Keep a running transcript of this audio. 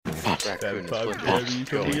raccoon pop is candy, you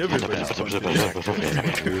told me everybody's fun.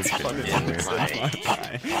 It's fun as long as I'm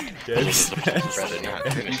high. Get smashed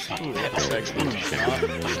every school. Raccoons, not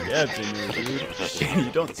Gab's in your dude.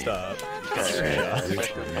 You don't stop. Back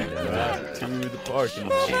to the parking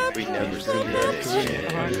lot. We never see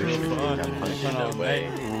Run all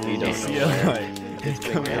night. We don't see a light. It's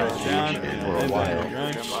coming right down and for a while.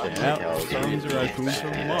 And out comes a raccoon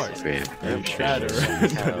from Mars. And shatter around,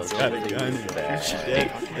 it's got a gun and shoots you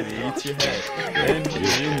dead and it eats your head. Then you're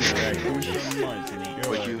in the raccoon from Mars and you go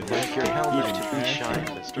Would you like your helmet to be shined,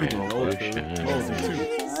 Mr. eating old food, moldy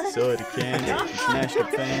too. Soda cans, you smashed up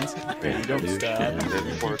fans, and you don't stop. You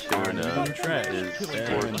don't trash.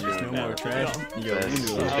 And when there's no more trash, you go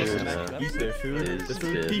into a house and eat their food. The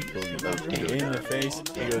food people, you in the face,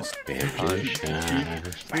 it goes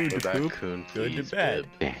food to poop, good to bad.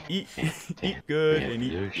 Eat good and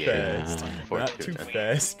eat fast. Not too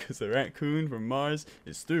fast, because the raccoon from Mars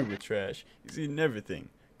is through with trash. He's eating everything.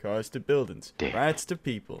 Cars to buildings, rats to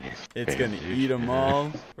people. It's gonna eat them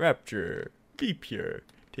all. Rapture, be pure.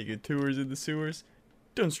 Taking tours in the sewers.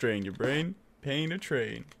 Don't strain your brain. Paint a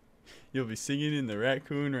train. You'll be singing in the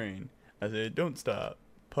raccoon rain. I said, don't stop.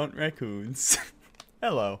 Punt raccoons.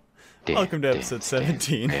 Hello. Welcome to episode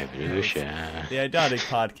 17 of the Idotic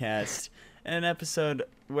podcast. An episode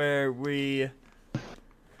where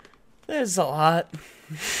there's a lot.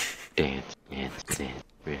 Dance,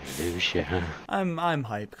 revolution. I'm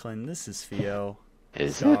Hype Clint. This is Theo.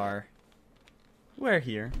 Is Star. We're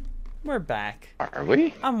here. We're back. Are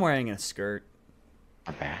we? I'm wearing a skirt.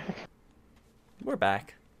 We're back? We're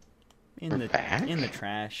back. We're back? In the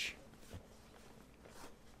trash.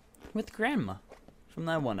 With Grandma. From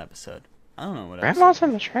that one episode. I don't know what Grandma's episode.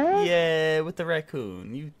 in the trash? Yeah, with the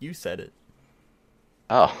raccoon. You said it.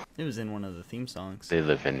 Oh. It was in one of the theme songs. They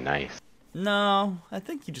live in nice. No, I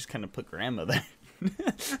think you just kind of put Grandma there.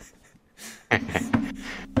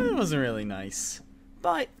 It wasn't really nice.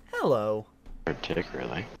 But, hello.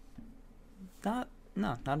 Particularly. Not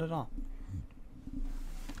at all.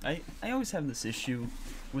 I always have this issue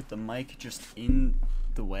with the mic just in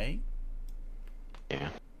the way. Yeah.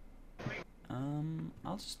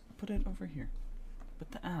 I'll just put it over here.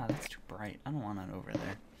 But that's too bright. I don't want it over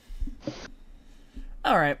there.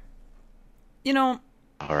 Alright. You know,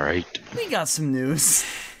 Alright. we got some news.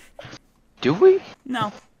 Do we?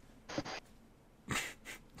 No.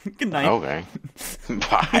 Good night. Okay.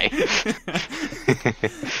 Bye.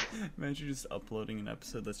 Imagine just uploading an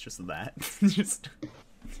episode that's just that. Just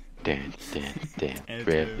Dance, And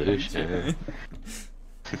revolution.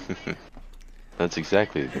 That's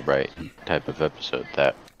exactly the right type of episode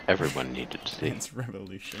that everyone needed to see. Dance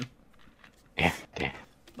Revolution. Dance,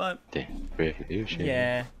 But revolution.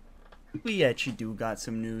 yeah, we actually do got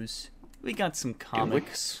some news. We got some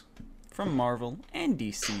comics from Marvel and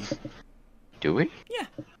DC. Do we? Yeah,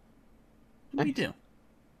 we do.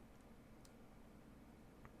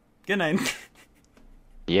 Good night.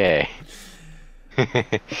 Yay.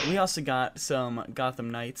 We also got some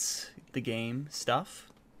Gotham Knights, the game stuff.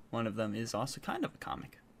 One of them is also kind of a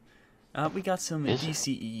comic. We got some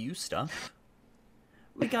DCEU stuff.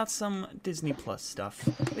 We got some Disney Plus stuff.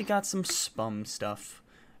 We got some Spum stuff.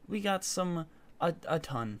 We got some a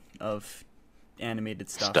ton of animated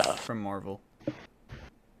stuff from Marvel.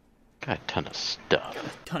 Got a ton of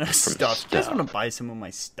stuff. Ton of stuff. You guys want to buy some of my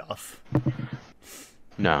stuff?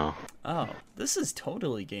 No. Oh, this is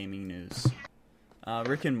totally gaming news.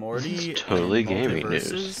 Rick and Morty. This is totally and gaming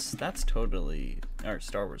Multiverses, news. That's totally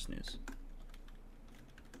Star Wars news.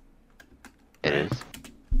 It is.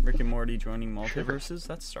 Rick and Morty joining multiverses.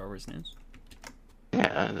 That's Star Wars news.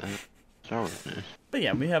 Yeah, that's Star Wars news. But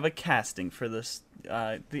yeah, we have a casting for this,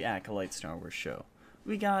 the Acolyte Star Wars show.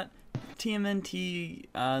 We got TMNT.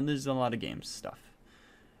 There's a lot of games stuff.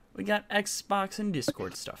 We got Xbox and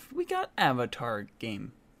Discord stuff. We got Avatar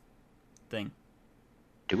game thing.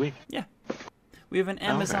 Do we? Yeah. We have an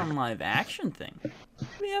Amazon live action thing.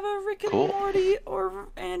 We have a Rick and Cool. Morty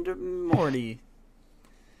and Morty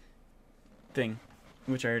thing,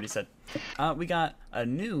 which I already said. We got a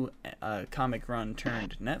new comic run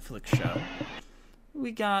turned Netflix show.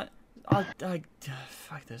 We got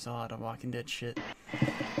fuck, there's a lot of Walking Dead shit.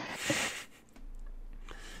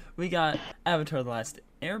 We got Avatar: The Last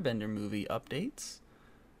Airbender movie updates.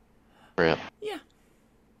 Real. Yeah.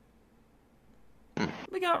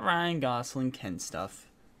 We got Ryan Gosling Ken stuff.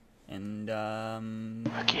 And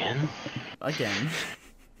Again?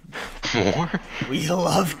 More? We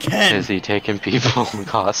love Ken. Is he taking people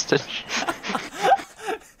hostage?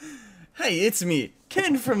 Hey, it's me,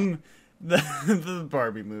 Ken from the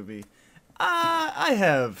Barbie movie. I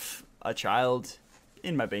have a child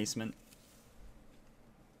in my basement.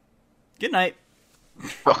 Good night.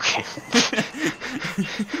 Okay.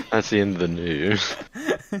 That's the end of the news.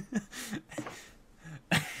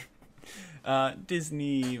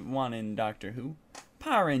 Disney wanting Doctor Who,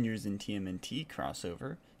 Power Rangers and TMNT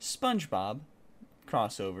crossover, SpongeBob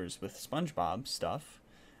crossovers with SpongeBob stuff,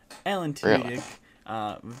 Alan Tudyk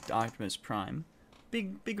with Optimus Prime,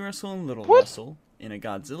 Big Russell and Little Russell in a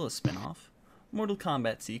Godzilla spinoff, Mortal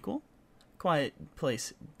Kombat sequel, Quiet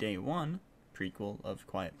Place Day 1 prequel of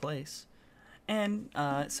Quiet Place, and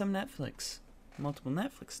some multiple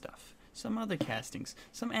Netflix stuff, some other castings,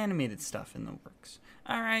 some animated stuff in the works.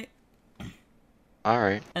 Alright.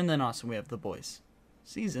 And then also we have The Boys.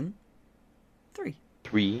 Season 3.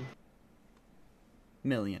 3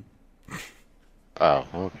 million. Oh,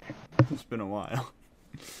 okay. It's been a while.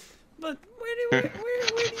 But where do you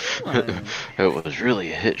want? It was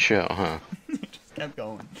really a hit show, huh? It just kept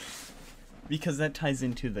going. Because that ties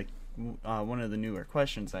into the one of the newer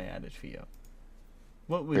questions I added for you.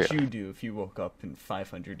 What would you do if you woke up in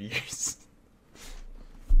 500 years?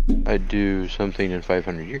 I'd do something in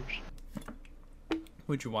 500 years.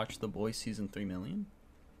 Would you watch The Boys season 3 million?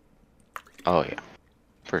 Oh, yeah.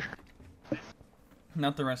 For sure.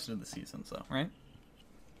 Not the rest of the seasons, though, right?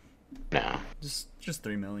 No. Just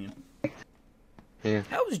 3 million. Yeah.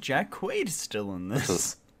 How is Jack Quaid still in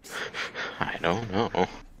this? I don't know.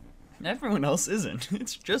 Everyone else isn't.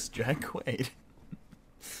 It's just Jack Quaid.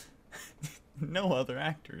 No other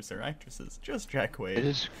actors or actresses. Just Jack Quaid.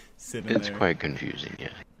 It's there. quite confusing,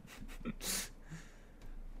 yeah.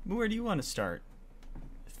 Where do you want to start?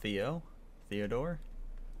 Theodore? Theodore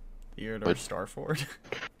Starford?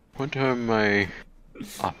 What are my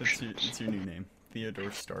options? It's your new name. Theodore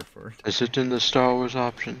Starford. Is it in the Star Wars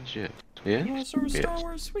options? Yes. Yeah? You want to start with Star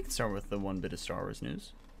Wars? We can start with the one bit of Star Wars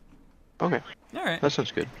news. Okay. Alright. That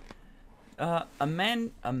sounds good. A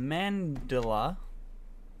Mandela.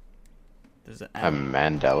 There's A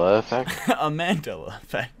Mandela effect? A Mandela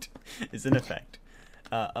effect is an effect.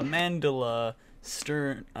 Amandla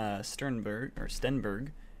Stenberg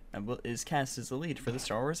is cast as the lead for the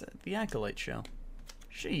Star Wars The Acolyte show.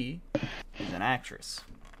 She is an actress.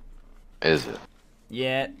 Is it?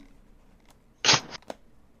 Yeah.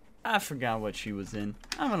 I forgot what she was in.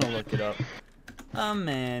 I'm gonna look it up.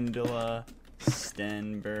 Amandla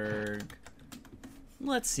Stenberg.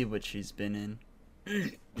 Let's see what she's been in.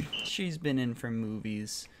 She's been in for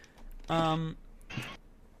movies.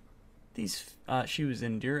 She was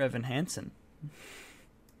in Dear Evan Hansen.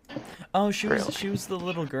 Oh, she was the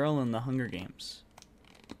little girl in the Hunger Games.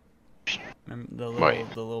 Remember the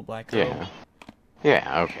little black girl? Yeah.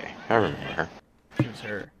 Yeah, okay. I remember her. She was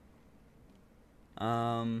her.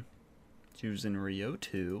 She was in Rio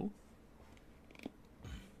 2.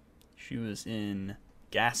 She was in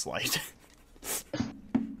Gaslight.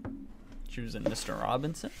 She was in Mr.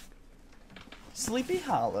 Robinson. Sleepy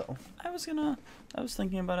Hollow. I was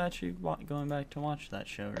thinking about actually going back to watch that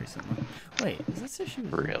show recently. Wait, is that so she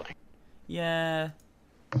was... Really? Yeah.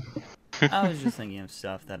 I was just thinking of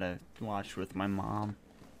stuff that I watched with my mom.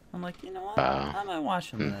 I'm like, you know what? I might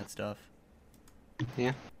watch some of that stuff.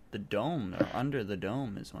 Yeah. The Dome, or Under the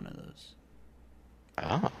Dome, is one of those.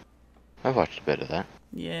 Oh. I've watched a bit of that.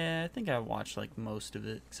 Yeah, I think I watched like most of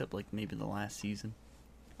it, except like maybe the last season.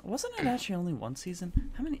 Wasn't it actually only one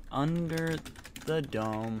season? How many? Under the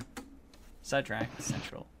Dome. Sidetrack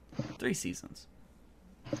Central. 3 seasons.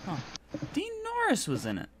 Huh. Dean Norris was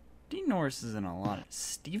in it. Dean Norris is in a lot of...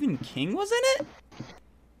 Stephen King was in it?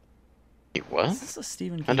 It was? Is this a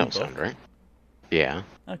Stephen King That don't book? sound right. Yeah.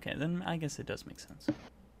 Okay, then I guess it does make sense.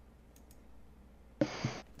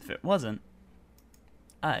 If it wasn't,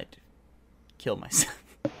 I'd kill myself.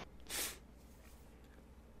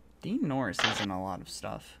 Dean Norris is in a lot of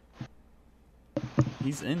stuff.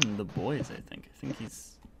 He's in The Boys, I think. I think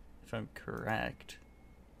he's... If I'm correct.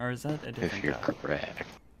 Or is that a different If you're guy? correct.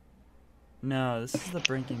 No, this is the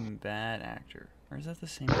Breaking Bad actor. Or is that the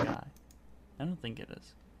same guy? I don't think it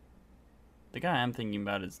is. The guy I'm thinking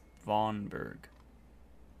about is Von Berg.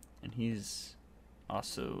 And he's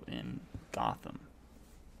also in Gotham.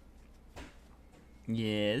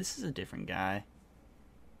 Yeah, this is a different guy.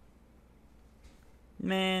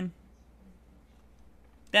 Man.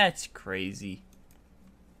 That's crazy.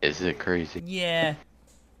 Is it crazy? Yeah.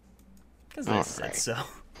 Because I said Alright. so.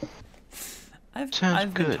 I've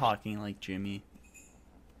Sounds been good. talking like Jimmy.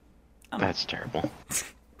 That's terrible.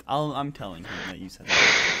 I'm telling him that you said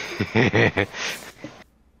that.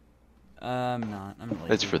 I'm not. I'm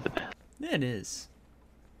lazy. It's for the best. It is.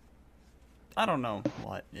 I don't know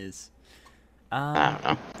what is. I don't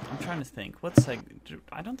know. I'm trying to think.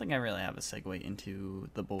 I don't think I really have a segue into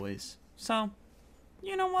The Boys. So,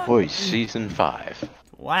 you know what? Boys, season 5.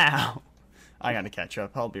 Wow. I gotta catch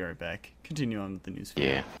up. I'll be right back. Continue on with the news.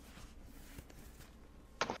 Yeah.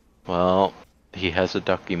 Well, he has a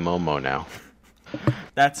ducky Momo now.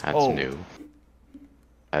 That's new.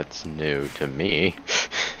 That's new to me.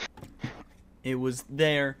 It was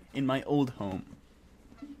there in my old home.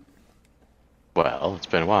 Well, it's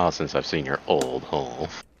been a while since I've seen your old home.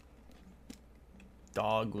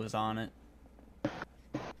 Dog was on it.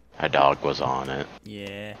 A dog was on it.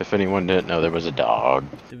 Yeah. If anyone didn't know, there was a dog.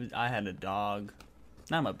 I had a dog.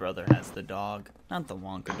 Now my brother has the dog, not the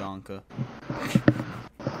Wonka Donka.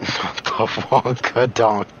 The Wonka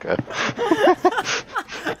Donka.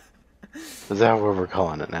 Is that what we're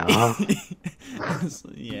calling it now, huh?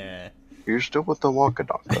 Yeah. You're still with the Wonka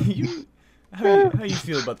Donka. How you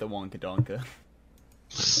feel about the Wonka Donka?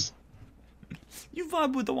 You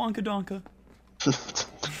vibe with the Wonka Donka?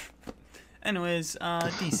 Anyways,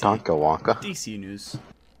 DC. Donka Wonka. DC news.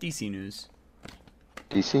 DC news.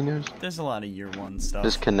 DC news? There's a lot of year one stuff.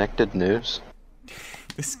 Disconnected news?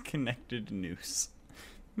 Disconnected news.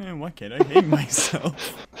 Man, why can't I hate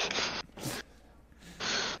myself?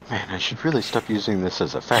 Man, I should really stop using this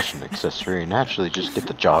as a fashion accessory and actually just get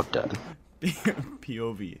the job done.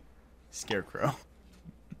 POV. Scarecrow.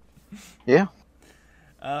 Yeah.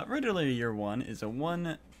 Riddler Year 1 is a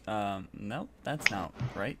no, that's not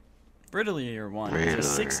right. Riddler Year 1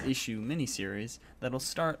 is a 6-issue miniseries that'll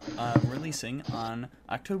start releasing on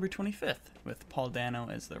October 25th, with Paul Dano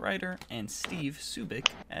as the writer and Steve Subic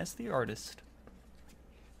as the artist.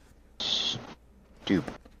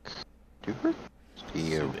 Stupid. Stupid?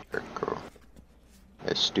 Stupid?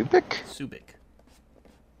 Subic.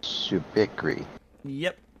 Subicry.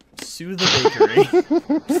 Yep. Sue the Bakery.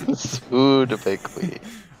 Sue the Bakery.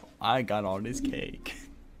 I got all this cake.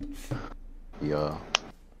 Yeah.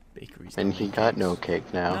 Bakeries. And he got no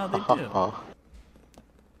cake now. No, they do.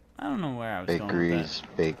 I don't know where I was going with Bakeries,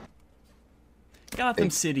 that. Gotham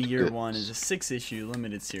baked City Year goods. 1 is a 6-issue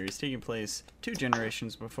limited series taking place 2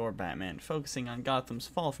 generations before Batman, focusing on Gotham's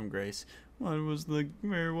fall from grace. Where was it?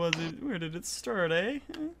 Where did it start, eh?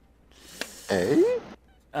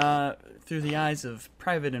 Through the eyes of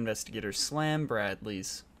private investigator Slam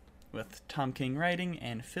Bradley's, with Tom King writing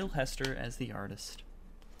and Phil Hester as the artist.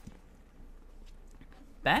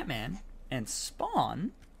 Batman and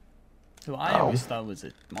Spawn, who I always thought was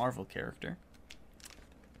a Marvel character.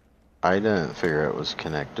 I didn't figure it was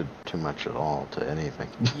connected too much at all to anything.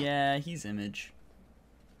 Yeah, he's Image.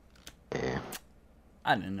 Yeah.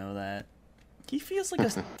 I didn't know that. He feels like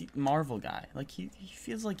a Marvel guy. Like, he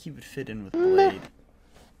feels like he would fit in with Blade.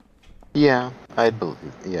 Yeah, I agree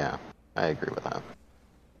with that.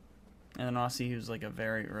 And then also he was like a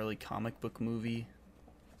very early comic book movie.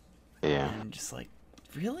 Yeah. And just like,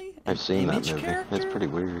 really? I've seen that Image movie. character? It's pretty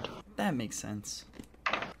weird. That makes sense.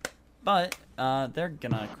 But, they're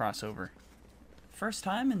gonna cross over. First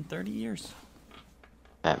time in 30 years.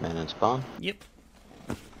 Batman and Spawn? Yep.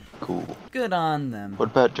 Cool. Good on them. What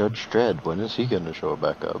about Judge Dredd? When is he gonna show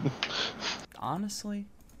back up? Honestly,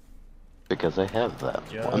 Because I have that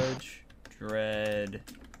one. Judge Dredd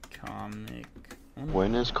comic.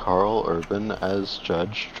 When is Carl Urban as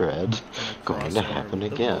Judge Dredd going to happen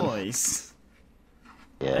again? The Boys.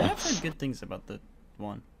 I have Yes. heard good things about the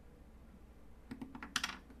one.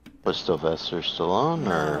 Was Sylvester Stallone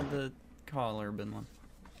or The Carl Urban one.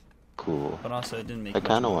 cool? But also it didn't make I much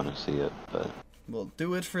kind of money. want to see it, but We'll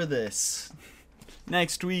do it for this.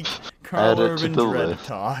 Next week, Carl Add it to Urban the Dredd list.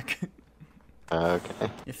 talk. okay.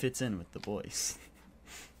 It fits in with The Boys.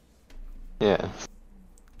 Yeah.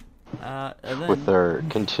 And then With our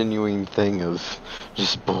continuing thing of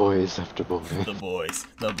just boys after boys. The Boys,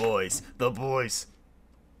 The Boys, The Boys.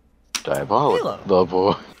 Diabolical. Halo. The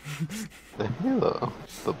boy. The Halo.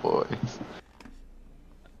 The boys.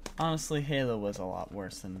 Honestly, Halo was a lot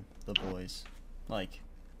worse than The Boys. Like,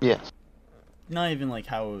 Yes. not even like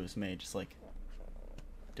how it was made, just like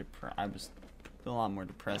I was a lot more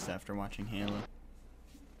depressed after watching Halo.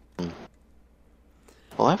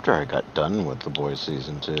 Well, after I got done with The Boys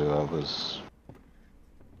season 2, I was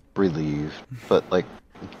relieved. But like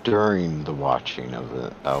during the watching of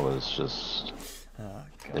it, I was just Oh,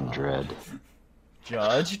 in God. dread.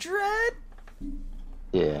 Judge Dredd?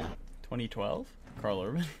 Yeah. 2012? Carl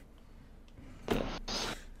Urban?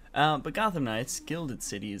 But Gotham Knights Gilded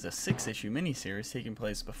City is a 6-issue miniseries taking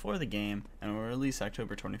place before the game and will release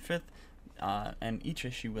October 25th. And each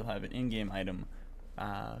issue will have an in-game item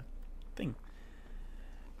thing.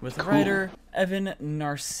 With writer Evan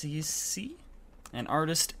Narcisi and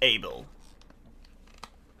artist Abel.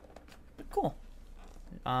 Cool.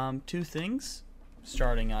 2 things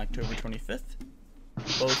starting October 25th.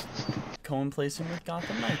 Both co-placing with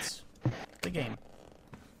Gotham Knights, the game.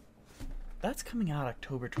 That's coming out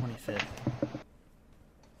October 25th.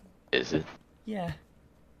 Is it? Yeah.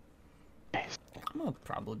 Nice. I'm gonna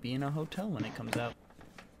probably be in a hotel when it comes out.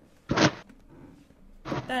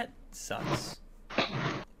 That sucks.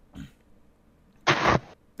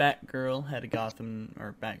 Batgirl had a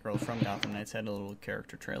Batgirl from Gotham Knights had a little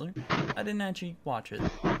character trailer. I didn't actually watch it.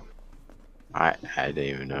 I didn't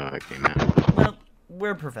even know it came out. Well,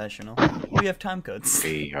 we're professional. We have time codes.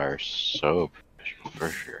 We are so professional for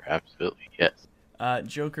sure. Absolutely, yes.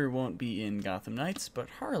 Joker won't be in Gotham Knights, but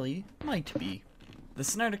Harley might be. The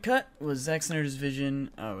Snyder Cut was Zack Snyder's vision.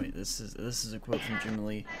 Oh wait, this is a quote from Jim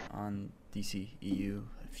Lee on DC EU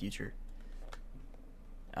Future.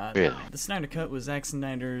 Really? The Snyder Cut was Zack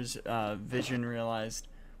Snyder's vision realized,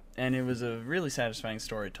 and it was a really satisfying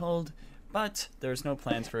story told, but there's no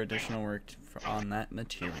plans for additional work on that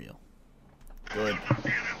material. Good.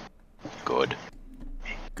 Good.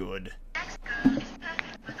 Good.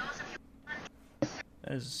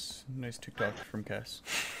 That is a nice TikTok from Cass.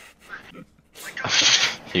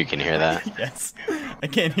 You can hear that? Yes. I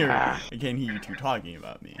can't hear you two talking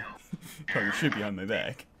about me. Talking shit behind my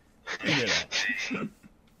back. I hear that.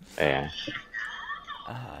 Yeah.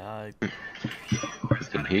 I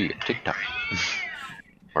can hear you TikTok.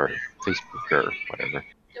 Or Facebook or whatever.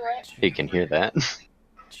 You can hear that.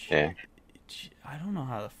 Yeah. I don't know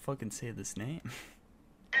how to fucking say this name.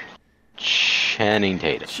 Channing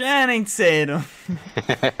Tatum. Channing Tatum.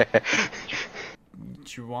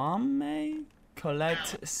 Kwame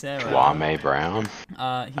Colette Sarah. Kwame Brown.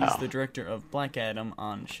 He's the director of Black Adam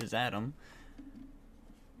on Shazam.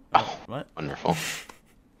 Oh, what? Wonderful.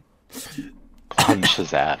 On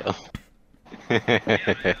Shazam.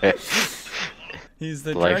 He's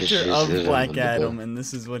the Like director Shazam of Black in the Adam, book. and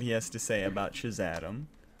this is what he has to say about Shazam.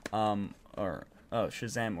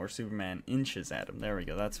 Shazam or Superman in Shazam. There we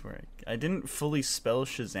go. That's where I didn't fully spell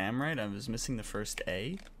Shazam right. I was missing the first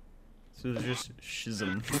A. So it was just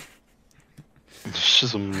Shazam.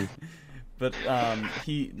 Shazam. But this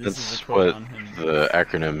is That's a quote what on him. the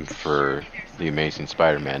acronym for the Amazing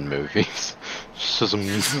Spider-Man movies.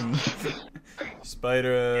 Shazam.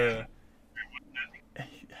 Spider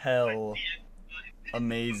Hell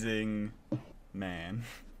Amazing Man.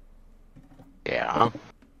 Yeah.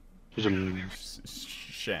 Shazam.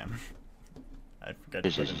 Sham. I forgot to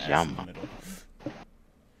This put is an S in Yam. the middle.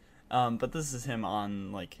 But this is him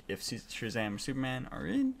on, like, if Shazam or Superman are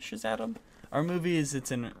in Shazam. Our movie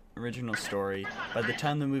it's an original story. By the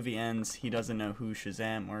time the movie ends, he doesn't know who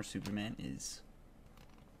Shazam or Superman is.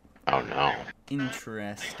 Oh no.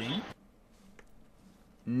 Interesting.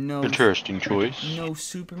 No. Interesting choice. No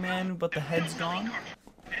Superman, but the head's gone.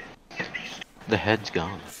 The head's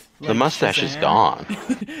gone. The Like mustache is Shazam.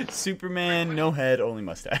 gone. Superman, no head, only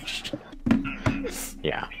mustache.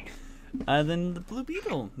 Yeah. Then the Blue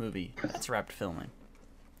Beetle movie. That's wrapped filming.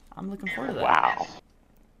 I'm looking forward to that. Wow.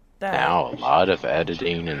 That- Now a lot of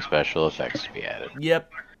editing and special effects to be added.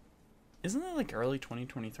 Yep. Isn't that like early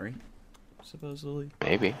 2023? Supposedly.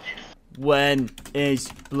 Maybe. When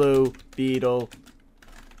is Blue Beetle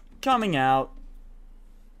coming out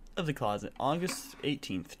of the closet? August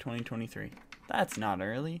 18th, 2023. That's not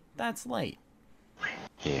early. That's late.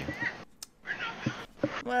 Yeah.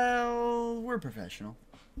 Well, we're professional.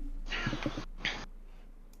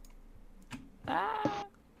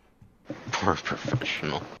 Poor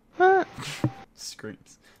professional.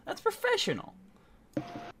 Screams. That's professional.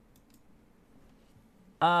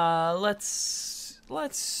 Let's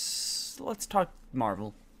talk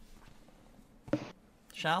Marvel.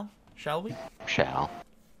 Shall we? Shall.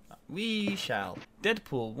 We shall.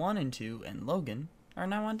 Deadpool 1 and 2 and Logan are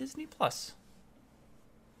now on Disney Plus.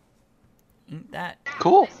 Ain't that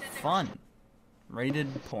Cool. fun? Rated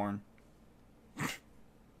porn.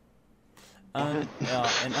 An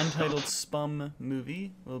untitled Spum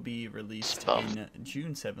movie will be released Spum. in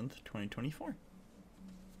June 7th, 2024.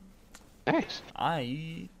 Nice.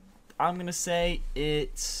 I'm gonna say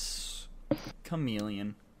it's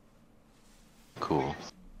Chameleon. Cool.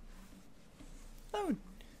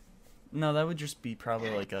 That would just be probably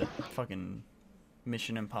like a fucking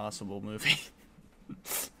Mission Impossible movie.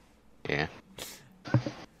 Yeah.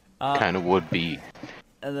 Kind of would be.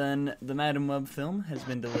 And then the Madam Web film has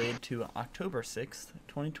been delayed to October 6th,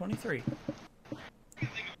 2023.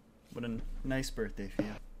 What a nice birthday for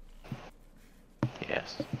you.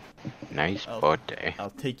 Yes. Nice Oh. birthday. I'll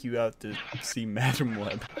take you out to see Madam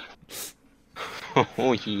Web.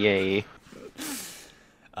 Oh, yay.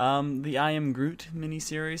 The I Am Groot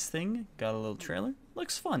miniseries thing got a little trailer.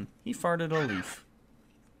 Looks fun. He farted a leaf.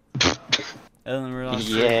 And then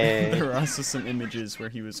Yay. there were also some images where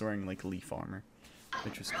he was wearing like leaf armor,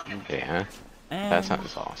 which was cool. Yeah. And That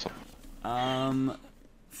sounds awesome.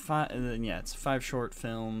 It's 5 short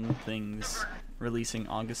film things releasing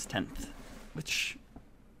August 10th, which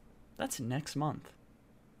that's next month.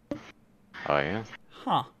 Oh yeah.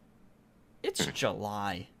 Huh. It's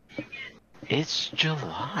July. It's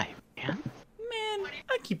July, man. Man,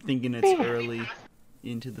 I keep thinking it's early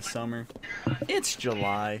into the summer. It's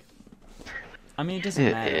July. I mean, it doesn't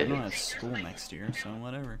matter. I don't have school next year, so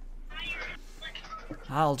whatever.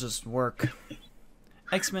 I'll just work.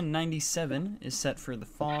 X-Men 97 is set for the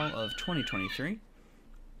fall of 2023.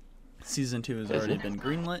 Season 2 has already been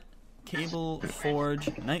greenlit. Cable, Forge,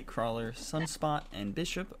 Nightcrawler, Sunspot, and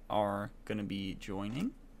Bishop are going to be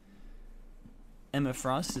joining. Emma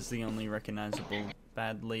Frost is the only recognizable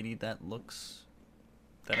bad lady that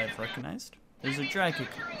I've recognized. There's a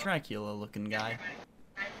Dracula-looking guy.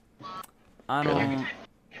 I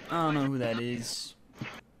don't know who that is.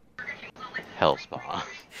 Hellspawn.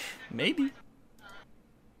 Maybe.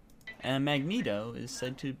 And Magneto is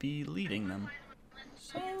said to be leading them.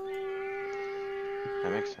 So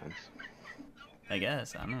That makes sense. I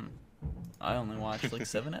guess, I don't know. I only watched like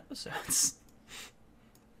 7 episodes.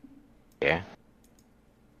 Yeah.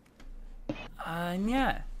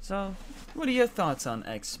 Yeah. So, what are your thoughts on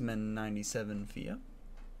X-Men 97, Fia?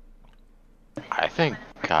 I think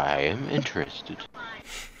I am interested.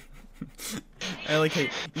 I like how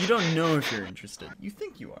you don't know if you're interested. You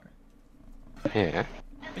think you are. Yeah.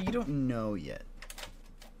 But you don't know yet.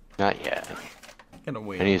 Not yet. Gotta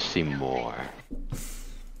wait. I need to see more.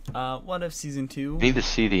 What if season 2? I need to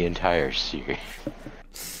see the entire series.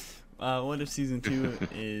 What if season 2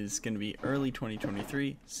 is gonna be early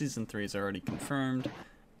 2023? Season 3 is already confirmed.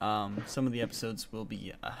 Some of the episodes will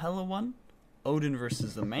be a Hela one, Odin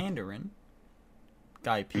versus the Mandarin,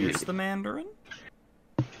 Guy Pearce the Mandarin,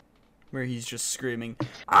 where he's just screaming,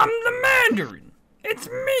 "I'm the Mandarin! It's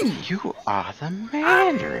me! You are the I'm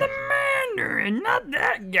Mandarin. the Mandarin, not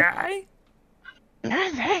that guy!"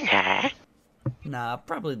 Not that guy. Nah,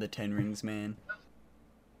 probably the Ten Rings man.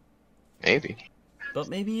 Maybe. But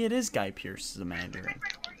maybe it is Guy Pearce the Mandarin.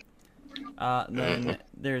 Then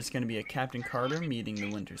there's going to be a Captain Carter meeting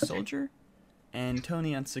the Winter Soldier, and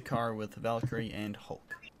Tony on Sakaar with Valkyrie and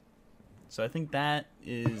Hulk. So I think that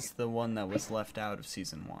is the one that was left out of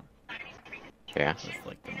season 1. Yeah. With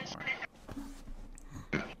like the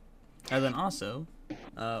more. And then also,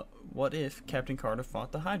 what if Captain Carter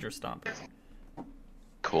fought the Hydra Stomper?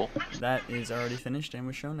 Cool. That is already finished and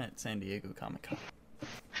was shown at San Diego Comic-Con.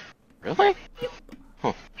 Really?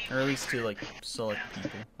 Huh. Or at least to like select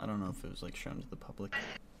people. I don't know if it was like shown to the public.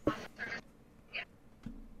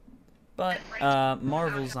 But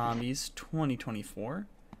Marvel Zombies 2024.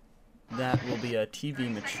 That will be a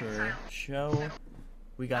TV mature show.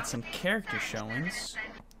 We got some character showings.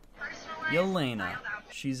 Yelena.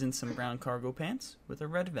 She's in some brown cargo pants with a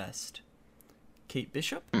red vest. Kate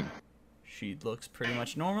Bishop. She looks pretty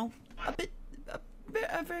much normal.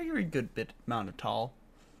 A very good amount of tall.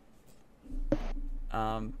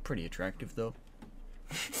 Pretty attractive though.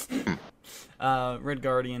 Red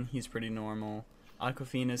Guardian, he's pretty normal.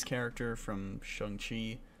 Awkwafina's character from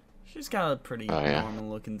Shang-Chi, she's got a pretty normal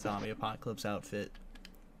looking zombie apocalypse outfit.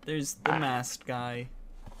 There's the masked guy,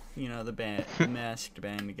 you know, the masked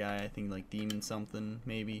band guy, I think like Demon something,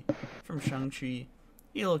 maybe, from Shang-Chi.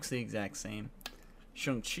 He looks the exact same.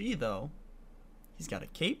 Shang-Chi though, he's got a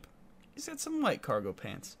cape, he's got some white cargo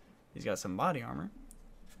pants, he's got some body armor.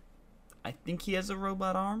 I think he has a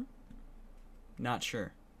robot arm. Not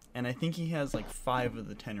sure. And I think he has like 5 of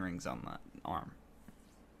the 10 rings on that arm.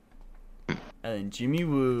 And then Jimmy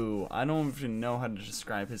Woo. I don't even know how to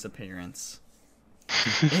describe his appearance.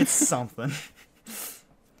 It's something.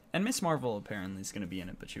 And Miss Marvel apparently is going to be in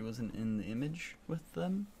it, but she wasn't in the image with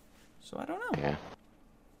them. So I don't know.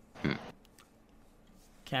 Yeah.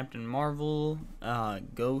 Captain Marvel,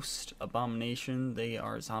 Ghost, Abomination, they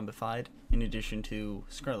are zombified, in addition to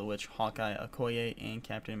Scarlet Witch, Hawkeye, Okoye, and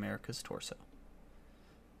Captain America's torso.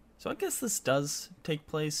 So I guess this does take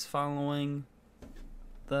place following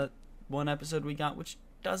the one episode we got, which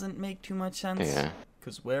doesn't make too much sense. Yeah.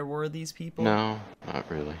 Because where were these people? No, not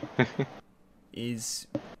really. Is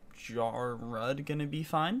Jar Rudd gonna be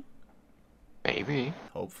fine? Maybe.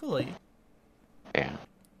 Hopefully. Yeah.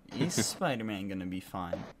 Is Spider-Man gonna be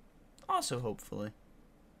fine? Also hopefully.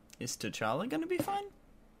 Is T'Challa gonna be fine?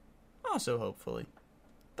 Also hopefully.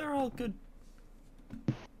 They're all good.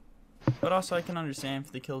 But also I can understand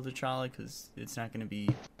if they kill T'Challa, because it's not gonna be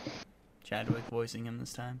Chadwick voicing him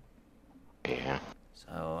this time. Yeah.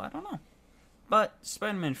 So, I don't know. But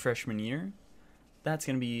Spider-Man freshman year, that's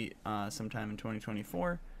gonna be sometime in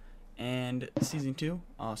 2024. And season 2,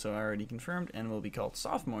 also already confirmed, and will be called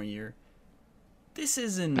sophomore year. This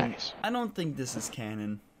isn't... Nice. I don't think this is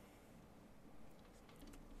canon.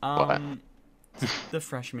 What? The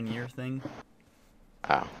freshman year thing.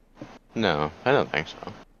 Oh. No, I don't think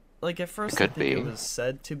so. Like, at first It I could think it be. was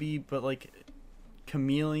said to be, but, like,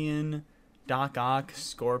 Chameleon, Doc Ock,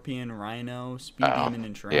 Scorpion, Rhino, Speed Demon,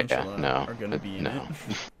 and Tarantula are going to be in it.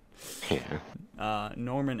 Yeah.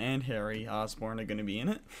 Norman and Harry Osborn are going to be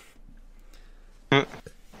in it.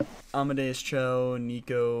 Amadeus Cho,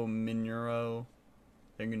 Nico Minuro,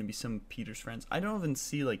 they're going to be some of Peter's friends. I don't even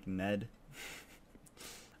see, like, Ned.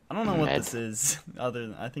 I don't know what this is, other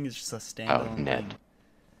than, I think it's just a standalone Ned.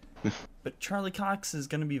 thing. But Charlie Cox is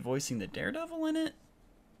going to be voicing the Daredevil in it?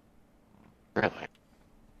 Really?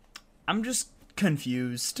 I'm just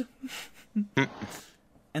confused.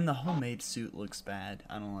 And the homemade suit looks bad.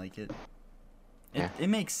 I don't like it. It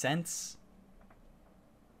makes sense.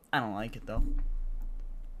 I don't like it, though.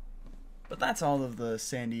 But that's all of the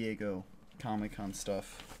San Diego Comic-Con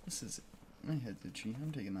stuff. This is... My head's itchy.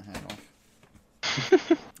 I'm taking the hat off.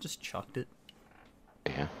 Just chucked it.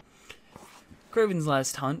 Yeah. Kraven's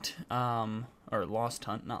Last Hunt, or Lost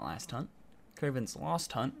Hunt, not Last Hunt. Kraven's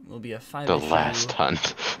Lost Hunt will be a 5-issue... The Last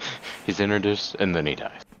Hunt. He's introduced and then he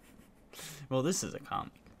dies. Well, this is a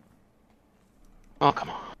comic. Oh, come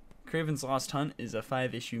on. Kraven's Lost Hunt is a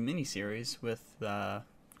 5-issue miniseries with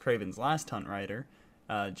Kraven's Last Hunt writer,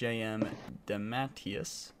 J.M.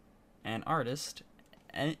 DeMatteis, and artist,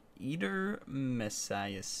 Eder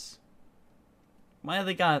Messias. Why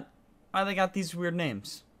they got these weird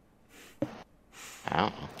names? I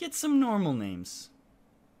don't know. Get some normal names.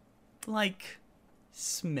 Like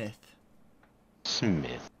Smith.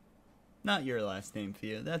 Smith. Not your last name,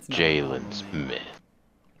 Theo. That's not Jalen a normal name. Smith.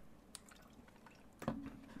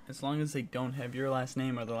 As long as they don't have your last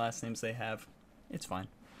name or the last names they have, it's fine.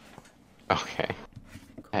 Okay.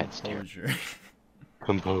 That's Composure.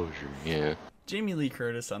 Composure, yeah. Jamie Lee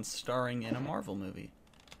Curtis on starring in a Marvel movie.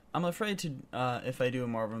 I'm afraid to, if I do a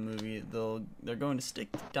Marvel movie, they're going to stick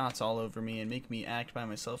dots all over me and make me act by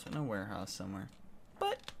myself in a warehouse somewhere.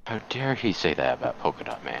 But... How dare he say that about Polka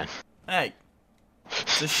Dot Man? Hey!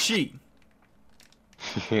 It's a she!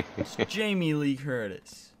 It's Jamie Lee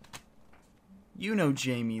Curtis. You know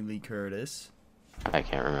Jamie Lee Curtis. I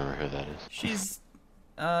can't remember who that is. She's,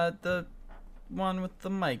 the one with the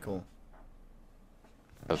Michael.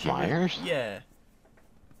 Of Myers? Yeah.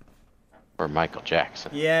 Or Michael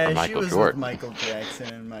Jackson? Yeah, or she Michael was Jordan? with Michael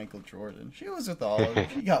Jackson and Michael Jordan. She was with all of them.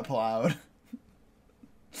 She got plowed.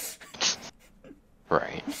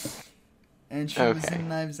 Right. And she was in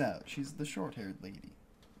Knives Out. She's the short-haired lady.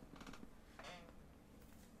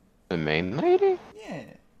 The main lady? Yeah.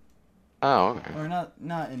 Oh, okay. Or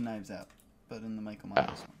not in Knives Out, but in the Michael Myers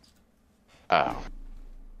ones.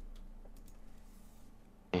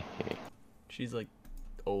 Oh. She's like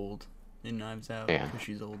old in Knives Out Yeah. because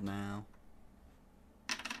she's old now.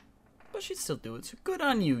 But she'd still do it, so good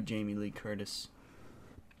on you, Jamie Lee Curtis.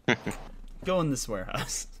 Go in this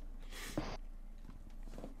warehouse.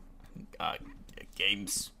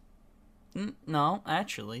 Games. No,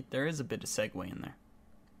 actually, there is a bit of segue in there.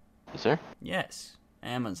 Is there? Yes,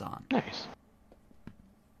 Amazon. Nice.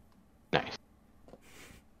 Nice.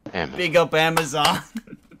 Amazon. Big up Amazon.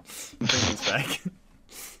 Bring this back.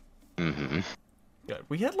 Mm-hmm. God,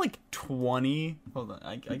 we had like 20. Hold on,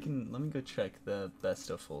 I can. Let me go check the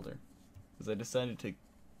best of folder, because I decided to.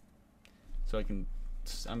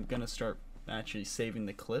 I'm gonna start actually saving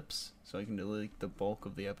the clips, so I can delete the bulk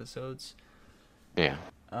of the episodes. Yeah.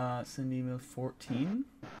 Send email 14,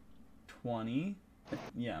 20.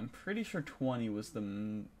 Yeah, I'm pretty sure 20 was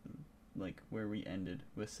the where we ended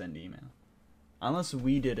with send email. Unless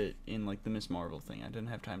we did it in like the Miss Marvel thing. I didn't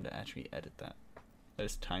have time to actually edit that. I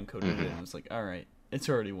just time coded it and was like, alright, it's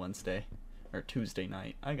already Wednesday. Or Tuesday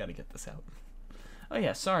night. I gotta get this out. Oh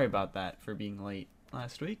yeah, sorry about that for being late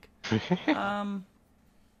last week.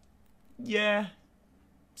 Yeah.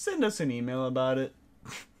 Send us an email about it.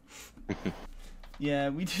 Yeah,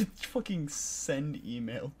 we did fucking send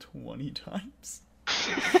email 20 times.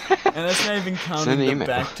 And that's not even counting the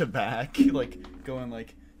back-to-back. Like, going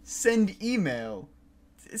like, send email,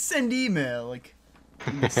 like,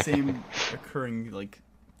 in the same occurring, like,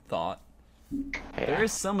 thought. Yeah. There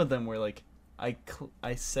is some of them where, like, I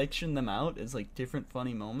section them out as, like, different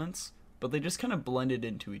funny moments, but they just kind of blended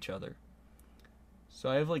into each other.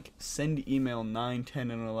 So I have, like, send email 9,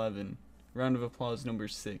 10, and 11. Round of applause number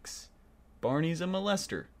 6. Barney's a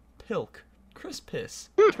molester. Pilk. Chris Piss.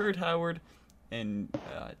 Turd Howard. And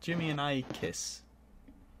Jimmy and I kiss.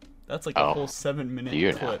 That's like a whole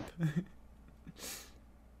 7-minute clip.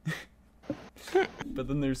 But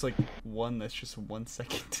then there's like one that's just 1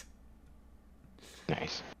 second.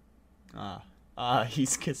 Nice.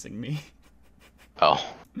 He's kissing me. Oh.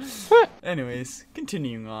 Anyways,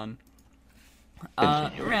 continuing on.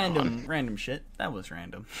 Random shit. That was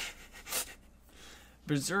random.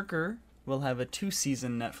 Berserker will have a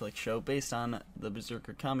 2-season Netflix show based on the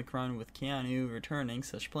Berserker comic run, with Keanu returning,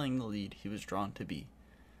 playing the lead he was drawn to be.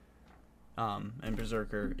 And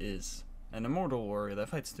Berserker is an immortal warrior that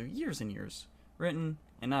fights through years and years, written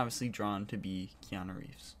and obviously drawn to be Keanu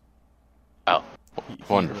Reeves. Oh, He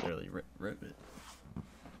wonderful. literally wrote it.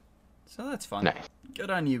 So that's fun. Nice. Good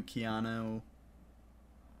on you, Keanu.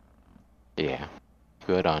 Yeah,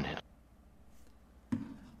 good on him.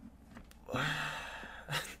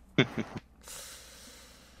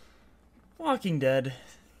 Walking Dead.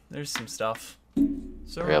 There's some stuff.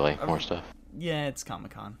 So Really? More stuff? Yeah, it's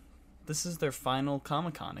Comic-Con. This is their final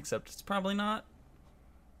Comic-Con, except it's probably not.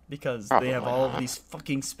 Because they have all of these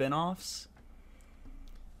fucking spin-offs.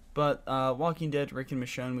 But Walking Dead, Rick and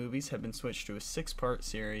Michonne movies have been switched to a 6-part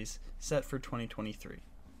series set for 2023.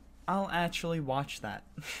 I'll actually watch that.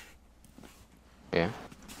 Yeah.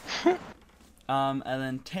 And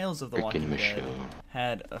then Tales of the Rick Walking and Dead Michonne.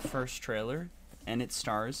 had a first trailer, and it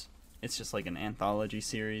stars. It's just like an anthology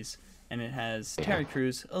series, and it has Terry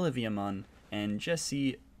Crews, Olivia Munn, and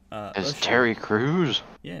Jesse As Usher. Terry Crews?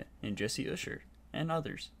 Yeah, and Jesse Usher, and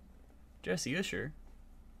others. Jesse Usher,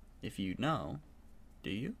 if you know, do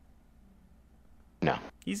you? No.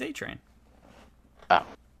 He's A-Train. Oh.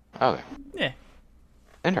 Okay. Yeah,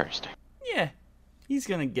 Interesting. yeah. He's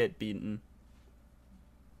gonna get beaten.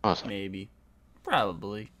 Awesome. Maybe.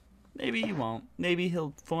 Probably. Maybe he won't. Maybe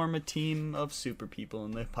he'll form a team of super people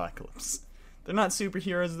in the apocalypse. They're not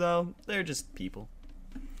superheroes, though. They're just people.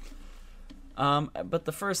 But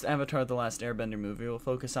the first Avatar: The Last Airbender movie will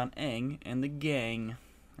focus on Aang and the gang,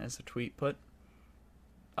 as the tweet put.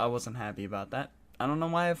 I wasn't happy about that. I don't know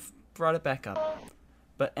why I've brought it back up.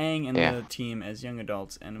 But Aang and the team as young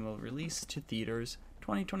adults, and will release to theaters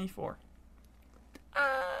 2024.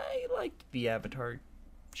 I like the Avatar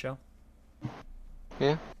show.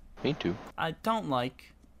 Yeah, me too. I don't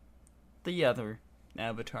like the other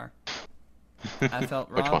Avatar. I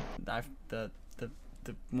felt Which robbed. one?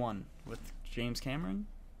 The one with James Cameron.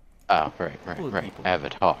 Oh, right. Blue people.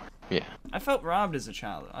 Avatar. Yeah. I felt robbed as a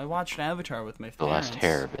child. I watched Avatar with my The parents. Last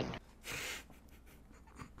Airbender.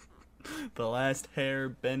 The last hair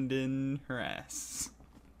bending her ass.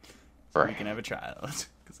 So Right. we can have a child.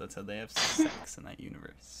 Because that's how they have sex in that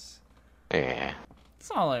universe. Yeah.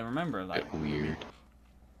 That's all I remember of that Bit weird.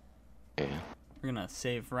 Yeah. We're gonna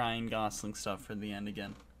save Ryan Gosling stuff for the end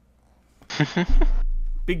again.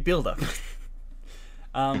 Big build-up.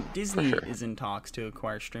 Disney is in talks to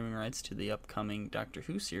acquire streaming rights to the upcoming Doctor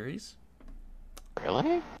Who series.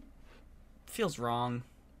 Really? Feels wrong.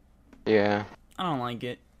 Yeah. I don't like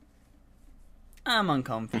it. I'm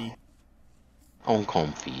uncomfy.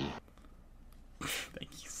 Uncomfy.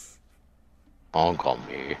 Thanks.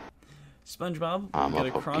 Uncomfy. SpongeBob I'm will a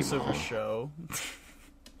get a crossover Pokemon. show.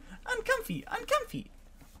 Uncomfy. Uncomfy.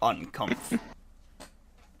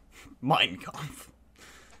 Mein Kampf.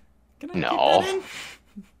 Can I No. keep that in?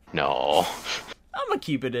 No. I'm gonna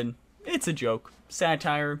keep it in. It's a joke.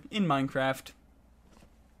 Satire in Minecraft.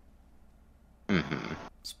 Mm-hmm.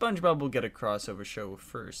 SpongeBob will get a crossover show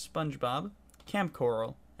for SpongeBob, Camp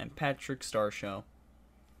Coral, and Patrick Star Show.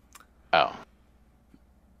 Oh.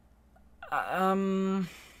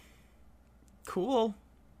 Cool.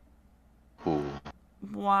 Cool.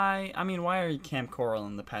 Why are Camp Coral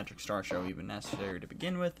and the Patrick Star Show even necessary to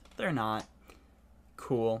begin with? They're not.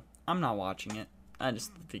 Cool. I'm not watching it. I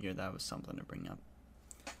just figured that was something to bring up.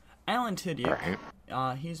 Alan Tudyk,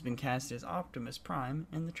 Right. he's been cast as Optimus Prime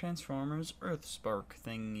in the Transformers Earthspark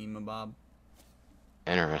thingy-mabob.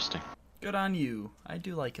 Interesting. Good on you. I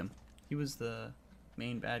do like him. He was the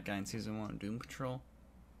main bad guy in Season 1 of Doom Patrol.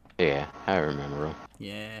 Yeah, I remember him.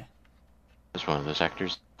 Yeah. He's one of those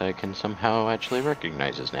actors that I can somehow actually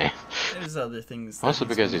recognize his name. There's other things. that Also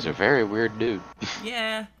because been he's a very weird dude.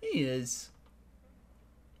 Yeah, he is.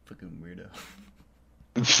 Fucking weirdo.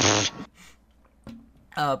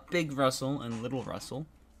 Big Russell and Little Russell,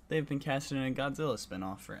 they've been casted in a Godzilla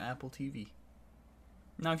spinoff for Apple TV.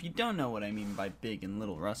 Now, if you don't know what I mean by Big and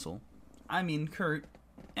Little Russell, I mean Kurt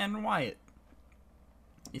and Wyatt.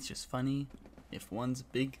 It's just funny if one's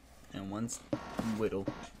big and one's little.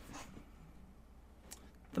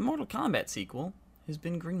 The Mortal Kombat sequel has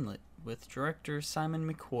been greenlit, with director Simon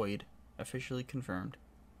McQuoid officially confirmed.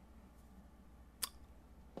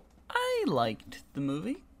 I liked the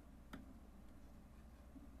movie.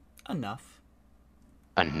 Enough.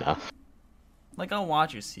 Enough. Like, I'll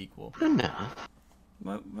watch a sequel. Enough.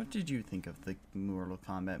 What did you think of the Mortal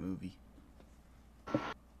Kombat movie?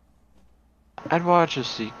 I'd watch a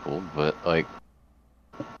sequel, but like,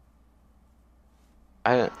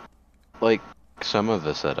 I like some of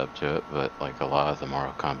the setup to it, but like a lot of the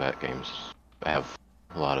Mortal Kombat games have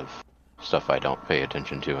a lot of stuff I don't pay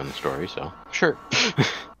attention to in the story, so sure.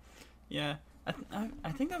 Yeah,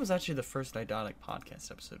 I think that was actually the first Idotic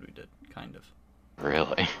podcast episode we did, kind of.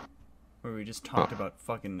 Really? Where we just talked about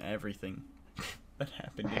fucking everything that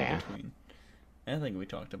happened in between. I think we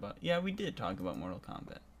talked about... Yeah, we did talk about Mortal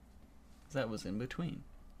Kombat. 'Cause that was in between.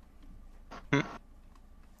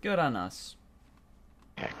 Good on us.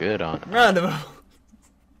 Yeah, good on. Round of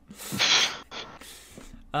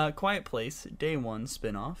applause. Quiet Place Day 1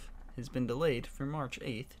 spin-off has been delayed for March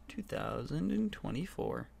 8th,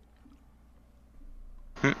 2024.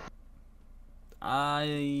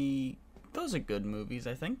 Those are good movies,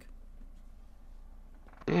 I think.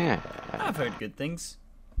 Yeah. I've heard good things.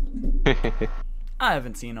 I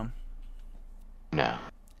haven't seen them. No.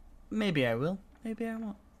 Maybe I will. Maybe I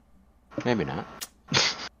won't. Maybe not.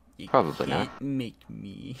 You Probably can't not. make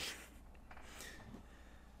me.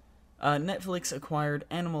 Netflix acquired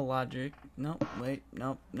Animal Logic. Nope, wait,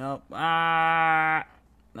 nope. I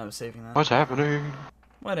was saving that. What's happening?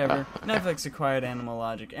 Whatever. Netflix acquired Animal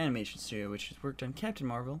Logic Animation Studio, which has worked on Captain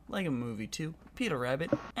Marvel, Lego Movie 2, Peter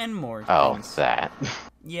Rabbit, and more Oh, things. that.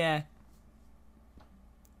 Yeah.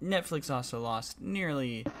 Netflix also lost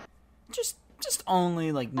nearly, just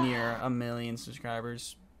only like near 1 million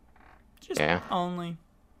subscribers. Just only.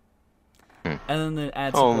 And then the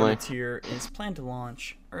ad-supported tier is planned to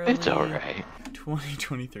launch early It's alright.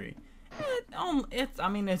 2023. It's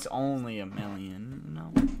only 1 million.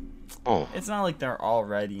 No. Oh. It's not like they're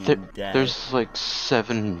already in debt. There's like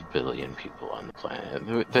 7 billion people on the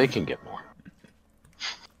planet. They can get more.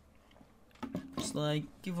 Just like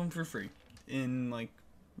give them for free in like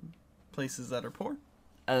places that are poor,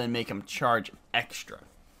 and then make them charge extra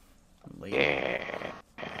later.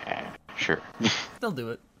 Yeah. Sure. They'll do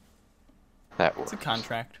it. That works. It's a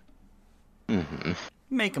contract. Mm-hmm.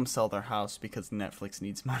 Make them sell their house because Netflix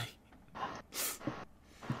needs money.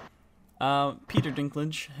 Peter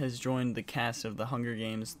Dinklage has joined the cast of The Hunger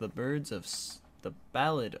Games: The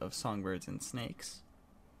Ballad of Songbirds and Snakes.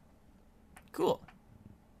 Cool.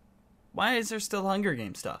 Why is there still Hunger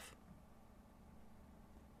Games stuff?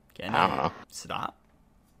 Can I don't know. Stop?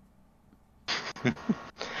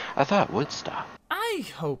 I thought it would stop. I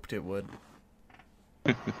hoped it would.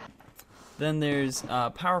 Then there's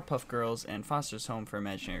Powerpuff Girls and Foster's Home for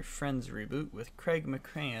Imaginary Friends reboot with Craig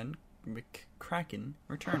McCracken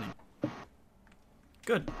returning.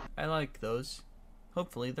 Good. I like those.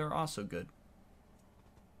 Hopefully they're also good.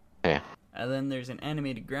 Yeah. And then there's an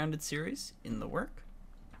animated Grounded series in the work.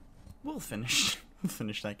 We'll finish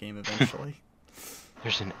that game eventually.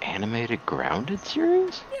 There's an animated Grounded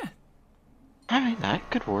series? Yeah. I mean, that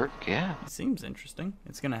could work, yeah. It seems interesting.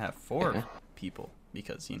 It's gonna have 4 people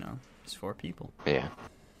because, it's 4 people. Yeah.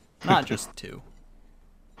 Not just 2.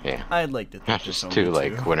 Yeah. I'd like to think Not it's just only 2,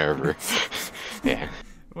 like, whenever. Yeah.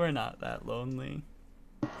 We're not that lonely.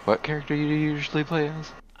 What character do you usually play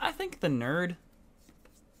as? I think the nerd.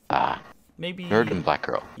 Ah. Maybe. Nerd and Black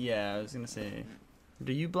Girl. Yeah, I was gonna say.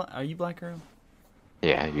 Are you Black Girl?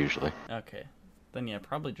 Yeah, usually. Okay. Then yeah,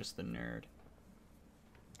 probably just the nerd.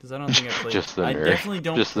 Because I don't think I played. Just the I nerd. definitely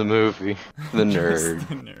don't. Just the movie. The nerd. Just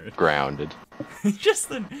the nerd. Grounded.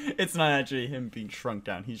 It's not actually him being shrunk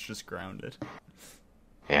down. He's just grounded.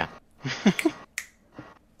 Yeah.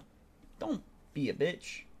 Don't be a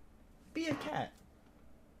bitch. Be a cat.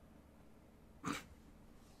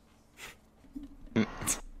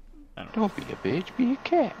 Don't be a bitch, be a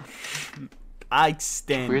cat. I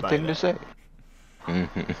stand Weird by thing that. to say.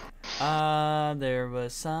 There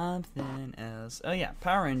was something else. Oh yeah,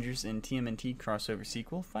 Power Rangers and TMNT crossover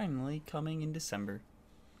sequel finally coming in December.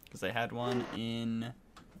 Because they had one in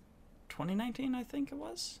 2019, I think it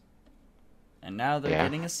was. And now they're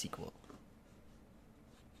getting a sequel.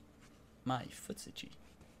 My foot's itchy.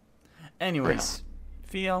 Anyways,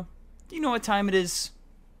 Theo, do you know what time it is?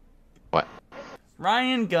 What?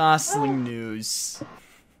 Ryan Gosling news.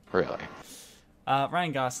 Really?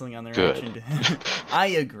 Ryan Gosling on the reaction to... I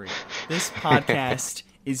agree. This podcast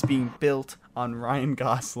is being built on Ryan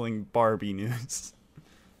Gosling Barbie news.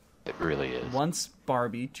 It really is. Once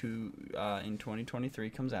Barbie in 2023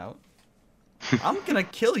 comes out, I'm gonna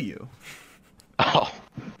kill you. Oh.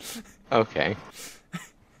 Okay.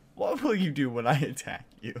 What will you do when I attack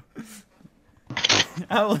you?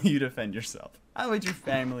 How will you defend yourself? How would your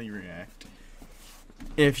family react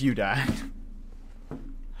if you died?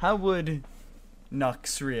 How would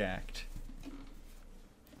Nux react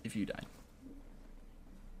if you died?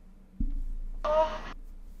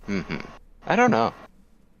 I don't know.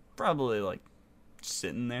 Probably like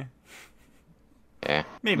sitting there. Yeah.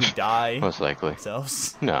 Maybe die Most likely.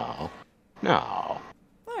 themselves. No. No.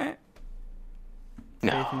 Alright.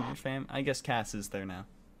 No. Faith in your fam. I guess Cass is there now.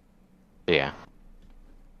 Yeah.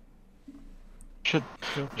 She'll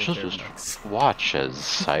just watch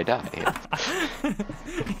as I die.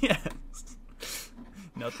 Yes.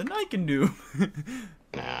 Nothing I can do.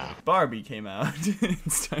 No. Barbie came out.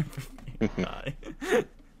 It's time for me to die.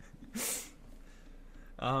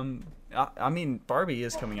 I mean, Barbie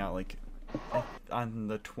is coming out like on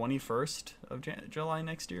the 21st of July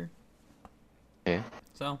next year. Yeah.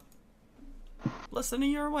 So, less than a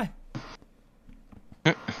year away.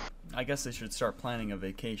 I guess they should start planning a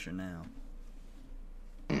vacation now.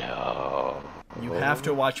 No. You have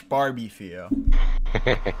to watch Barbie, Theo.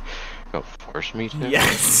 Don't force me to?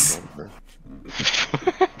 Yes.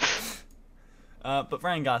 But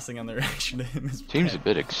Ryan Gosling on the reaction to him is Seems a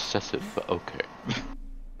bit excessive, but okay.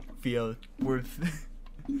 Theo,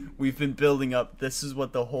 we've been building up. This is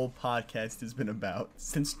what the whole podcast has been about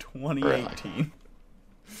since 2018.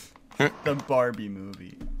 Really? The Barbie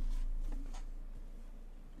movie.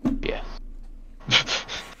 Yes.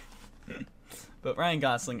 But Ryan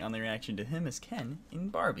Gosling on the reaction to him as Ken in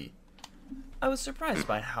Barbie. I was surprised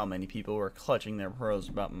by how many people were clutching their pearls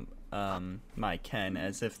about my Ken,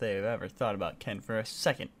 as if they have ever thought about Ken for a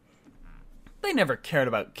second. They never cared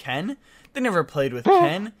about Ken. They never played with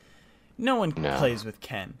Ken. No one plays with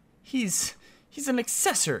Ken. He's an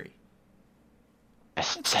accessory.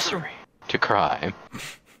 Accessory to crime.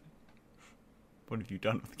 What have you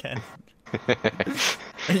done with Ken?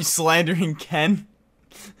 Are you slandering Ken?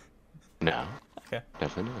 No. Okay.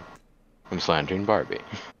 Definitely not. I'm slandering Barbie.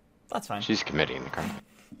 That's fine. She's committing the crime.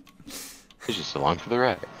 She's just along for the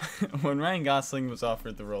ride. When Ryan Gosling was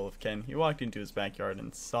offered the role of Ken, he walked into his backyard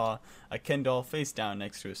and saw a Ken doll face down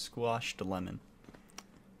next to a squashed lemon.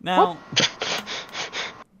 Now,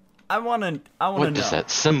 I wanna know. What does that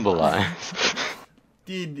symbolize?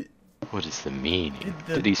 What is the meaning?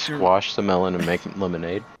 Did he squash the melon and make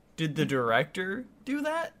lemonade? Did the director do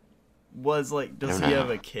that? Does he have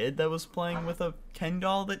a kid that was playing with a Ken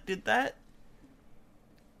doll that did that?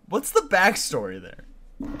 What's the backstory there?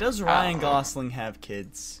 Does Ryan Gosling have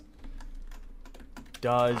kids?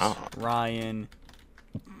 Does Ryan...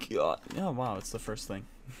 God, oh wow, it's the first thing.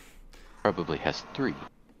 Probably has 3.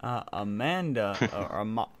 Amanda,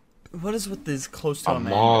 what is with this close to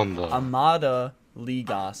Amanda? Amada Lee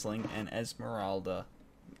Gosling and Esmeralda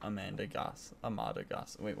Amada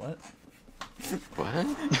Gosling. Wait, what? What?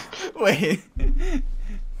 Wait.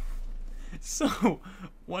 So,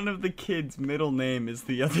 one of the kids' middle name is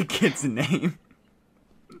the other kid's name.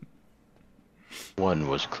 One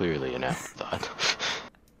was clearly an afterthought.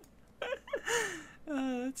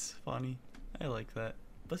 That's funny. I like that.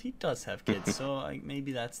 But he does have kids, so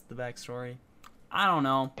maybe that's the backstory. I don't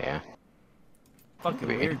know. Yeah. Fucking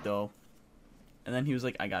weird, though. And then he was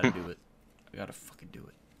like, I gotta do it. I gotta fucking do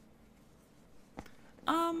it.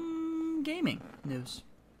 Gaming news.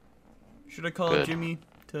 Should I call Jimmy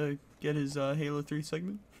to get his Halo 3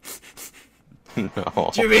 segment?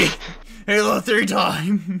 No. Jimmy! Halo 3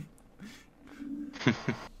 time!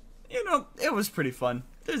 You know, it was pretty fun.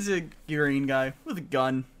 There's a green guy with a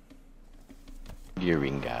gun.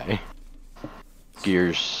 Gearing guy.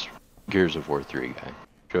 Gears of War 3 guy.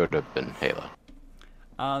 Showed up in Halo.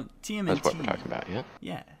 TMNT. That's what we're talking about, yeah?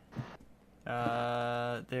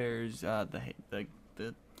 Yeah. There's the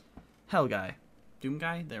Hell guy. Doom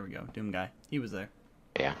guy? There we go. Doom guy. He was there.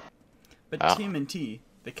 Yeah. But TMNT,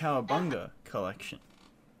 the Cowabunga collection,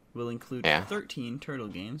 will include 13 Turtle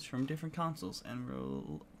games from different consoles and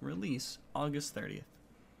will release August 30th.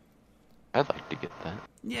 I'd like to get that.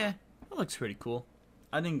 Yeah, it looks pretty cool.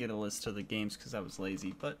 I didn't get a list of the games because I was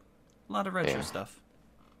lazy, but a lot of retro stuff.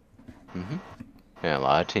 Mm-hmm. Yeah, a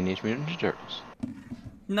lot of Teenage Mutant Ninja Turtles.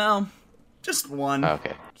 No, just one.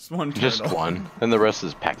 Okay. Just one turtle. Just one. And the rest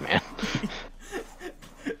is Pac-Man.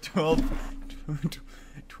 12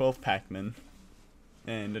 Pac-Man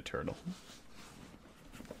and a turtle.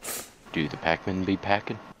 Do the Pac-Man be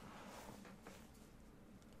packing?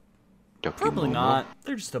 Probably not.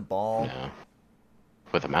 They're just a ball. No.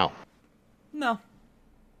 With a mouth. No.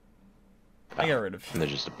 I got rid of And they're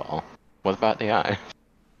just a ball. What about the eye?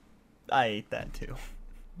 I ate that too.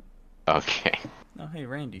 Okay. Oh, hey,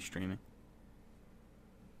 Randy's streaming.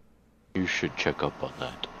 You should check up on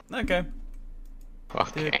that. Okay.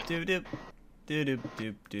 Okay. Doop, doop, doop, doop,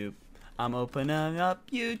 doop, doop. I'm opening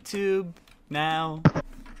up YouTube now.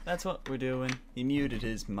 That's what we're doing. He muted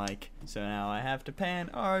his mic, so now I have to pan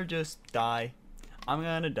or just die. I'm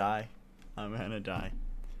gonna die. I'm gonna die.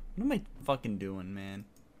 What am I fucking doing, man?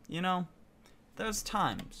 You know, there's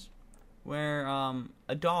times where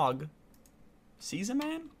a dog sees a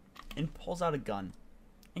man and pulls out a gun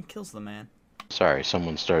and kills the man. Sorry,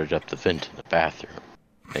 someone started up the vent in the bathroom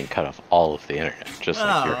and cut off all of the internet, just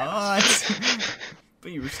like your house.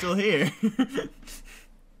 But you were still here.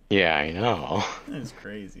 Yeah, I know. That is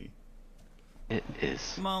crazy. It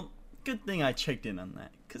is. Well, good thing I checked in on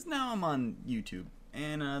that, because now I'm on YouTube,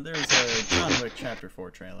 and there's a John Wick Chapter 4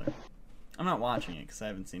 trailer. I'm not watching it, because I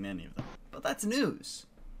haven't seen any of them. But that's news.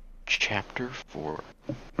 Chapter 4.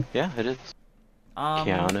 Yeah, it is. Keanu.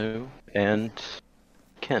 Keanu and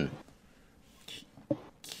Ken.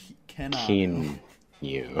 Emu.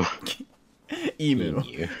 Emu.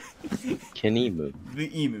 Kenemu.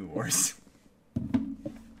 The Emu Wars.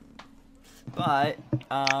 But,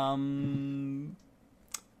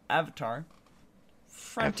 Avatar,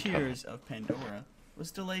 Frontiers of Pandora,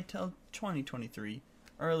 was delayed till 2023,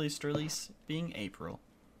 earliest release being April.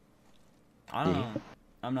 I don't know.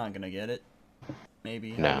 I'm not gonna get it.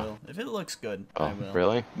 Maybe I will. If it looks good, I will.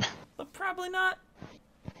 Really? But probably not.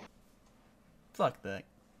 Fuck that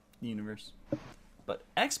universe. But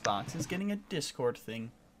Xbox is getting a Discord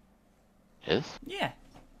thing. Is? Yeah.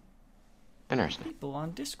 Interesting. People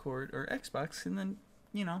on Discord or Xbox can then,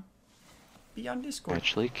 be on Discord.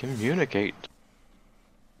 Actually communicate.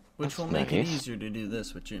 Which will make it easier to do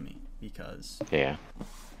this with Jimmy, because yeah,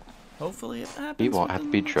 hopefully it happens. He won't have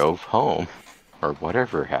to be drove home, or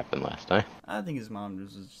whatever happened last time. I think his mom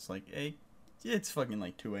was just like, hey, it's fucking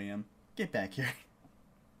like 2 a.m. Get back here.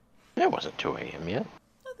 It wasn't 2 a.m. yet.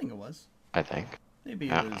 I think it was. I think. Maybe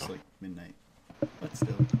it was like midnight. But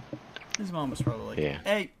still. His mom was probably like,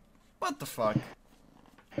 hey, what the fuck?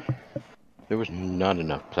 There was not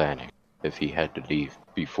enough planning if he had to leave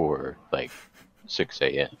before, like, 6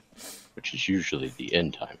 a.m., which is usually the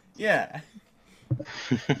end time. Yeah.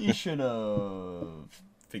 You should have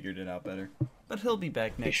figured it out better. But he'll be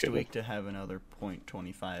back next week to have another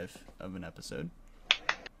 .25 of an episode.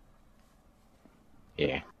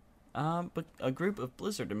 Yeah. But a group of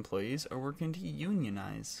Blizzard employees are working to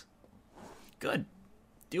unionize. Good.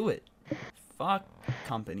 Do it. Fuck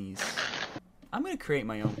companies. I'm gonna create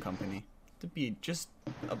my own company to be just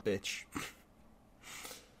a bitch.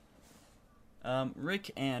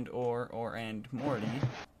 Rick and Morty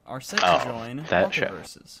are set to join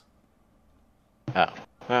Multiverses. Oh,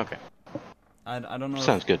 okay. I don't know.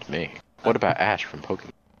 Sounds good to me. What about Ash from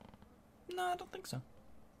Pokemon? No, I don't think so.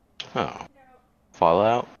 Oh.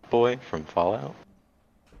 Fallout Boy from Fallout?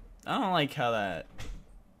 I don't like how that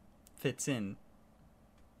fits in.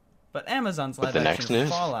 But Amazon's live action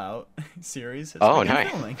Fallout series has been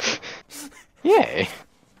filming. Yay!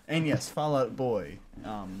 And yes, Fallout Boy,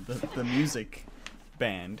 the music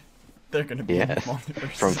band, they're gonna be in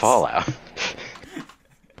Multiverses. From Fallout.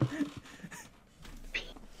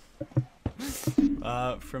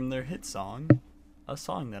 From their hit song, a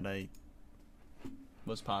song that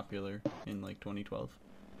was popular in like 2012.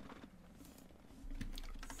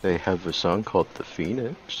 They have a song called The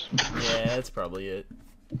Phoenix. Yeah, that's probably it.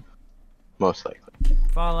 Most likely.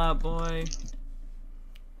 Fallout Boy.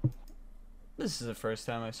 This is the first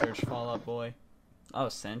time I searched Fallout Boy. Oh,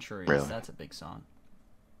 Centuries. Really? That's a big song.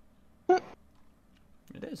 It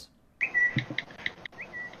is.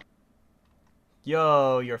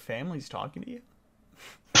 Yo, your family's talking to you?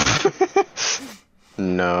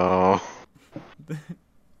 No.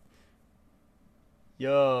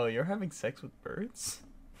 Yo, you're having sex with birds?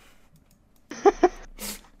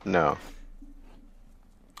 No.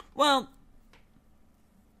 Well,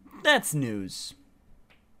 that's news.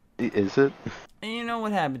 Is it? And you know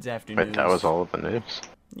what happens after But news? that was all of the news?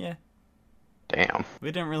 Yeah. Damn.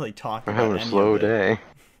 We didn't really talk We're about having a slow day.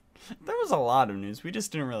 There was a lot of news. We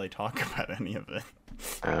just didn't really talk about any of it.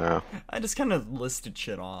 I just kind of listed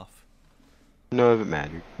shit off. None of it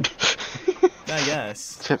mattered. I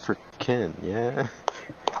guess. Except for Ken, yeah.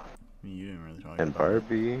 You didn't really talk and about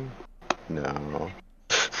Barbie? No.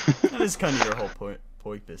 That is kind of your whole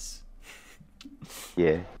purpose.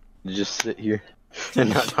 Yeah. Just sit here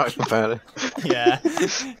and not talk about it. Yeah.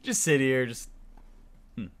 Just sit here, just...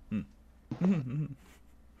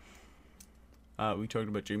 we talked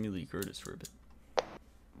about Jamie Lee Curtis for a bit.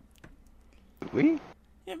 Did we?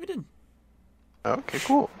 Yeah, we did. Okay,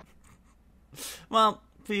 cool. Well,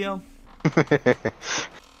 Theo,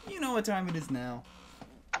 you know what time it is now.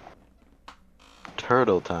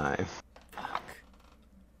 Turtle time. Fuck.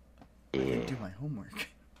 Yeah. I didn't do my homework.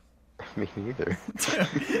 Me neither.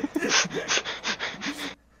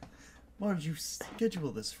 Why did you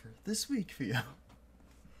schedule this for this week, Theo?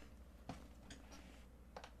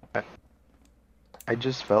 I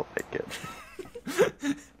just felt like it.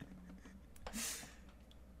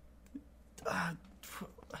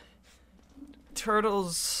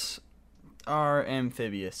 Turtles are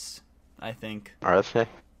amphibious, I think. Are they?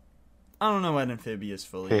 I don't know what amphibious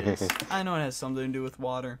fully is. I know it has something to do with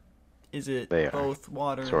water. Is it They are, both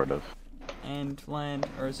water sort of. and land,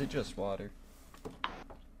 or is it just water?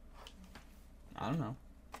 I don't know.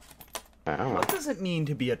 I don't know. What does it mean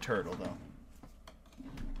to be a turtle, though?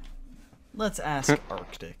 Let's ask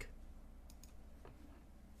Arctic.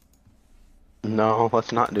 No,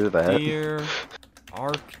 let's not do that. Dear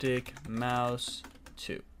Arctic Mouse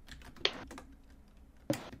 2.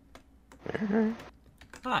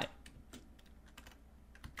 Hi.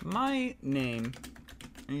 My name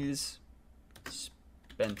is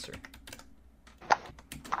Spencer.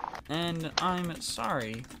 And I'm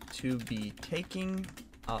sorry to be taking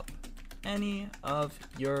up any of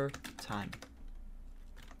your time.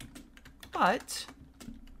 But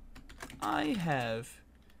I have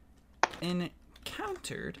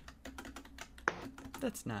encountered.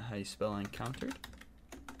 That's not how you spell encountered.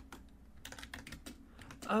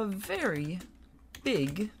 A very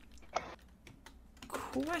big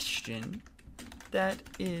question that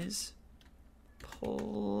is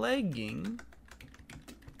plaguing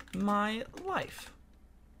my life.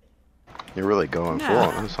 You're really going full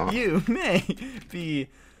on this, huh? You may be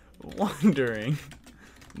wondering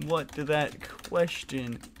what that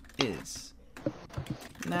question is.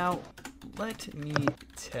 Now, let me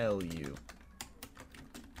tell you.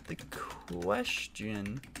 The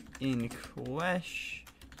question in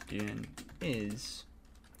question is,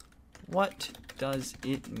 what does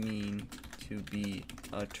it mean to be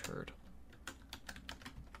a turtle?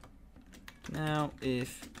 Now,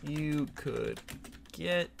 if you could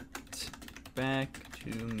get back to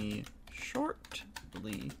me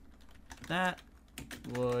shortly, that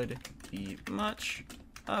would be much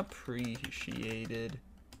appreciated.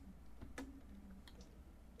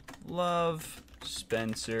 Love,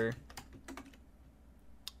 Spencer.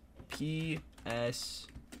 P.S.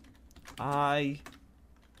 I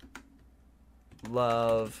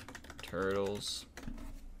love turtles.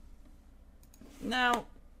 Now,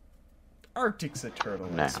 Arctic's a turtle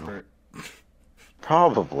expert.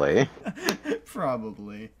 Probably.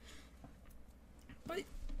 Probably. But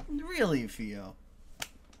really, Theo,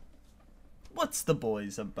 what's The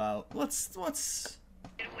Boys about? What's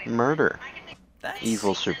Murder. that's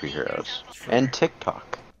Evil superheroes. And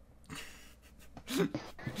TikTok.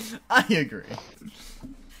 I agree.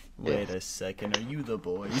 Wait a second, are you The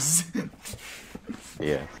Boys?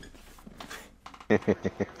 Yeah.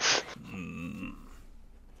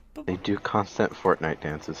 They do constant Fortnite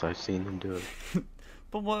dances. I've seen them do it.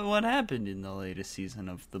 But what happened in the latest season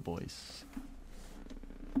of The Boys?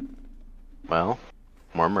 Well,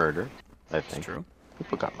 more murder, I think. It's true.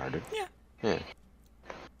 People got murdered. Yeah. Yeah.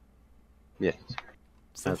 Yes.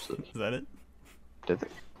 So, Absolutely. is that it? Did they?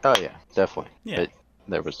 Oh, yeah, definitely. Yeah.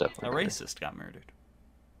 There was A definitely murder. racist got murdered.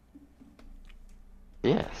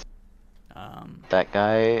 Yes. That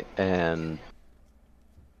guy and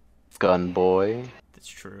Gun Boy. That's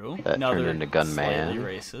true. That Another turned into Gunman. slightly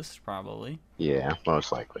racist, probably. Yeah,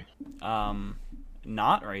 most likely. Not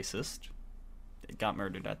racist. It got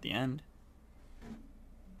murdered at the end.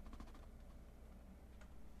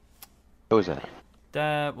 Who was that?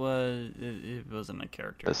 That was... It wasn't a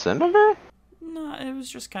character. The senator? No, it was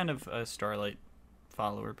just kind of a Starlight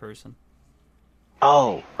follower person.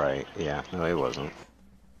 Oh, right. Yeah, no, he wasn't.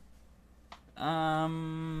 Yeah.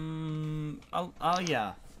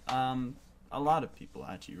 A lot of people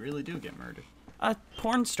actually really do get murdered. A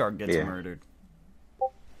porn star gets murdered.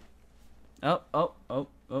 Oh.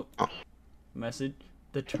 Message.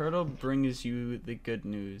 The turtle brings you the good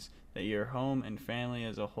news that your home and family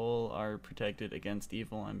as a whole are protected against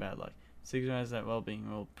evil and bad luck. Signifies that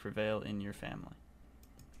well-being will prevail in your family.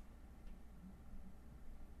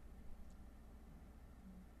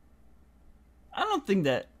 I don't think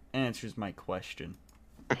that answers my question.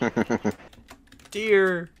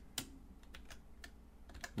 Dear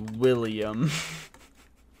William,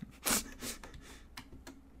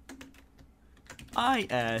 I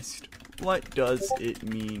asked, what does it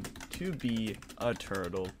mean to be a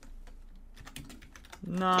turtle?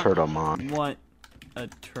 Not Turtlemon. what a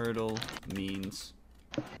turtle means.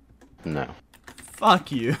 No.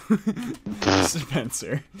 Fuck you,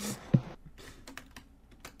 Spencer.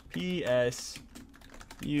 P.S.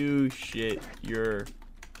 You shit your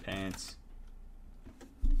pants.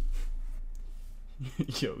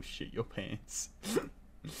 Yo, shit your pants.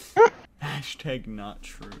 Hashtag not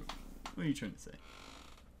true. What are you trying to say?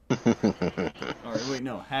 Alright, wait,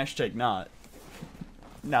 no. Hashtag not.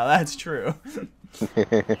 Now that's true.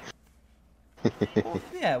 Well,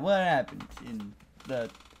 yeah, what happened in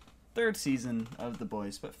the 3rd season of The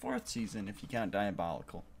Boys, but 4th season if you count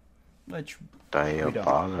Diabolical. Which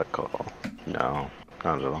Diabolical. No,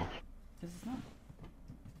 not at all. This is not.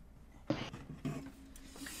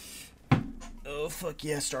 Oh, fuck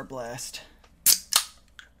yeah, Star Blast.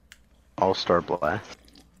 All-Star Blast.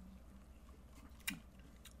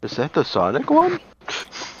 Is that the Sonic one?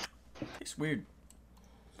 It's weird.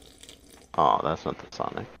 Oh, that's not the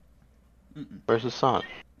Sonic. Where's the Sonic?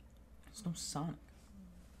 There's no Sonic.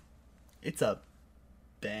 It's a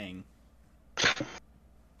bang. I'm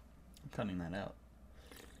cutting that out.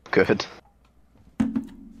 Good.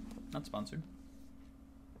 Not sponsored.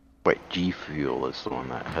 Wait, G Fuel is the one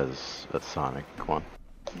that has a Sonic one.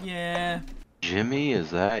 Yeah. Jimmy,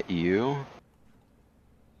 is that you?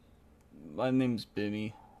 My name's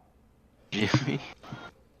Bimmy. Jimmy?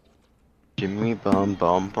 Jimmy Bum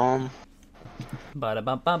Bum Bum?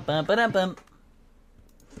 Ba-da-bum-bum-bum-ba-da-bum.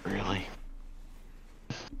 Really?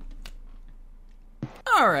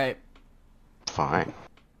 Alright. Fine.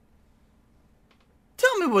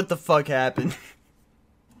 Tell me what the fuck happened.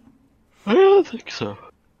 I don't think so.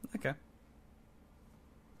 Okay.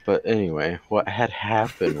 But anyway, what had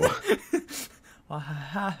happened was...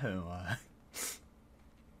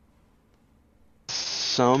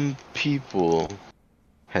 some people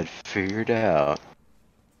had figured out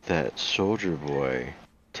that Soldier Boy,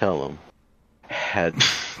 tell him, had...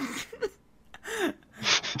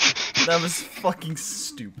 That was fucking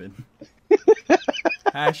stupid.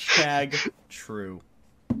 Hashtag true.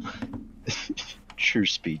 True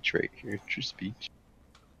speech right here, true speech.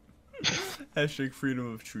 Hashtag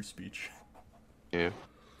freedom of true speech. Yeah.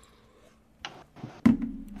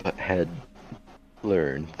 But had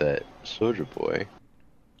learned that Soldier Boy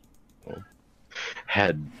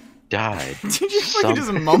had died. Did you fucking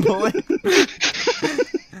just mumble it?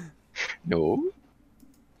 No,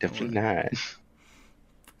 definitely not.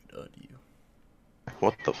 You.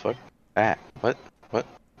 What the fuck? Ah, what?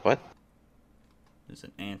 There's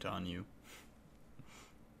an ant on you.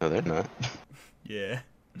 No, they're not. Yeah.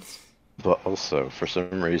 But also, for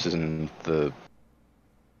some reason, the...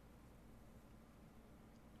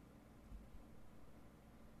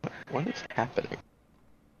 What is happening?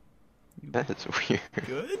 That is weird.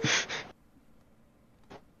 Good?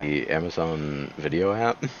 The Amazon Video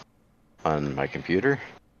app on my computer,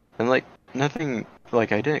 and like, nothing,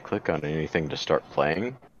 like, I didn't click on anything to start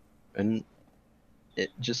playing, and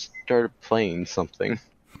it just started playing something.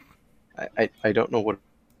 I don't know what...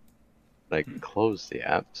 I closed the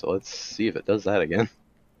app, so let's see if it does that again.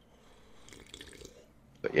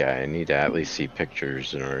 But yeah, I need to at least see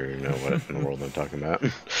pictures in order to know what in the world I'm talking about.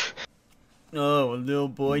 Oh, a little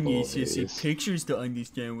boy needs to see Boys. pictures to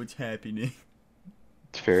understand what's happening.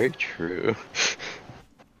 It's very true.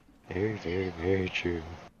 Very, very, very true.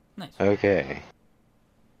 Nice. Okay.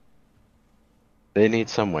 They need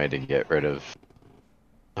some way to get rid of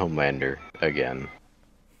Homelander again.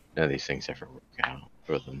 None of these things ever work out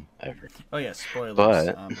for them, ever. Oh yeah, spoilers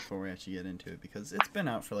But- before we actually get into it, because it's been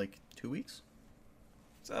out for like 2 weeks.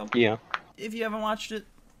 So, Yeah. if you haven't watched it,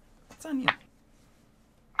 it's on you.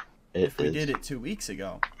 It If we is. did it 2 weeks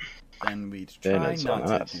ago, then we'd Then try it's not on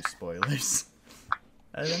to us. do spoilers.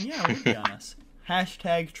 And then yeah, it would be on us.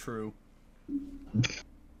 Hashtag true.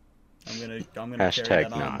 I'm gonna carry Hashtag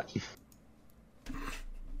that on. not.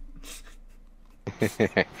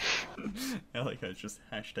 I like how it's just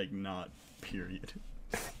hashtag not, period.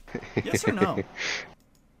 Yes or no?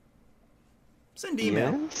 Send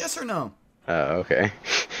email. Yes? Yes or no? Oh, okay.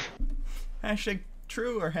 Hashtag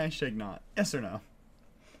true or hashtag not? Yes or no?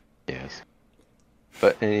 Yes.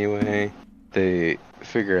 But anyway, they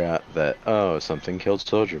figure out that, oh, something killed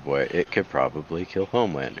Soldier Boy. It could probably kill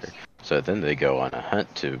Homelander. So then they go on a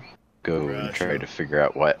hunt to go and try to figure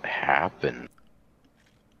out what happened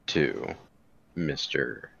to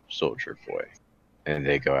Mr. Soldier Boy. And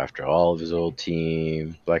they go after all of his old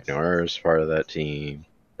team. Black Noir is part of that team.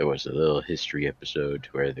 There was a little history episode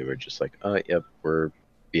where they were just like, oh, yep, we're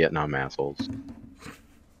Vietnam assholes.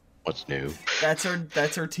 What's new? That's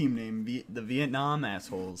our team name, the Vietnam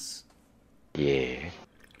assholes. Yeah.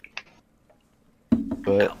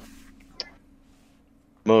 But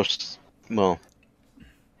most, well,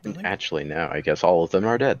 Really? actually now, I guess all of them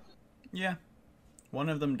are dead. Yeah. One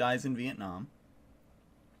of them dies in Vietnam.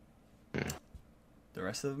 The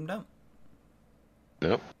rest of them don't.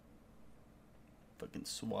 Nope. Fucking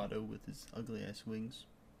Swatto with his ugly ass wings.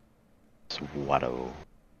 Swatto.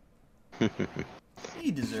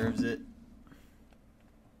 He deserves it.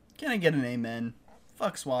 Can I get an amen?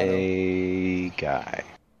 Fuck Swatto. A guy.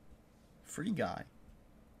 Free guy.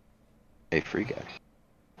 A free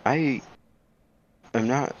guy. I'm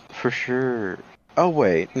not for sure Oh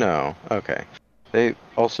wait, no. Okay. They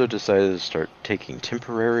also decided to start taking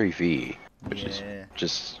temporary V, which is Yeah.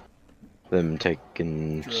 just them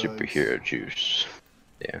taking Drugs. superhero juice.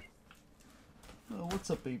 Yeah. Oh, what's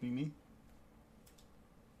up, baby me?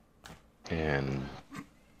 And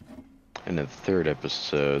in the third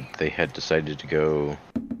episode, they had decided to go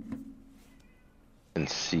and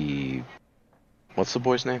see. What's the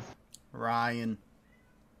boy's name? Ryan.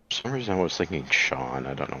 For some reason, I was thinking Sean.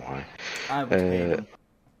 I don't know why. I would hate him.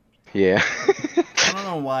 Yeah. I don't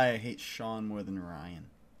know why I hate Sean more than Ryan.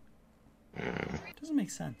 It doesn't make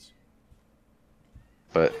sense.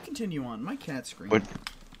 But You continue on. My cat's screaming.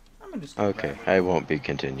 I'm gonna just go okay, grab her. I won't be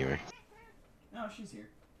continuing. No, she's here.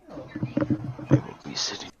 Hello. I will be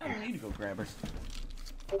sitting. I don't need to go grab her.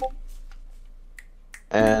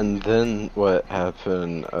 And then what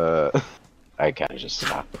happened? I gotta just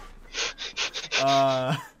stop.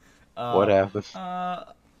 What happened?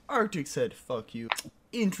 Arctic said, "Fuck you."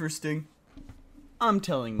 Interesting. I'm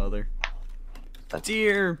telling Mother.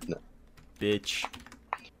 Dear bitch.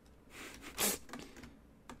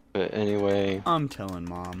 But anyway, I'm telling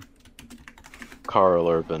Mom. Carl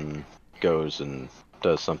Urban goes and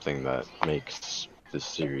does something that makes the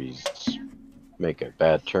series make a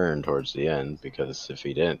bad turn towards the end, because if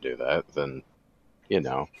he didn't do that, then, you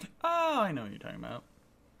know. Oh, I know what you're talking about.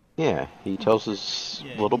 Yeah, he tells his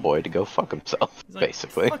Yeah, little boy to go fuck himself, He's like,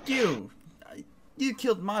 basically. Fuck you. You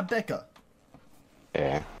killed my Becca.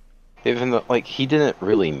 Yeah. Even though, like, he didn't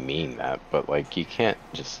really mean that, but, like, you can't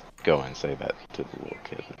just go and say that to the little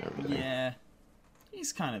kid and everything. Yeah.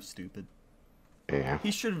 He's kind of stupid. Yeah.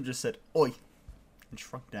 He should have just said, "Oi," and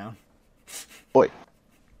shrunk down. Oi.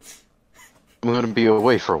 I'm gonna be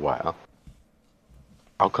away for a while.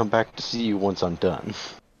 I'll come back to see you once I'm done.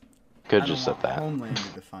 Could've just said that. I don't want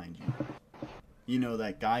Homelander to find you. You know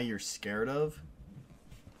that guy you're scared of?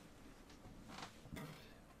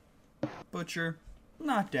 Butcher,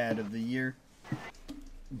 not Dad of the Year.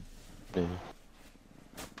 Yeah.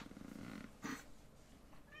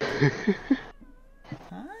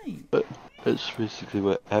 Hi. But that's basically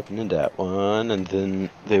what happened in that one, and then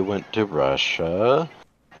they went to Russia,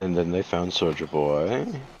 and then they found Soldier Boy,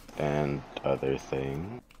 and other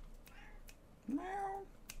things. Meow.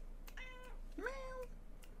 Meow.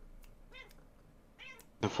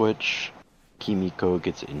 Of which Kimiko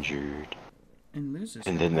gets injured, And loses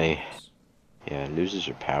and her then powers. loses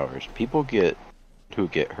her powers. People who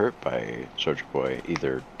get hurt by Soldier Boy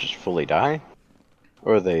either just fully die,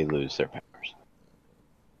 or they lose their powers.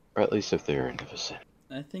 Or at least if they're in the vicinity.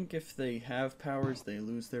 I think if they have powers, they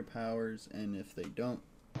lose their powers, and if they don't...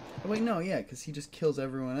 Oh, wait, no, yeah, because he just kills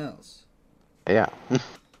everyone else. Yeah.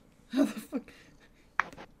 How the fuck...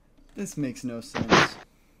 This makes no sense.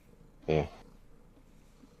 Yeah.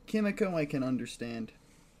 Kimiko I can understand.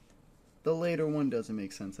 The later one doesn't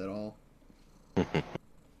make sense at all.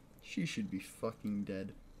 She should be fucking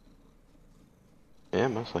dead. Yeah,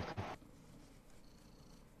 most likely.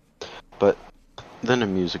 But then a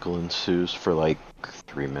musical ensues for like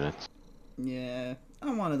 3 minutes. Yeah,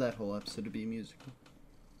 I wanted that whole episode to be a musical.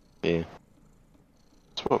 Yeah.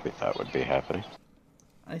 That's what we thought would be happening.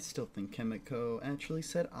 I still think Kimiko actually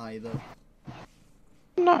said I, though.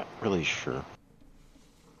 Not really sure.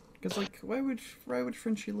 Because, like, why would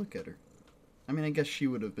Frenchie look at her? I mean, I guess she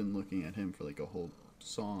would have been looking at him for, like, a whole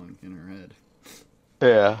song in her head.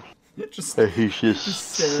 Yeah. Just, He's just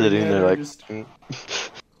staring sitting at there her, like... just- Do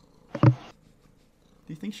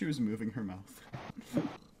you think she was moving her mouth?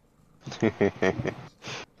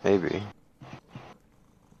 Maybe.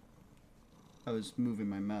 I was moving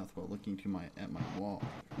my mouth while looking at my wall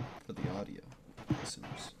for the audio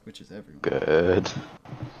listeners, which is everyone. Good.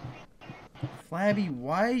 Flabby,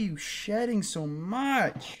 why are you shedding so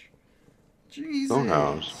much? Jesus. Who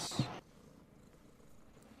knows?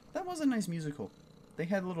 That was a nice musical. They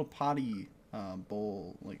had a little potty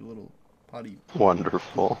bowl, like little potty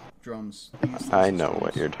Wonderful. drums. They used those I as know drums.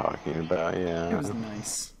 what you're talking about, yeah. It was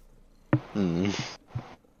nice. Mm.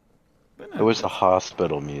 But It no, was a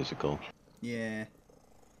hospital musical. yeah.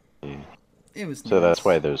 Yeah. It was So nice. that's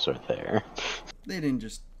why those are there. They didn't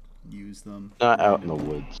just use them. Not out in the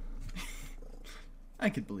randomly. woods. I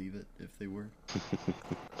could believe it if they were.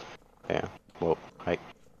 Yeah. Well,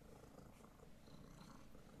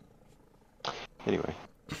 Anyway.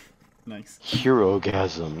 Nice.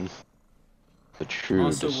 Herogasm. The true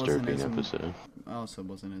Also wasn't disturbing as- episode. Also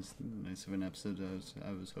wasn't as nice of an episode as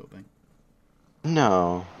I was hoping.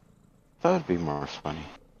 No. That would be more funny.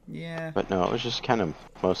 Yeah. But no, it was just kind of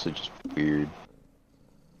mostly just weird.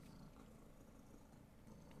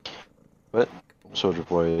 But Soldier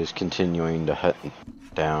Boy is continuing to hunt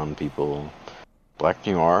down people Black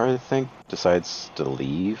Noir, I think, decides to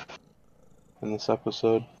leave in this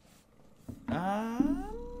episode.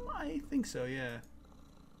 I think so, yeah.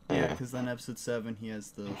 Yeah, Yeah. because then episode 7, he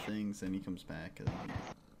has the things, and he comes back, and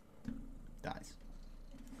he dies.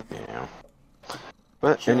 Yeah.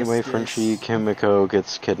 But anyway, Justice. Frenchie Kimiko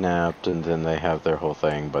gets kidnapped, and then they have their whole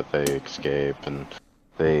thing, but they escape, and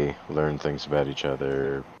they learn things about each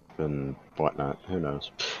other, and whatnot, who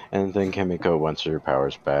knows. And then Kimiko wants her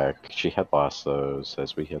powers back. She had lost those,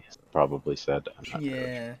 as we had probably said. I'm not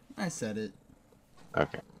Yeah, I said it.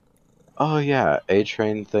 Okay. Oh yeah,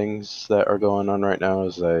 A-Train things that are going on right now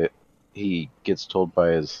is that he gets told by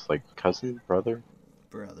his, like, cousin, brother?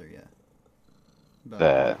 Brother, yeah. About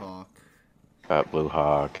That- Blue Hawk. About Blue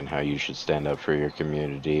Hawk and how you should stand up for your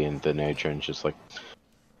community, and then A-Train's just like,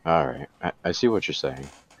 alright, I see what you're saying.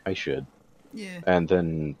 I should. Yeah. And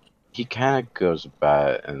then he kind of goes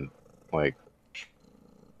about it in, like,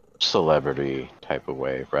 celebrity type of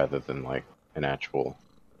way, rather than, like, an actual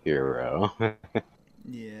hero.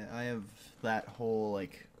 Yeah, I have that whole,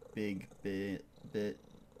 like, big bit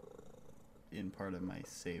in part of my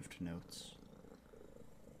saved notes.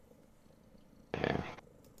 Yeah.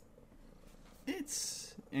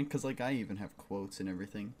 It's... and because, like, I even have quotes and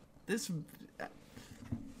everything. This...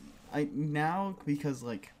 now, because,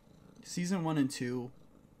 like, season 1 and 2,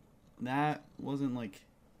 that wasn't, like,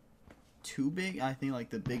 too big. I think, like,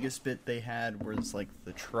 the biggest bit they had was, like,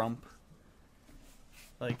 the Trump,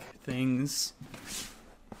 like, things.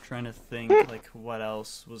 Trying to think, like, what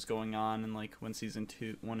else was going on and, like, when season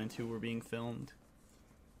 1 and 2 were being filmed.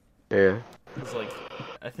 Yeah. It was, like,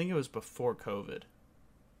 I think it was before COVID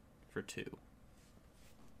for 2.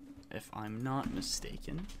 If I'm not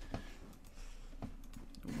mistaken.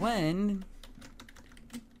 When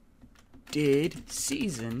did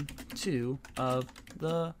season 2 of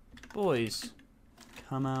The Boys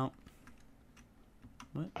come out?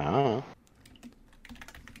 What? I don't know.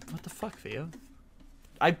 What the fuck, Theo?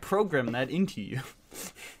 I programmed that into you.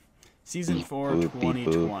 Season Beep 4, boop, beep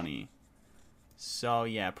 2020. So,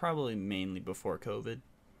 yeah, probably mainly before COVID.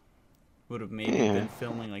 Would have maybe been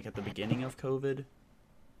filming, like, at the beginning of COVID.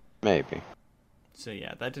 Maybe. So,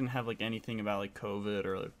 yeah, that didn't have, like, anything about, like, COVID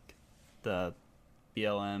or, like, the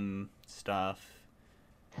BLM stuff.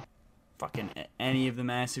 Fucking any of the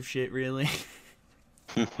massive shit, really.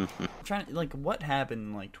 I'm trying to, like, what happened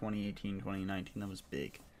in, like, 2018, 2019 that was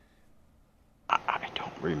big? I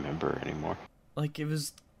don't remember anymore. Like, it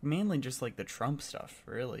was mainly just, like, the Trump stuff,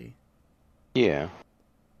 really. Yeah.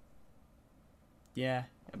 Yeah,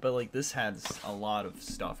 but, like, this has a lot of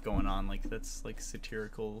stuff going on. Like, that's, like,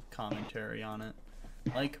 satirical commentary on it.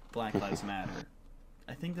 Like, Black Lives Matter.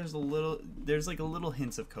 I think there's, like, a little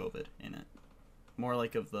hints of COVID in it. More,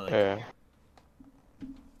 like, of the, like,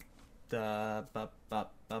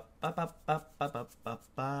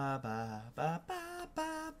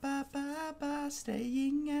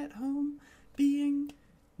 staying at home,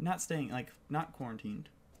 not quarantined.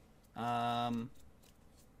 When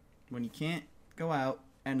you can't go out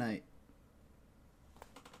at night.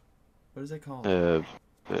 What is that called?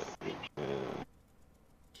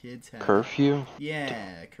 Kids have Curfew?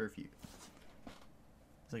 Yeah, curfew.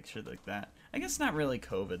 It's like shit like that. I guess not really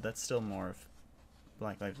COVID. That's still more of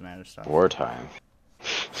Black Lives Matter stuff. Wartime.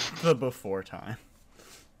 The before time.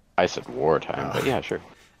 I said wartime, but yeah, sure.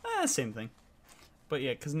 Same thing. But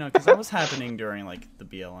yeah, because that was happening during, like, the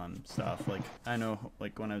BLM stuff. Like, I know,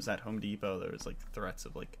 like, when I was at Home Depot, there was, like, threats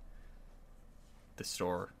of, like, the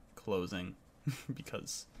store closing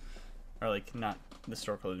because, or, like, not the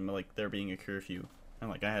store closing, but, like, there being a curfew. And,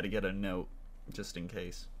 like, I had to get a note just in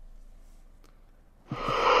case.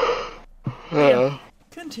 Yeah.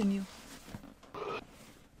 Continue.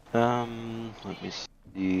 Let me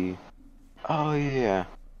see. Oh, yeah.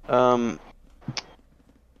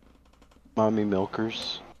 Mommy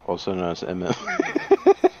Milkers, also known as MM.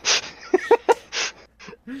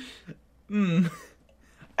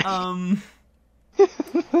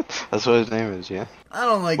 That's what his name is, yeah. I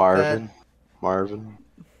don't like Marvin. that.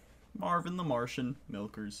 Marvin the Martian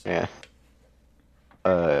Milkers. Yeah.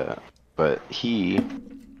 But he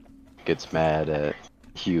gets mad at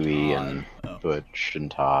Huey and Butch and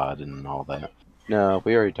Todd and all that. No,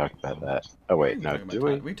 we already talked about that. Oh wait, no, did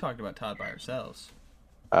we? We talked about Todd by ourselves.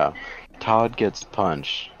 Oh, Todd gets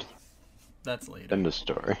punched. That's later. End of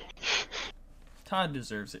story. Todd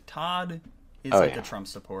deserves it. Todd is a Trump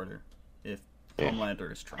supporter. If Homelander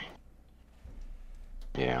is Trump.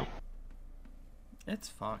 Yeah. It's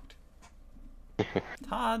fucked.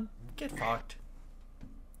 Todd, get fucked.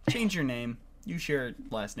 Change your name. You share a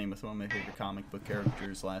last name with one of my favorite comic book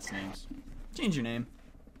characters' last names. Change your name.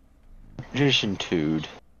 Jason Tood.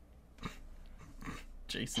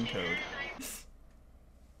 Jason Toad.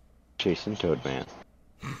 Jason Toadman.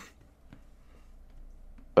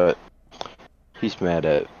 But he's mad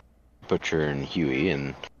at Butcher and Huey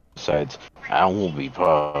and decides, I won't be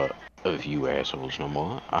part of you assholes no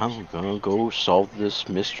more. I'm gonna go solve this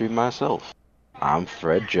mystery myself. I'm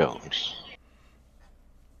Fred Jones.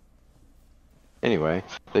 Anyway,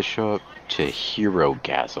 they show up to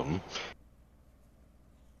Hero-gasm.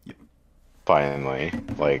 Yep. Finally,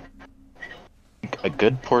 like, a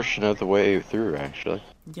good portion of the way through, actually.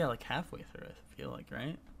 Yeah, like halfway through, I feel like,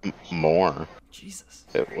 right? More. Jesus.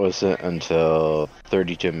 It wasn't until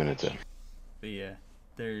 32 minutes in But yeah,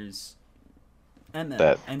 there's and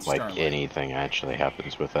that, and like, Starlight. anything actually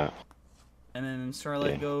happens with that. And then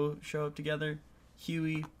Starlight Yeah. show up together.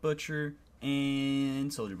 Huey, Butcher,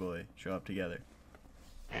 and Soldier Boy show up together.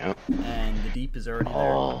 Yep. And the Deep is already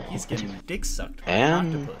Oh. there. He's getting dick sucked by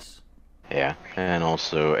And- an octopus. Yeah, and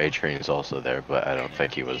also A-Train is also there, but I don't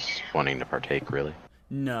think he was wanting to partake, really.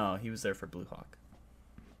 No, he was there for Blue Hawk.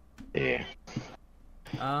 Yeah.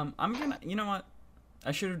 I'm gonna, you know what?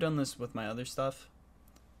 I should have done this with my other stuff.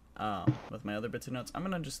 With my other bits of notes. I'm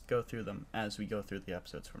gonna just go through them as we go through the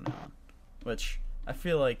episodes from now on. Which, I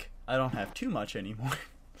feel like I don't have too much anymore.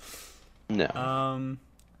 No.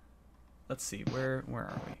 Let's see, where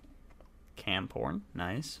are we? Cam porn,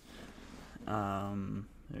 nice.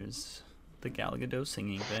 There's the Gal Gadot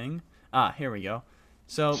singing thing. Here we go.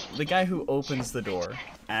 So, the guy who opens the door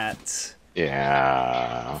at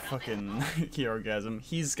Yeah. fucking Hero-gasm,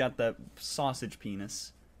 he's got that sausage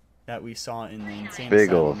penis that we saw in the Insane Big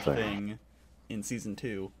Asylum old thing. thing in season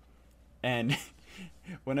 2. And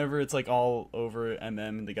whenever it's like all over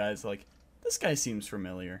and the guy's like, this guy seems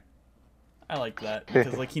familiar. I like that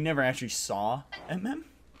because like he never actually saw so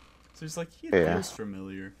he's like, he Yeah. feels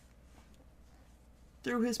familiar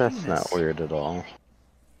through his That's penis. not weird at all.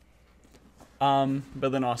 But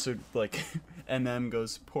then also like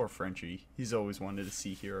goes, poor Frenchie. He's always wanted to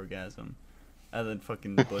see Hero-gasm. And then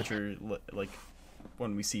fucking Butcher, like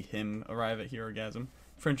when we see him arrive at Hero-gasm,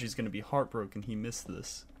 Frenchie's gonna be heartbroken he missed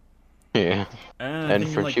this. Yeah. And, I And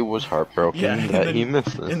think, Frenchie like, was heartbroken yeah, and that then he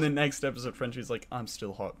missed this. in the next episode, Frenchie's like, I'm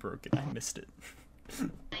still heartbroken. I missed it.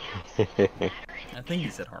 I think he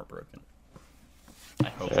said heartbroken. I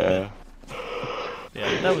hope. Yeah.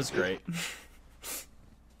 Yeah, that was great.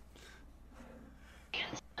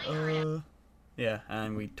 Yeah,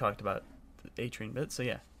 and we talked about the A-Train bit, so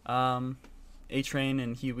yeah. A-Train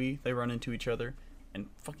and Huey, they run into each other, and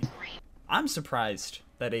fucking... I'm surprised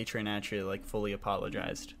that A-Train actually, like, fully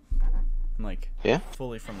apologized. Like, Yeah.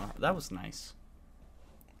 fully from the... That was nice.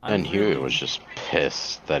 And Huey was just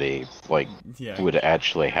pissed that he, like, Yeah. would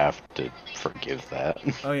actually have to forgive that.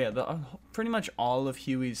 Oh yeah, pretty much all of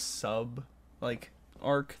Huey's sub, like,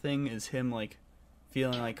 arc thing is him, like,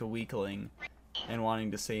 feeling like a weakling and wanting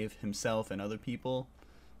to save himself and other people.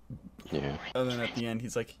 Yeah. And then at the end,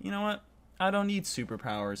 he's like, you know what? I don't need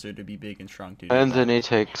superpowers or to be big and strong to do And that." then he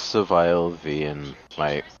takes the vial V and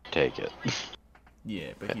might take it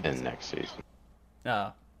Yeah, but he in doesn't. next season.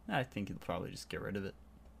 I think he'll probably just get rid of it.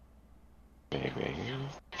 Maybe.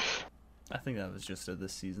 I think that was just a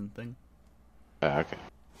this season thing. Okay.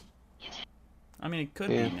 I mean, it could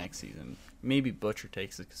Yeah. be next season. Maybe Butcher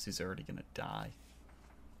takes it because he's already gonna die.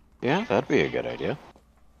 Yeah, that'd be a good idea.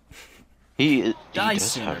 He Die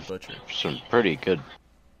does sooner, have Butcher. some pretty good,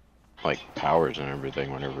 like, powers and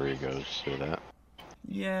everything whenever he goes through that.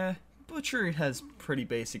 Yeah, Butcher has pretty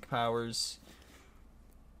basic powers,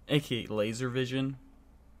 aka laser vision.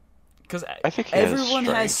 Because I think he has everyone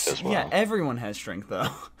has, strength as well. yeah, everyone has strength though.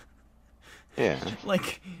 Yeah.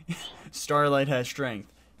 Like, Starlight has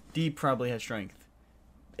strength. Deep probably has strength.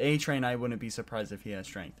 A-Train, I wouldn't be surprised if he has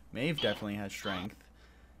strength. Maeve definitely has strength.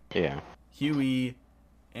 Yeah. Huey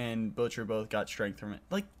and Butcher both got strength from it.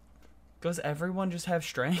 Like, does everyone just have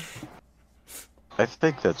strength? I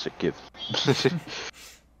think that's a gift.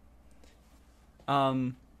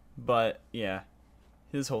 But yeah,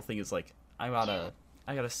 his whole thing is like, I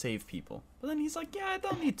gotta save people. But then he's like, yeah, I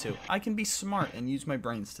don't need to. I can be smart and use my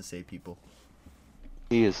brains to save people.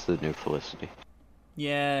 He is the new Felicity.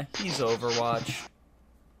 Yeah, he's Overwatch.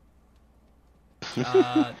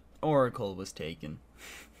 Oracle was taken.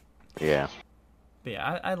 Yeah. But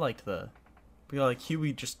yeah, I liked but like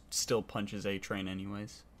Huey just still punches A-Train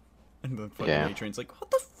anyways. And the fucking Yeah. A-Train's like, what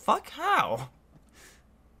the fuck? How?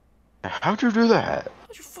 How'd you do that?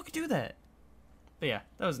 How'd you fucking do that? But yeah,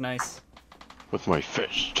 that was nice. With my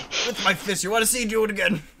fist. With my fist, you want to see do it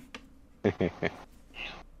again?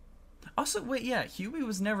 Also, wait, yeah, Huey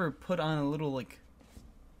was never put on a little, like,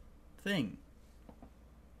 thing.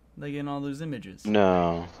 Like in all those images.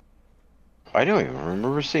 No. I don't even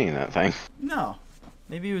remember seeing that thing. No.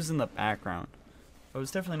 Maybe he was in the background. But it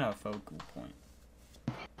was definitely not a focal point.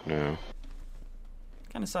 No.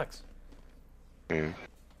 Kind of sucks. Yeah.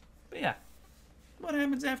 But yeah. What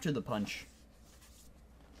happens after the punch?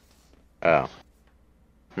 Oh.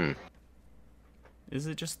 Is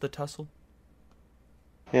it just the tussle?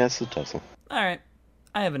 Yeah, it's the tussle. Alright.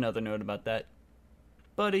 I have another note about that.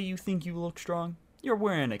 Buddy, you think you look strong? You're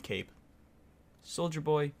wearing a cape. Soldier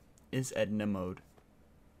Boy is Edna mode.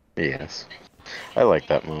 Yes. I like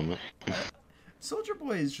that moment. Soldier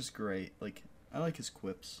Boy is just great. Like, I like his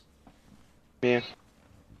quips. Yeah.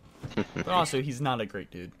 But also, he's not a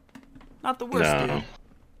great dude. Not the worst No. dude.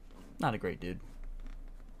 Not a great dude.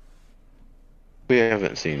 We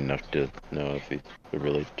haven't seen enough to know if he's a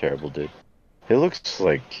really terrible dude. He looks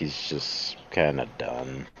like he's just kind of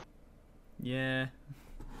done. Yeah.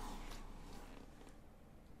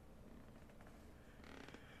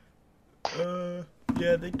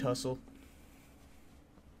 Yeah, they tussle.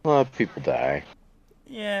 A lot of people die.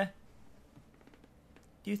 Yeah.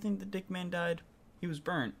 Do you think the Dick Man died? He was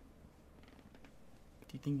burnt.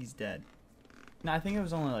 Do you think he's dead? No, I think it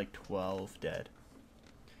was only like 12 dead.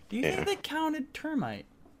 Do you think they counted Termite?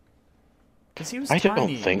 Because he was I tiny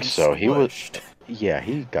don't think and so. He was. squished. Yeah,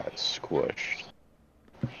 he got squished.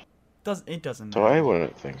 It doesn't So matter. I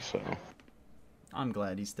wouldn't think so. I'm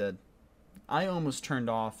glad he's dead. I almost turned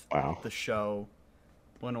off Wow. the show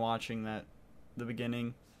when watching the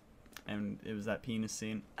beginning, and it was that penis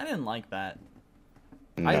scene. I didn't like that.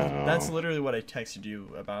 No. That's literally what I texted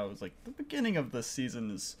you about. I was like, the beginning of this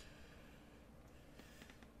season is...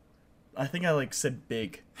 I think I said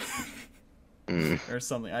big. Or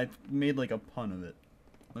something. I made a pun of it.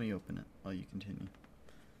 Let me open it while you continue.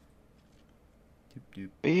 Doop doop.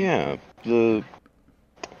 But yeah, the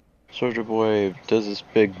Soldier Boy does this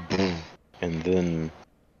big boom, and then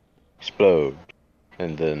explode,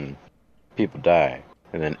 and then people die,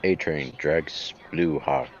 and then A-Train drags Blue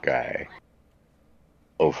Hawk guy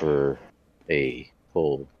over a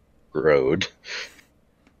whole road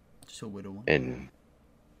Just a widow one.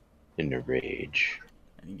 in a rage.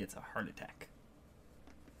 And he gets a heart attack.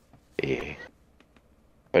 Yeah.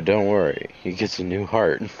 But don't worry, he gets a new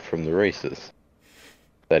heart from the racist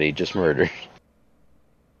that he just murdered.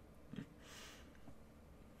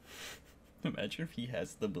 Imagine if he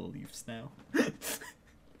has the beliefs now.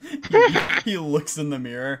 he looks in the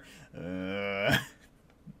mirror.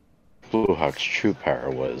 Blue Hawk's true power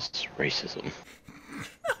was racism.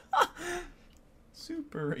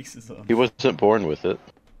 Super racism. He wasn't born with it.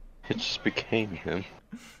 It just became him.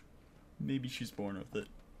 Maybe she's born with it.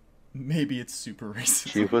 Maybe it's super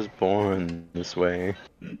racism. She was born this way.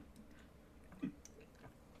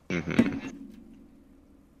 Mm-hmm.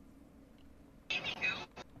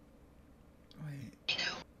 Wait.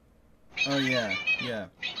 Oh yeah.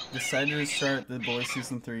 Decided to start The Boys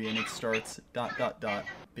season 3, and it starts ...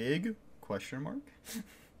 big ?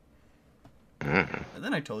 And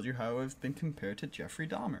then I told you how I've been compared to Jeffrey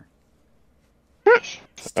Dahmer.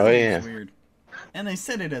 Still Oh yeah. was weird. And they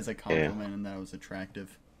said it as a compliment, and that was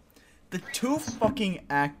attractive. The two fucking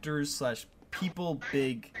actors / people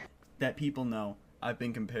big that people know I've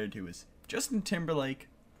been compared to is Justin Timberlake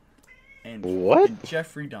and What?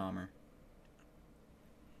 Jeffrey Dahmer.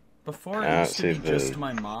 Before I it don't used to see be the just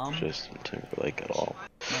my mom. Justin Timberlake at all.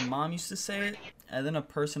 My mom used to say it, and then a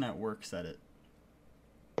person at work said it.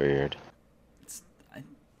 Weird.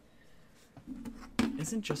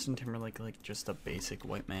 Isn't Justin Timberlake just a basic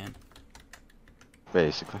white man?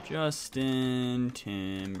 Basically. Justin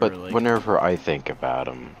Timberlake. But whenever I think about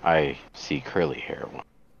him, I see curly hair one.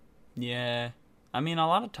 Yeah. I mean, a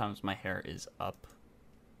lot of times my hair is up.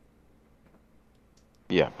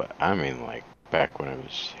 Yeah, but I mean back when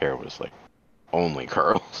hair was only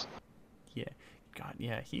curls. Yeah. God,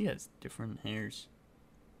 yeah, he has different hairs.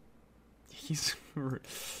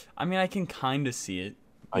 I mean, I can kind of see it.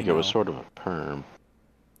 It was sort of a perm.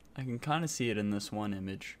 I can kind of see it in this one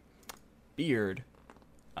image. Beard.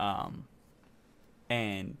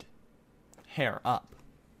 And hair up.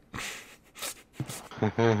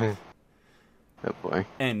 Oh boy.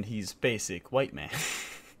 And he's basic white man.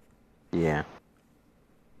 Yeah.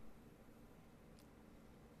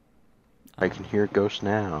 I can hear ghosts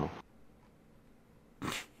now.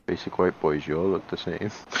 Basic white boys, you all look the same.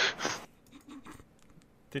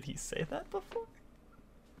 Did he say that before?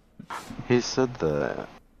 He said that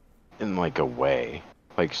in a way.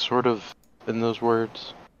 Sort of in those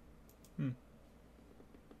words.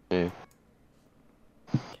 Yeah.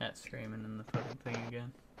 Cat screaming in the fucking thing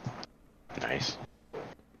again. Nice.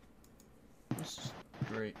 This is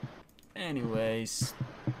great. Anyways,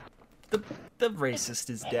 the racist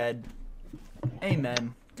is dead.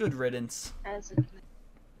 Amen. Good riddance.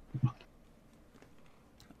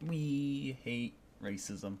 We hate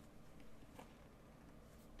racism.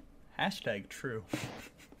 Hashtag true.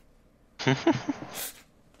 Where'd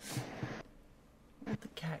the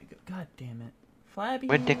cat go? God damn it. Flabby.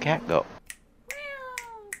 Where'd the cat go?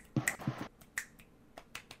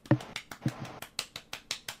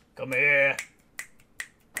 Come here.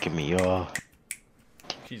 Give me your...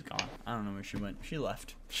 She's gone. I don't know where she went. She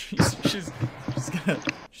left. She's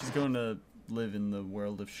going to live in the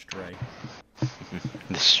world of Stray.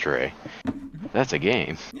 The Stray. That's a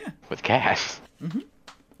game. Yeah. With cats.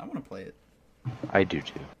 I want to play it. I do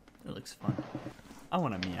too. It looks fun. I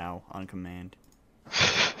want to meow on command.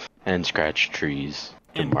 And scratch trees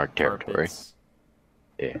to And mark territory. carpets.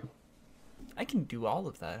 Yeah. I can do all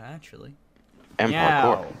of that, actually. And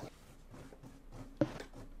Meow. parkour.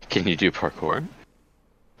 Can you do parkour?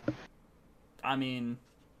 I mean...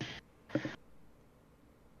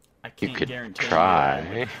 I You can't could guarantee try.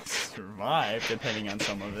 I would survive, depending on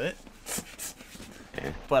some of it.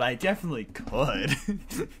 Yeah. But I definitely could.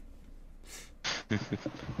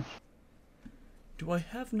 Do I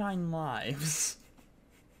have 9 lives?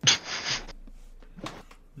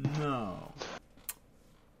 No.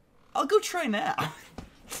 I'll go try now.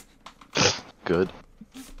 Good.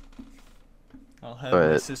 I'll have my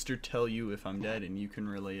But- sister tell you if I'm dead and you can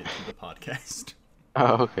relay it to the podcast.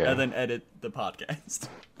 Oh, okay. And then edit the podcast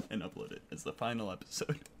and upload it as the final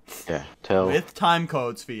episode. Yeah, tell... With time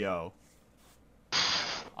codes, Theo.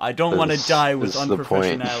 I don't want to This die with is the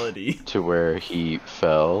point. unprofessionality. to where he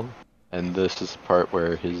fell, and this is the part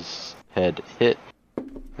where his head hit,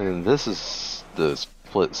 and this is the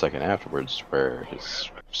split second afterwards where his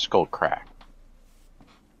skull cracked.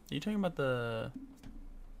 Are you talking about the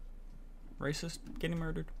racist getting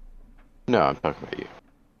murdered? No, I'm talking about you.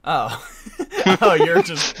 Oh. Oh, you're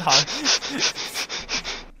just talking.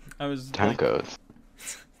 I was Time like, codes.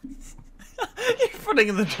 you're putting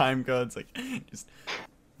in the time codes, like, just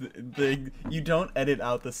you don't edit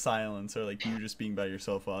out the silence or like you just being by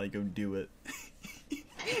yourself while I go do it.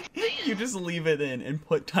 You just leave it in and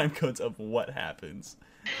put time codes of what happens.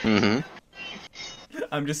 Mm-hmm.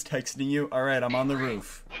 I'm just texting you. All right, I'm on the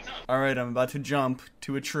roof. All right, I'm about to jump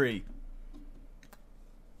to a tree.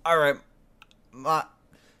 All right, my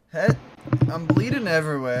head, I'm bleeding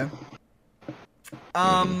everywhere.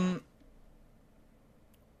 And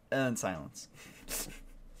then silence.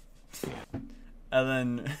 And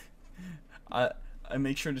then I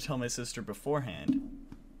make sure to tell my sister beforehand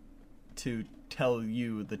to tell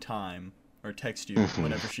you the time or text you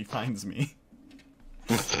whenever she finds me.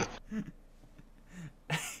 It's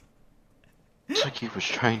like he was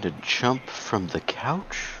trying to jump from the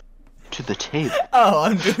couch to the table. Oh,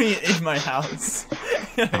 I'm doing it in my house.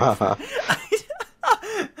 I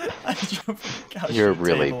jump from the couch You're to the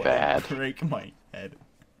really table bad. and break my head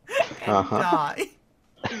and Uh-huh. die.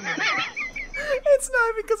 It's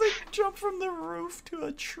not because I jumped from the roof to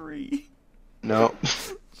a tree. No,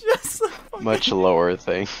 Just the fucking... much lower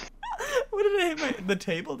thing. What did I hit the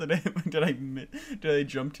table? Did I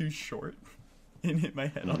jump too short and hit my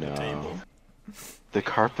head on the No. table? The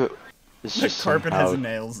carpet is The just carpet somehow... has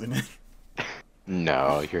nails in it.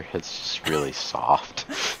 No, your head's just really soft.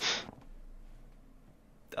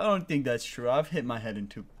 I don't think that's true. I've hit my head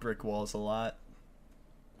into brick walls a lot.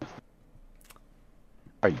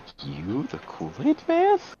 Are you the Kool-Aid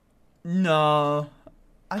man? No,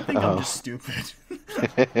 I think I'm Oh. just stupid.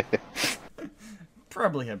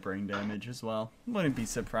 Probably have brain damage as well. Wouldn't be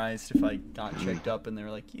surprised if I got checked up and they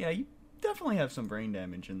were like, yeah, you definitely have some brain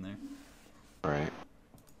damage in there. Right.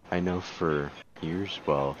 I know for years,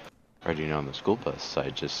 well, riding on the school bus, I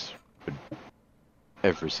just would,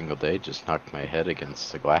 every single day, just knock my head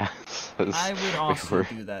against the glass. I would also were-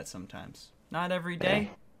 do that sometimes. Not every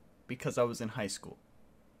day, because I was in high school.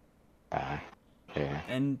 Yeah.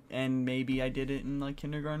 And maybe I did it in like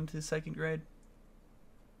kindergarten to 2nd grade.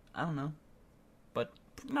 I don't know. But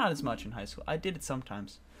not as much in high school. I did it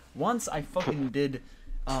sometimes. Once I fucking did,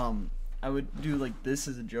 I would do like this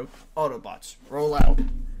as a joke. Autobots, roll out.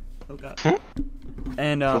 Oh god.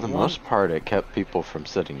 And For the one- most part, it kept people from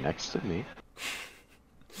sitting next to me.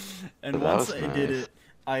 and but that once was I did nice. it,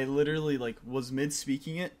 I literally like was mid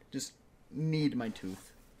speaking it, just kneed my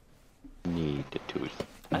tooth. Need a tooth.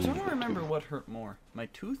 I Need don't a remember tooth. what hurt more, my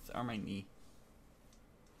tooth or my knee.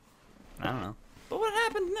 I don't know. But what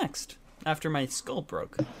happened next after my skull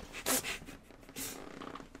broke?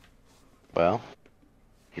 Well,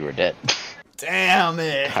 you were dead. Damn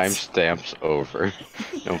it! Timestamps over.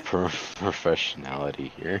 No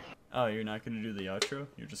professionality here. Oh, you're not gonna do the outro?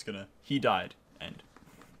 You're just gonna... He died. End.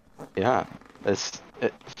 Yeah, that's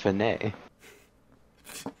finesse.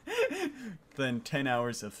 Then 10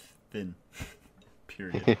 hours of Finn.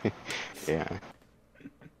 Period. Yeah.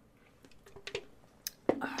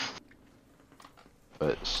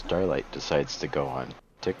 But Starlight decides to go on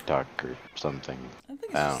TikTok or something. I think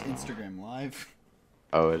it's I just don't know. Instagram Live.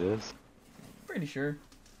 Oh, it is? Pretty sure.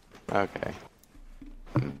 Okay.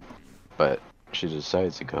 But she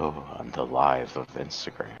decides to go on the live of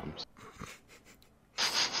Instagrams.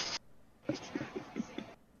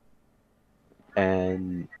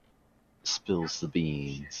 And spills the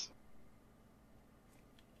beans.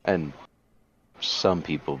 And some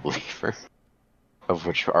people believe her. Of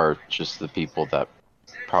which are just the people that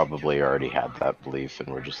probably already had that belief and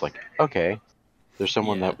were just like, okay, there's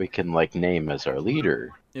someone Yeah. that we can like name as our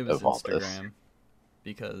leader It was of all this. Instagram.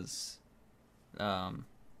 Because,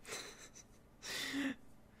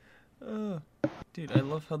 dude, I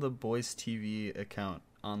love how the Boys TV account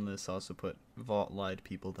on this also put, Vault lied,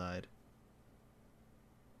 people died.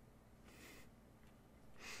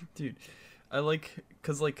 Dude, I like,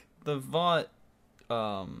 cause like, the Vought,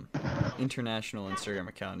 international Instagram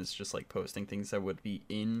account is just like posting things that would be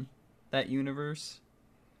in that universe.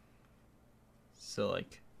 So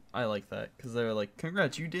like, I like that, cause they're like,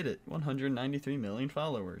 congrats, you did it, 193 million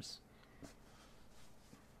followers.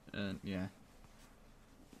 And yeah.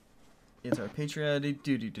 It's our patriotic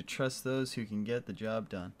duty to trust those who can get the job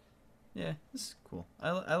done. Yeah, this is cool.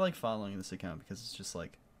 I like following this account because it's just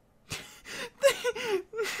like...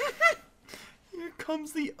 Here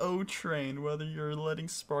comes the O train, whether you're letting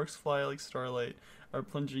sparks fly like Starlight or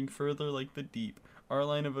plunging further like the deep. Our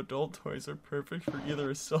line of adult toys are perfect for either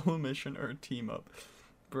a solo mission or a team up.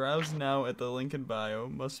 Browse now at the link in bio.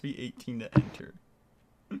 Must be 18 to enter.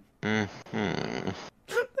 Mm-hmm.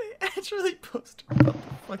 They actually posted about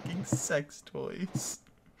the fucking sex toys.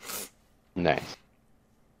 Nice.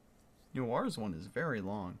 Noir's one is very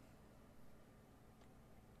long.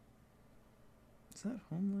 Is that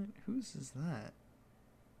Homeland? Whose is that?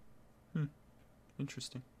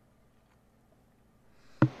 Interesting.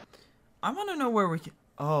 I want to know where we can...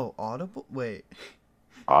 Oh, Audible? Wait.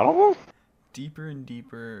 Audible? Deeper and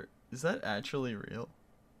Deeper. Is that actually real?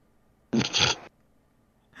 That'd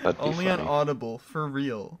be Only funny. on Audible, for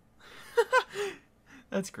real.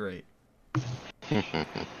 That's great.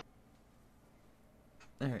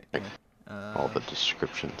 Alright, yeah. All the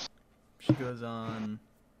descriptions. She goes on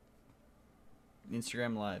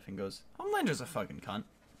Instagram Live and goes, Homelander's a fucking cunt.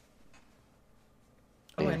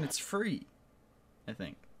 Oh, Yeah. and it's free. I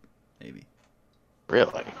think. Maybe.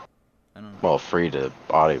 Really? I don't know. Well, free to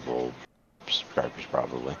Audible subscribers,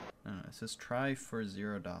 probably. I don't know. It says try for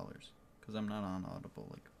 $0. Because I'm not on Audible,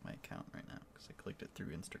 like my account right now. Because I clicked it through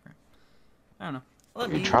Instagram. I don't know. Let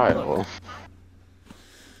You me try it, look. well.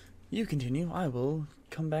 You continue. I will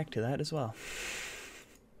come back to that as well.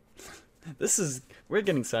 We're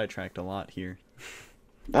getting sidetracked a lot here.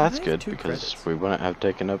 That's I have good, 2 because credits. we wouldn't have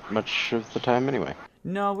taken up much of the time anyway.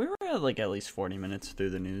 No, we were at like at least 40 minutes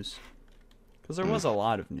through the news. Because there was a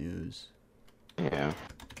lot of news. Yeah.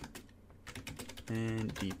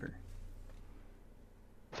 And deeper.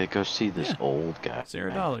 They go see this Yeah. old guy.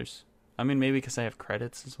 $0. I mean, maybe because I have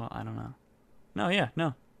credits as well. I don't know. No, yeah,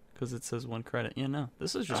 no. Because it says 1 credit. Yeah, no.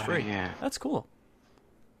 This is just Oh, free. yeah. That's cool.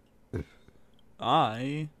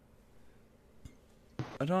 I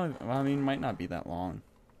don't... Well, I mean, it might not be that long.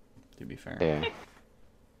 To be fair. Yeah.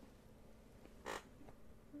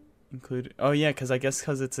 Include... Oh, yeah, because I guess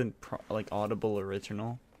because it's in, like, Audible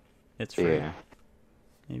original. It's free. Yeah.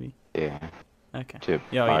 Maybe. Yeah. Okay. To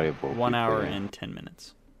Yeah, Audible 1 hour people, yeah. and 10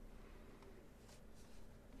 minutes.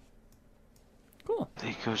 Cool.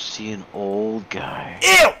 They go see an old guy.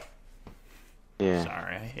 Ew! Yeah.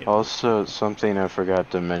 Sorry, I hate it. Also, something I forgot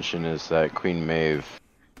to mention is that Queen Maeve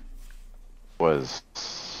was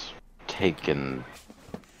taken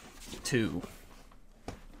 2.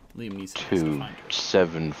 Liam Neeson has to to find her.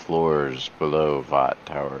 7 floors below Vought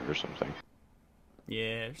Tower or something.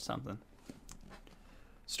 Yeah, or something.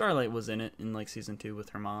 Starlight was in it in like season 2 with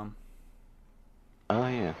her mom. Oh,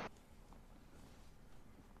 yeah.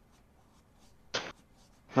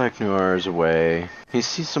 Black Noir is away. He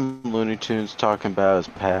sees some Looney Tunes talking about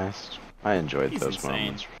his past. I enjoyed He's those insane.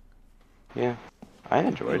 moments. Yeah, I I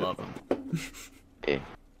enjoyed love it. him.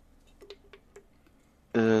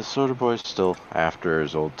 Yeah. Soda Boy's still after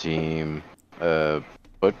his old team.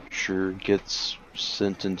 Butcher gets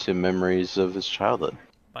sent into memories of his childhood.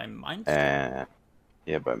 By Mindsweeper?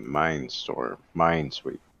 Yeah, by Minesweeper.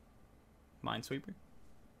 Minesweeper?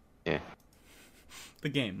 Yeah. The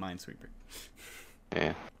game, Minesweeper.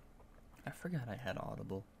 Yeah. I forgot I had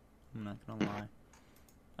Audible. I'm not gonna lie.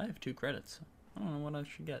 I have 2 credits. I don't know what I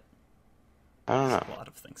should get. I don't There's know. a lot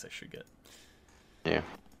of things I should get. Yeah.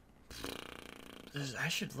 I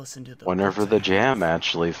should listen to the. Whenever the jam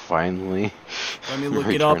actually finally Let me look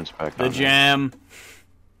it up. returns back The on jam.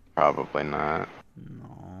 Probably not.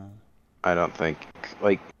 No. I don't think,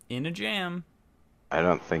 like, In a jam. I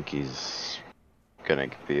don't think he's gonna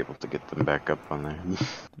be able to get them back up on there.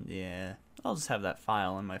 Yeah. I'll just have that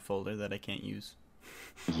file in my folder that I can't use.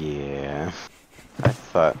 Yeah. I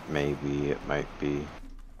thought maybe it might be,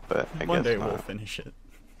 but I One guess day not. we'll finish it.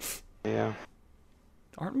 Yeah.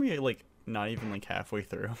 Aren't we, like, not even, like, halfway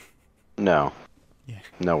through? No. Yeah.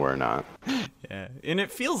 No, we're not. Yeah. And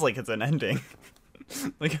it feels like it's an ending.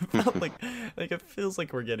 Like, it felt like it feels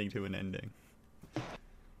like we're getting to an ending.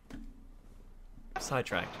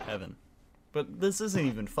 Sidetracked, heaven. But this isn't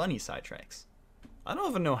even funny sidetracks. I don't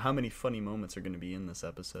even know how many funny moments are going to be in this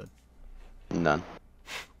episode. None.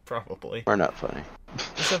 Probably. We're not funny.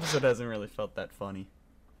 This episode hasn't really felt that funny.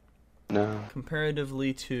 No.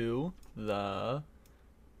 Comparatively to the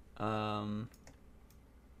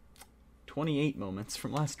 28 moments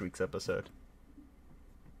from last week's episode.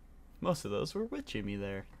 Most of those were with Jimmy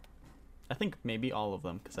there. I think maybe all of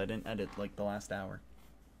them, because I didn't edit like the last hour.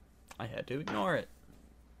 I had to ignore it.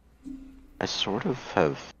 I sort of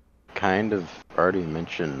have kind of already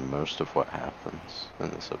mentioned most of what happens in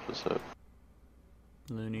this episode.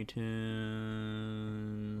 Looney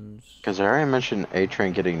Tunes. Because I already mentioned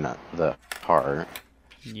A-Train getting the heart.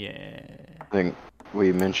 Yeah. I think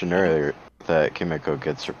we mentioned earlier that Kimiko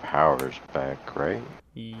gets her powers back, right?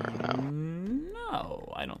 Or no?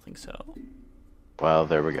 No, I don't think so. Well,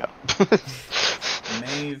 there we go.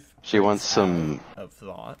 Maeve. She wants breaks some... out of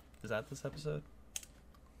thought. Is that this episode?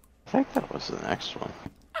 I think that was the next one.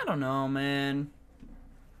 I don't know, man.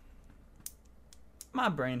 My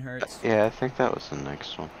brain hurts. Yeah, I think that was the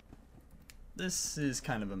next one. This is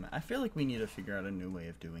kind of I feel like we need to figure out a new way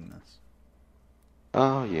of doing this.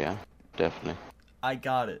 Oh, yeah. Definitely. I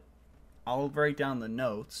got it. I'll write down the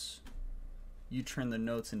notes. You turn the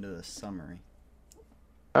notes into the summary.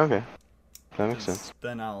 Okay. That makes sense.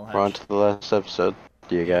 Then I'll have... We're on to the last episode.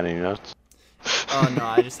 Do you got any notes? Oh, no,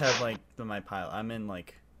 I just have, like, my pile. I'm in,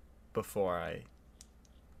 like, before I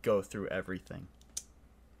go through everything.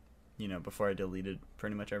 You know, before I deleted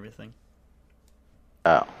pretty much everything.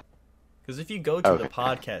 Oh. Because if you go to the Okay.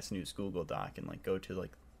 podcast news Google Doc and, like, go to,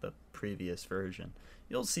 like, the previous version,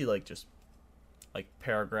 you'll see, like, just, like,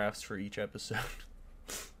 paragraphs for each episode.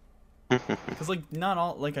 Because, like, not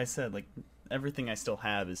all, like I said, like, everything I still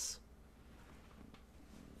have is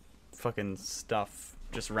fucking stuff,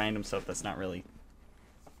 just random stuff that's not really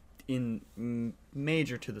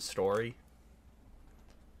major to the story.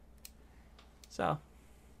 So,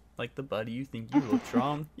 like the buddy, you think you look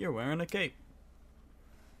strong, you're wearing a cape.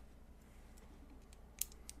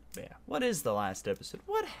 But yeah, what is the last episode?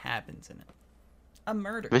 What happens in it? A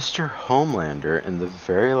murder. Mr. Homelander in the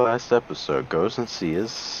very last episode goes and sees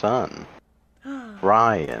his son,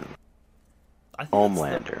 Ryan. I think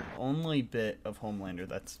Homelander. That's the only bit of Homelander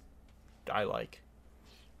that's I like.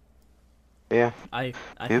 Yeah. I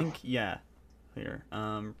think yeah. Here.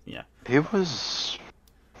 Yeah. He was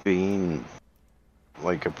being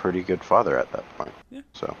like a pretty good father at that point. Yeah.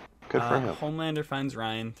 So good for him. Homelander finds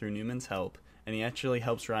Ryan through Newman's help, and he actually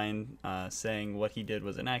helps Ryan, saying what he did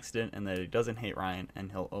was an accident and that he doesn't hate Ryan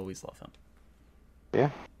and he'll always love him. Yeah.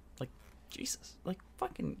 Like, Jesus. Like,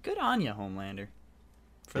 fucking good on ya, Homelander.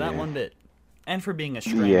 For that Yeah. one bit. And for being a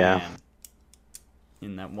stray man.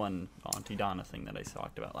 In that one Auntie Donna thing that I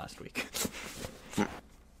talked about last week.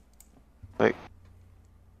 Like,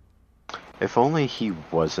 if only he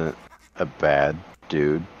wasn't a bad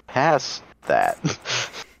dude past that.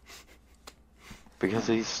 Because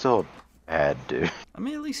he's still a bad dude. I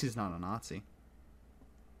mean, at least he's not a Nazi.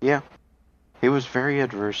 Yeah. He was very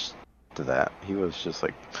adverse to that. He was just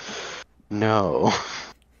like, no.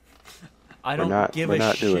 I don't give we're a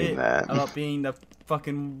not doing shit that. about being the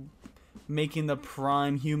fucking making the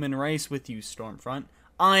prime human race with you, Stormfront.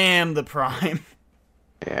 I am the prime.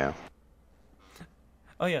 Yeah.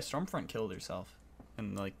 Oh yeah, Stormfront killed herself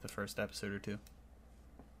in like the first episode or two.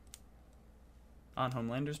 On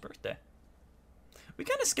Homelander's birthday. We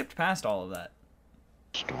kind of skipped past all of that.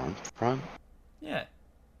 Stormfront? Yeah.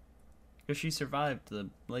 Because she survived the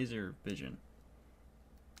laser vision.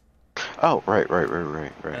 Oh, right.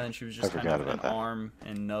 And she was just I kind forgot of an about that. arm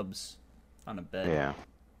and nubs on a bed. Yeah.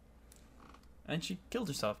 And she killed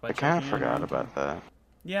herself by I kind of choking on her forgot own about that.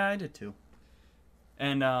 Yeah, I did too.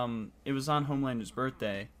 And it was on Homelander's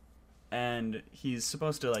birthday, and he's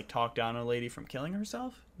supposed to like talk down a lady from killing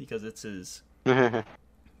herself because it's his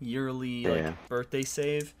yearly like birthday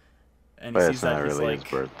save. And But he it's sees not that he's really like,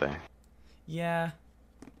 his birthday. yeah.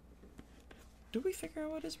 Did we figure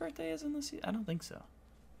out what his birthday is in this? I don't think so.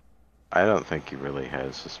 I don't think he really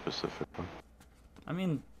has a specific one. I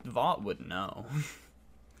mean, Vought would know.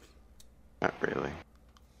 Not really.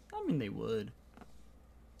 I mean, they would.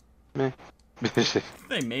 Meh.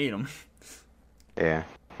 They made him. Yeah,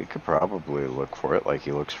 he could probably look for it like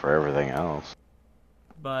he looks for everything else.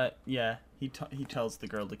 But yeah, he tells the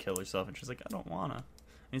girl to kill herself, and she's like, I don't wanna. And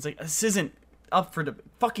he's like, this isn't up for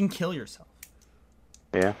fucking kill yourself.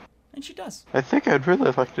 Yeah. And she does. I think I'd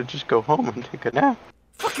really like to just go home and take a nap.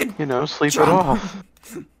 Fucking Sleep jump. it off.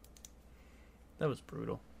 That was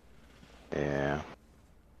brutal. Yeah.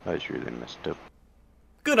 That was really messed up.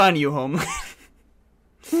 Good on you, Homelander.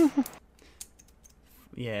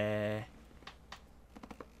 Yeah.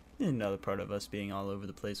 Another part of us being all over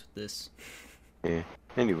the place with this. Yeah.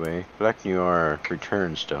 Anyway, Black Noir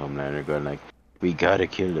returns to Homelander going like, we gotta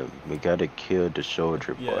kill him. We gotta kill the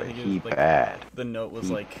soldier boy. Yeah, he like, bad. The note was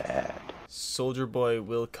he like, bad. Soldier boy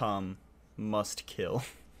will come, must kill.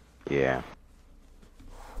 Yeah.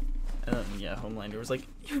 And then, yeah, Homelander was like,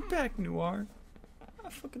 you're back, Noir. I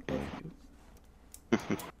fucking love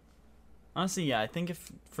you. Honestly, yeah, I think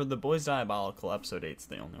if for the Boys Diabolical episode 8's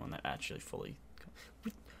the only one that actually fully...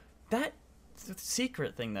 That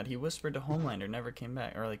secret thing that he whispered to Homelander never came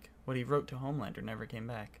back. Or, like, what he wrote to Homelander never came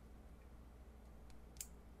back.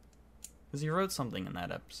 Because he wrote something in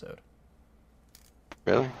that episode.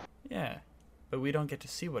 Really? Yeah. But we don't get to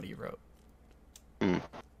see what he wrote. Hmm.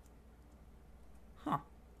 Huh.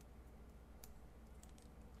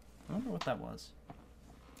 I wonder what that was.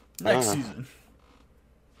 Next season.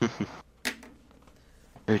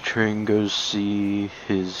 A-Train goes see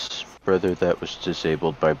his brother that was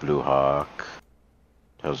disabled by Blue Hawk.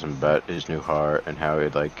 Tells him about his new heart and how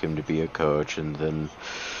he'd like him to be a coach, and then,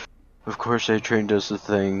 of course, A-Train does the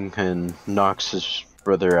thing and knocks his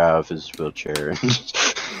brother out of his wheelchair and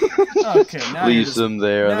Okay, now leaves him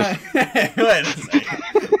there. Now, wait a second.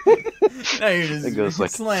 Now you're just It goes like,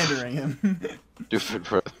 slandering him. Stupid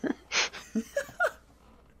brother.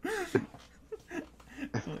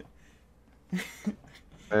 Why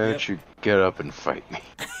don't you get up and fight me?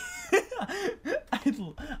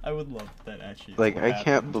 I would love that actually. Like, I happened.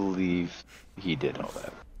 can't believe he did all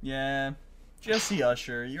that. Yeah, Jesse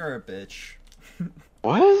Usher, you're a bitch.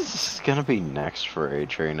 What is gonna be next for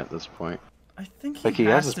A-Train at this point? I think Like, he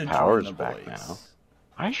has his to powers join the back boys. now.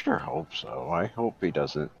 I sure hope so. I hope he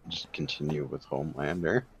doesn't just continue with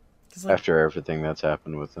Homelander 'Cause, like, after everything that's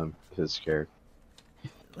happened with him, his character.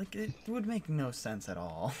 like, it would make no sense at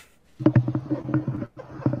all.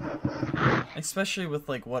 Especially with,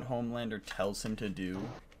 like, what Homelander tells him to do.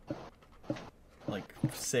 Like,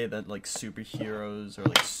 say that, like, superheroes or,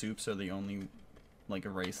 like, supes are the only, like,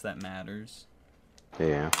 race that matters.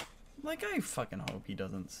 Yeah. Like, I fucking hope he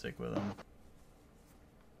doesn't stick with him.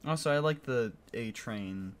 Also, I like the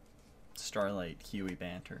A-Train Starlight Huey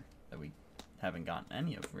banter that we haven't gotten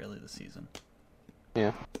any of, really, this season.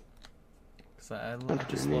 Yeah. Because I Don't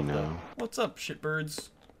just really love the, know. what's up, shitbirds?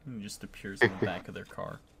 And he just appears in the back of their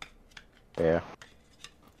car. Yeah.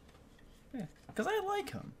 Yeah, because I like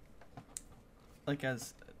him. Like,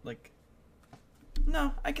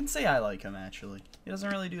 no, I can say I like him, actually. He doesn't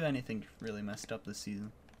really do anything really messed up this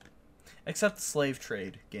season. Except the slave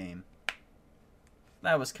trade game.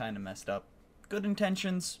 That was kind of messed up. Good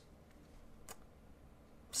intentions.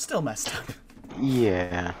 Still messed up.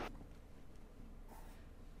 Yeah.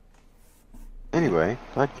 Anyway,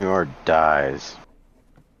 Black Noir dies.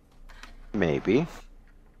 Maybe.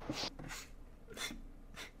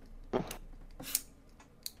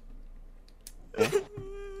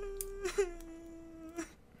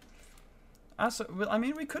 Also, well, I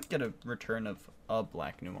mean, we could get a return of a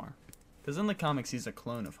Black Noir. Because in the comics, he's a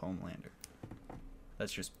clone of Homelander.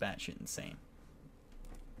 That's just batshit insane.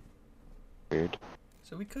 Weird.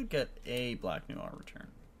 So we could get a Black Noir return.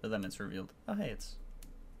 But then it's revealed, oh hey, it's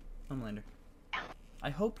Homelander. I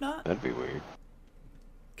hope not. That'd be weird.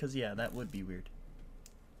 Because, yeah, that would be weird.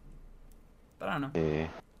 But I don't know. Yeah.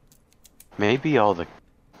 Maybe all the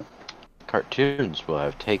cartoons will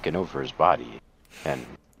have taken over his body. And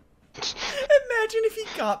Imagine if he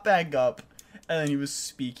got back up and then he was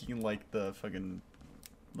speaking like the fucking,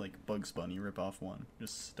 like, Bugs Bunny ripoff one.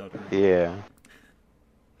 Just stuttering. yeah.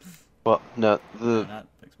 Well, no, No, not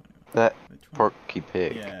Bugs Bunny. that Which one? Porky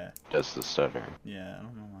Pig Yeah, does the stuttering. yeah, I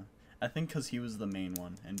don't know why. I think because he was the main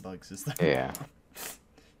one and Bugs is the Yeah. one.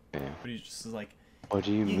 Yeah. But he's just like, What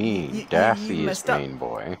do you You- mean? you Daffy is messed up. main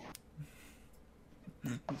boy.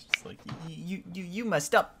 he's just like, you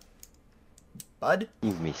messed up, bud.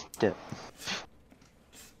 You messed up.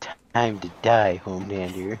 Time to die,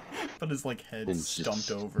 Homelander. But his, like, head And stumped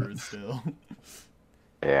just- over still.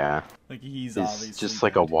 Yeah. Like, he's It's obviously just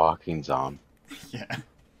like a dead. walking zombie. Yeah.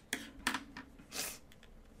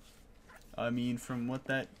 I mean, from what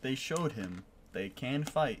they showed him, they can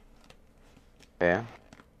fight. Yeah.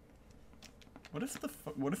 What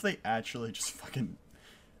if they actually just fucking,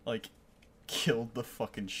 like, killed the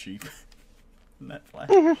fucking sheep in that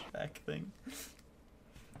flashback thing?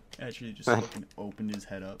 Actually just fucking opened his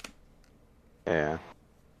head up. Yeah.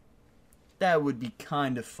 That would be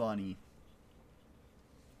kind of funny.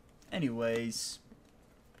 Anyways,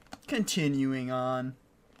 continuing on.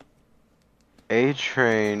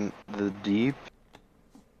 A-Train, the Deep,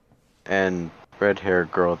 and red-haired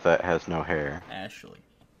girl that has no hair. Ashley.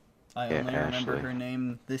 I only remember her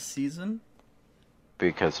name this season.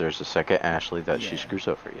 Because there's a second Ashley that she screws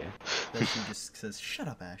over, That she just says, "Shut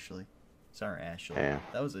up, Ashley." Sorry, Ashley. Yeah.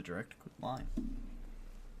 That was a direct line.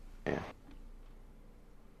 Yeah.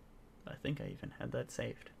 I think I even had that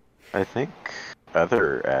saved. I think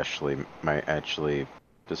other Ashley might actually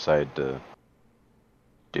decide to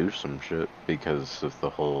do some shit because of the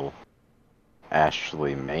whole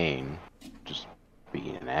Ashley main just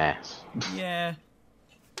being an ass. Yeah.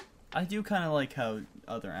 I do kind of like how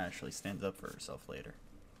other Ashley stands up for herself later.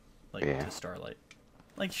 Like, to Starlight.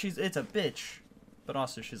 Like, it's a bitch, but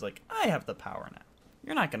also she's like, I have the power now.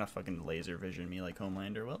 You're not gonna fucking laser vision me like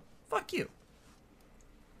Homelander will. Fuck you.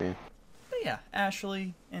 Yeah. But yeah,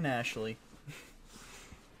 Ashley and Ashley.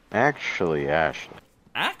 Actually, Ashley.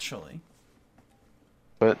 Actually?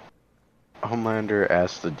 But Homelander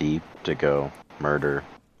asked the Deep to go murder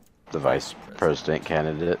the vice president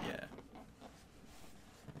candidate. Yeah.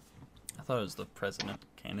 I thought it was the president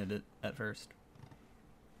candidate at first.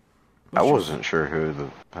 I wasn't sure who the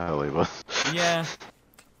hell he was. Yeah.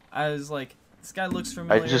 I was like, this guy looks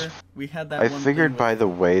familiar. We had that I one figured thing by the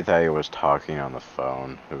way that he was talking on the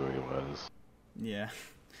phone who he was. Yeah.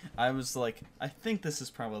 I was like, I think this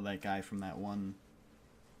is probably that guy from that one,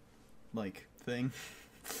 like, thing.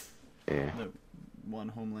 Yeah. The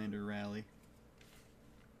one Homelander rally.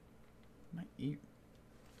 Might eat.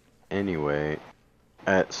 Anyway,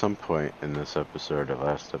 at some point in this episode or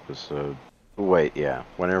last episode,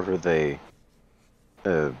 whenever they,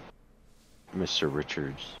 Mr.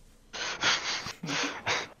 Richards,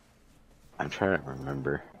 I'm trying to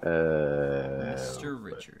remember, Mr.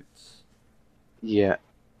 Richards. Yeah,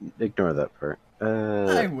 ignore that part.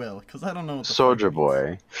 I will, because I don't know what the Soldier fuck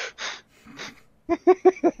Boy.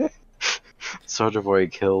 Soldier Boy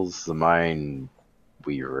kills the Mind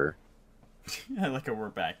Weaver. I like how we're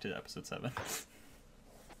back to episode 7.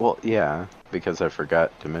 Well, yeah, because I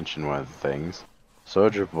forgot to mention one of the things.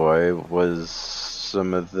 Soldier Boy was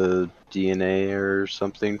some of the DNA or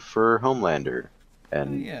something for Homelander.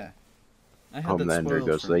 And I had that Homelander spoiled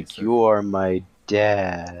goes for me, like, so- you are my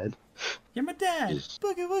dad. You're my dad!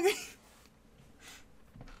 Boogie woogie!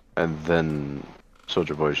 And then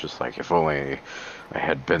Soldier Boy's just like, if only I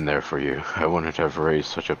had been there for you, I wouldn't have raised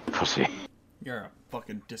such a pussy. You're a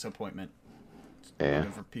fucking disappointment. Yeah.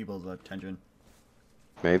 Looking for people's attention.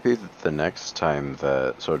 Maybe the next time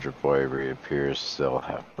that Soldier Boy reappears, they'll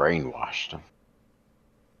have brainwashed him.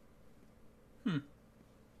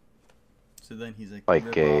 So then he's like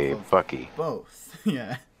Like a Bucky. Both.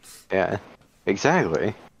 Yeah. Yeah,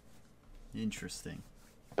 exactly. Interesting.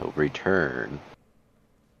 He'll return.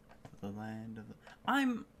 The land of the...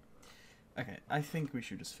 Okay, I think we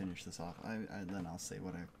should just finish this off. Then I'll say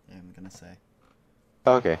what I am gonna say.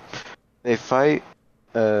 Okay. They fight,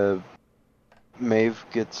 Maeve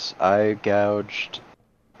gets eye gouged.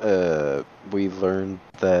 We learned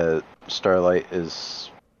that Starlight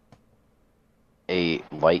is a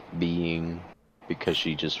light being because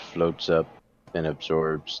she just floats up and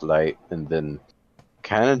absorbs light and then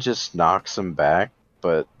kind of just knocks him back,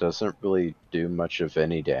 but doesn't really do much of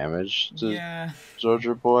any damage to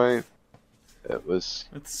Soldier Boy. It was...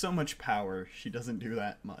 With so much power, she doesn't do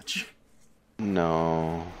that much.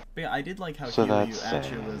 No. But yeah, I did like how So Kiryu that's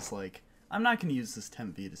actually sad. was like, I'm not going to use this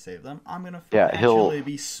temp V to save them. I'm going to he'll- actually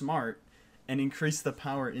be smart and increase the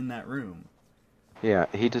power in that room. Yeah,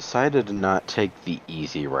 he decided to not take the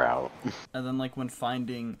easy route. And then, like, when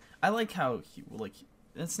finding... I like how,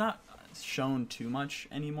 it's not shown too much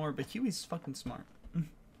anymore, but Huey's fucking smart.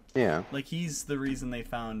 Yeah. Like, he's the reason they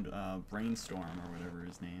found Brainstorm, or whatever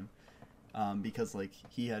his name. Because, like,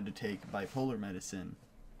 he had to take bipolar medicine,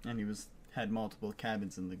 and he had multiple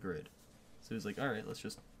cabins in the grid. So he was like, alright, let's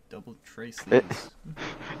just double trace these.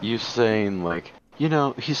 You saying, like, you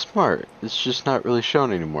know, he's smart. It's just not really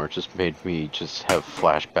shown anymore. It just made me just have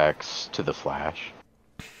flashbacks to the Flash.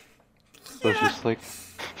 So it's just like,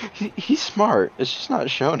 he's smart. It's just not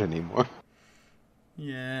shown anymore.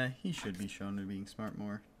 Yeah, he should be shown to being smart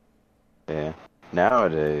more. Yeah.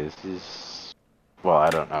 Nowadays, he's... Well, I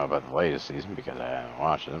don't know about the latest season because I haven't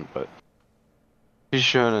watched them, but... He's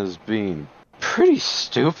shown as being pretty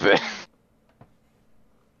stupid.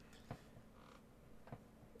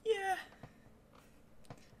 Yeah.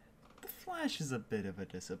 The Flash is a bit of a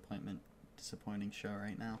disappointing show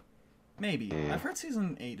right now. Maybe. Yeah. I've heard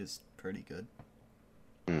season 8 is pretty good.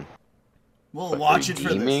 Hmm. We'll But watch it for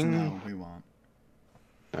this. redeeming? No, we won't.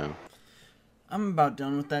 No. I'm about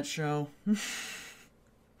done with that show.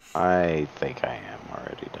 I think I am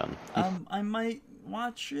already done. I might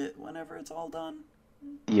watch it whenever it's all done,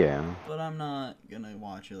 Yeah. but I'm not gonna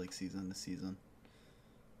watch it like season to season.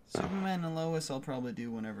 Superman and Lois I'll probably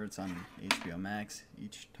do whenever it's on HBO Max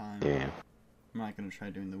each time. Yeah. I'm not gonna try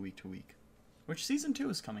doing the week to week. Which season 2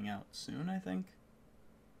 is coming out soon, I think.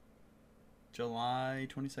 July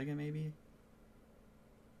 22nd, maybe?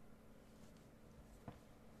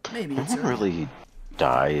 Maybe No it's one early. really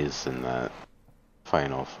dies in that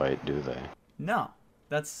final fight, do they? No.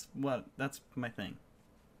 That's my thing.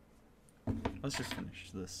 Let's just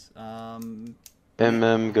finish this.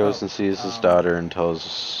 MM goes and sees his daughter and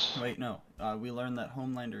tells... Wait, no. We learned that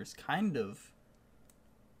Homelander is kind of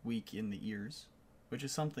weak in the ears, which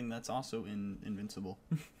is something that's also in Invincible.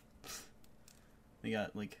 They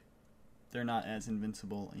got, like, they're not as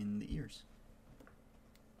invincible in the ears.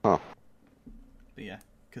 Huh. But yeah,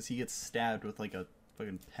 because he gets stabbed with, like, a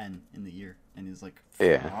fucking pen in the ear, and he's like,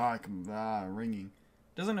 Yeah. ringing.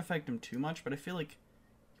 Doesn't affect him too much, but I feel like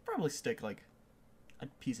he'd probably stick, like, a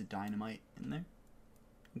piece of dynamite in there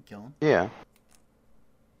and kill him. Yeah.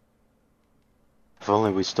 If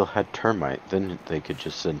only we still had termite, then they could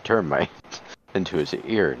just send termite into his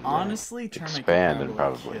ear and Honestly, termite expand could and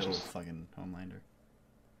probably probably kill just... fucking Homelander.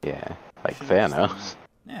 Yeah, like Should've just done Thanos.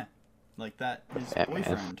 that. Yeah, like that his Batman.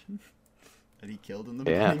 boyfriend that he killed in the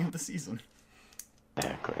Yeah. beginning of the season.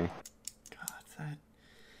 Exactly. God,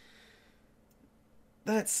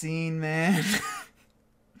 that scene, man.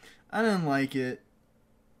 I didn't like it.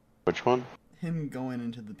 Which one? Him going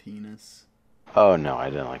into the penis. Oh no, I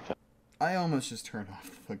didn't like that. I almost just turned off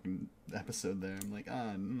the fucking episode there. I'm like,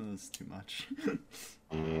 no, this is too much.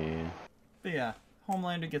 Yeah. But yeah,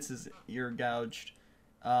 Homelander gets his ear gouged.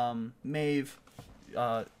 Maeve,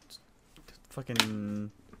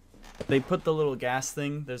 fucking, they put the little gas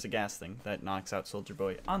thing. There's a gas thing that knocks out Soldier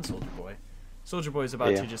Boy on Soldier Boy. Soldier Boy is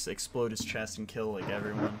about to just explode his chest and kill like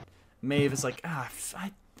everyone. Maeve is like, I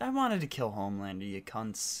wanted to kill Homelander, you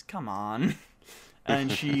cunts. Come on.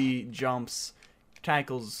 And she jumps,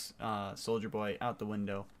 tackles Soldier Boy out the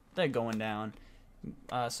window. They're going down.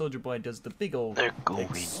 Soldier Boy does the big old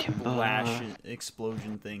splash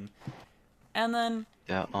explosion thing. And then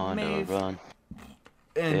Yeah, on Maeve a run.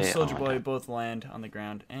 and Yeah, Soldier on Boy it. both land on the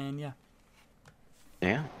ground. And yeah.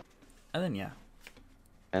 Yeah. And then yeah.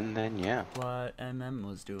 And then yeah. What MM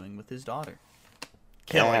was doing with his daughter.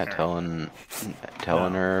 Yeah, Killing her.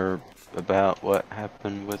 telling her about what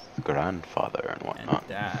happened with grandfather and And whatnot.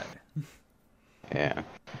 dad. Yeah.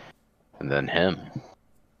 And then him.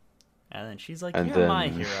 And then she's like, And you're my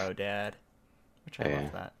then- hero, Dad. Which I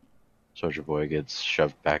love that. Soldier Boy gets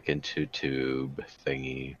shoved back into tube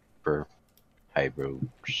thingy for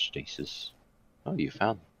hydrostasis. Oh, you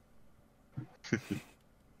found.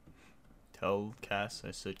 Tell Cass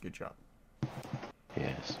I said good job.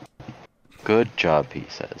 Yes. Good job, he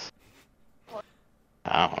says.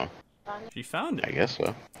 I don't know. She found I it. guess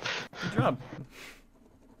so. Good job.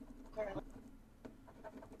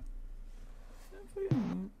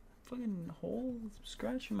 Fucking hole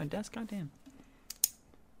scratch in my desk, goddamn.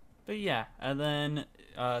 But yeah, and then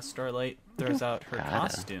Starlight throws out her Gotta.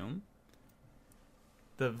 costume.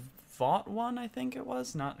 The Vought one, I think it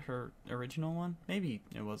was, not her original one. Maybe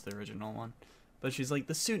it was the original one. But she's like,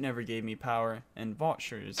 the suit never gave me power, and Vought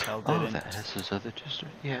sure as hell Oh, didn't. that has his other sister.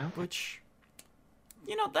 Yeah. Which,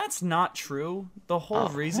 you know, that's not true. The whole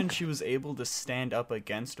Oh, reason okay. she was able to stand up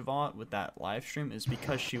against Vought with that live stream is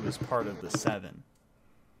because she was part of the Seven,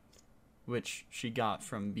 which she got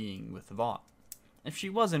from being with Vought. If she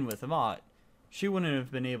wasn't with Vought, she wouldn't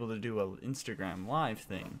have been able to do a Instagram live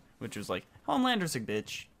thing, which was like, Homelander's a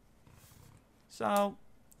bitch. So,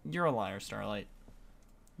 you're a liar, Starlight.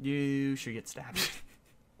 You should get stabbed.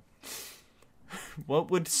 What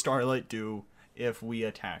would Starlight do if we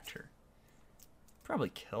attacked her? Probably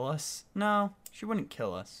kill us. No, she wouldn't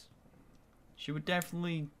kill us. She would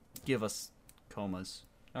definitely give us comas.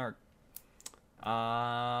 Or,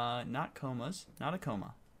 not comas. Not a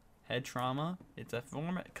coma. Head trauma. It's a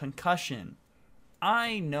form of concussion.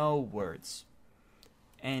 I know words.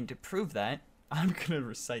 And to prove that, I'm gonna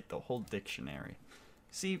recite the whole dictionary.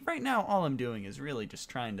 See, right now all I'm doing is really just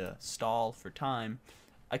trying to stall for time.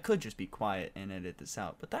 I could just be quiet and edit this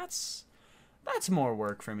out, but that's more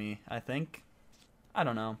work for me, I think. I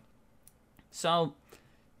don't know. So,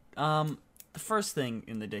 the first thing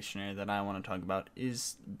in the dictionary that I want to talk about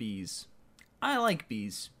is bees. I like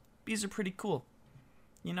bees. Bees are pretty cool.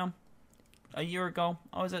 You know, a year ago,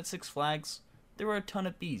 I was at Six Flags. There were a ton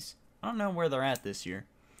of bees. I don't know where they're at this year.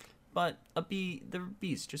 But there were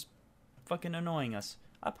bees just fucking annoying us.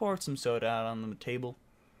 I poured some soda out on the table,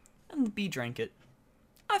 and the bee drank it.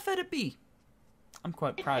 I fed a bee. I'm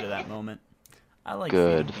quite proud of that moment. I like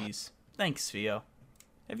feeding bees. Thanks, Theo.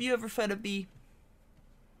 Have you ever fed a bee?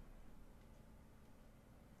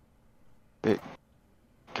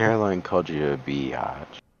 Caroline called you a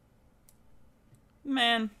biatch.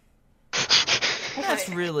 Man. That's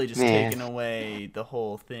really just taking away the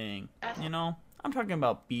whole thing. You know? I'm talking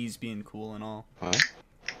about bees being cool and all. What?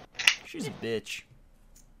 She's a bitch.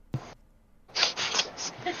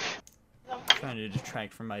 Trying to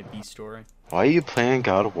detract from my bee story. Why are you playing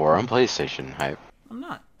God of War on PlayStation, Hype? I'm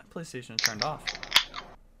not. My PlayStation is turned off.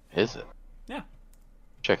 Is it? Yeah.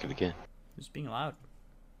 Check it again. It's being loud.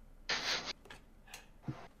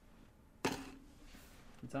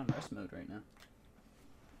 It's on rest mode right now.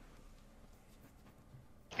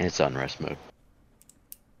 It's on rest mode.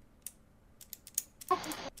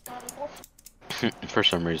 For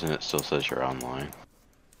some reason, it still says you're online.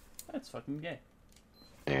 That's fucking gay.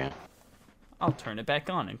 Yeah. I'll turn it back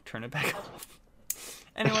on and turn it back off.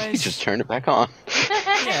 Anyways. Just turn it back on.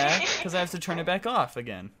 Yeah, because I have to turn it back off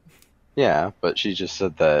again. Yeah, but she just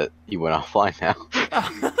said that you went offline now.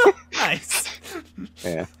 Oh, nice.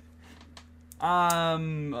 Yeah.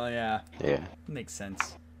 Oh yeah. Yeah. Makes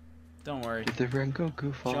sense. Don't worry. Did the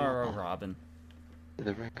Rengoku fall Jaro off? Robin. Did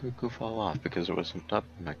the Rengoku fall off because it wasn't up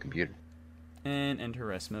on my computer? And enter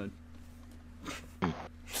rest mode.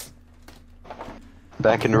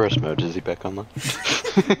 Back into rest mode. Is he back online?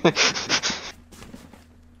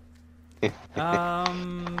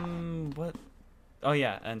 What? Oh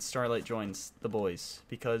yeah, and Starlight joins the boys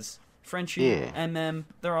because Frenchie, Yeah. MM,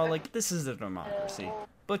 they're all like, this is a democracy.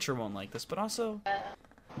 Butcher won't like this, but also,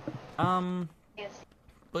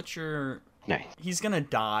 Butcher, Nice. he's gonna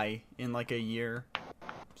die in like a year,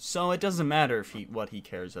 so it doesn't matter if what he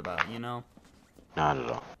cares about, you know? Not at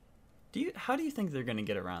all. How do you think they're gonna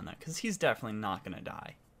get around that? Because he's definitely not gonna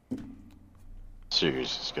die.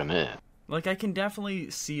 Serious is gonna end. Like, I can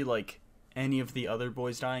definitely see, like, any of the other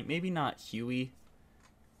boys dying. Maybe not Huey.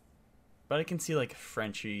 But I can see, like,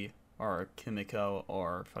 Frenchie or Kimiko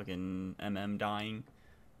or fucking MM dying.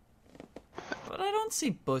 But I don't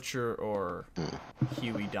see Butcher or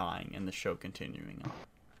Huey dying and the show continuing on.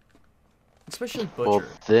 Especially Butcher. Well,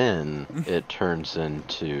 then it turns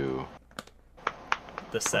into...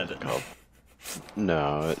 The 7.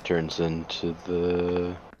 No, it turns into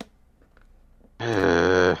the...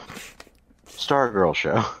 Stargirl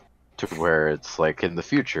show. To where it's, like, in the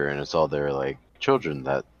future, and it's all their, like, children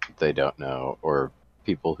that they don't know, or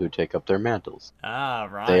people who take up their mantles. Ah,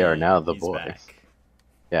 Ryan. They are now the he's boys. Back.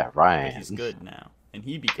 Yeah, Ryan. But he's good now. And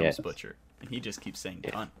he becomes Yes. Butcher. And he just keeps saying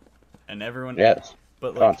cunt. And everyone... Yes.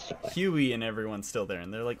 But, like, Constantly. Huey and everyone's still there.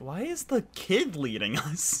 And they're like, why is the kid leading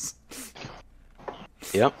us?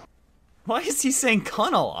 Yep. Why is he saying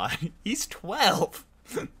cunt a lot? He's 12.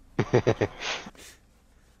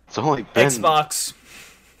 It's only been Xbox.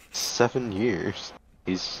 7 years.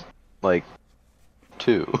 He's, like,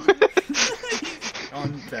 2.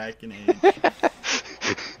 On back in age.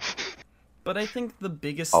 But I think the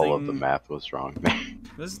biggest All thing... of the math was wrong.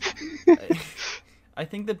 This, I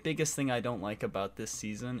think the biggest thing I don't like about this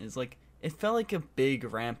season is, like, it felt like a big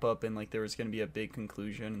ramp up and, like, there was going to be a big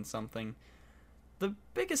conclusion and something. The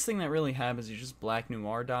biggest thing that really happens is just Black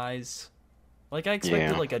Noir dies. Like, I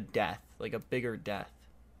expected, Yeah. like, a death. Like, a bigger death.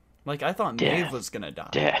 Like, I thought Death. Maeve was going to die.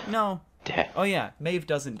 Death. No. Death. Oh, yeah. Maeve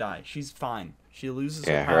doesn't die. She's fine. She loses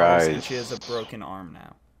Yeah, her her powers and eyes- she has a broken arm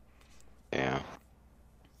now. Yeah.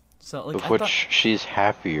 So, like, Of I which thought... she's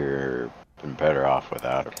happier and better off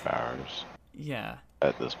without her powers Yeah.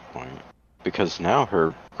 at this point. Because now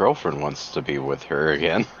her girlfriend wants to be with her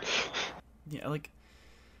again. Yeah, like,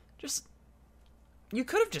 just... You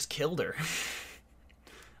could have just killed her.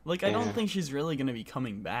 Like, I don't Yeah. think she's really going to be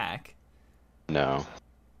coming back. No.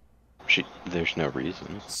 There's no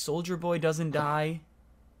reason. Soldier Boy doesn't die.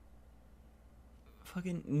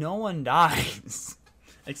 Fucking no one dies.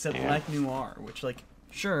 Except Yeah. Black Noir, which, like,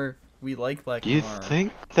 sure, we like Black Do you Noir.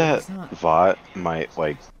 think that it's not- Vought might,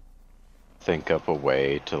 like, think up a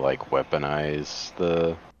way to, like, weaponize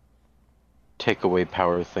the takeaway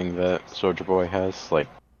power thing that Soldier Boy has? Like,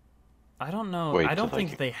 I don't know. Wait I don't till, think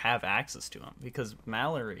like- they have access to him, because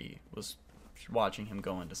Mallory was watching him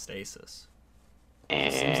go into stasis.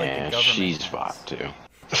 Seems like the and government she's has. Vought, too.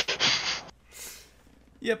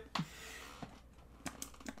 Yep.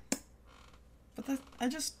 But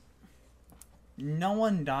no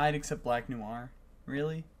one died except Black Noir,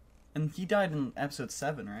 really, and he died in episode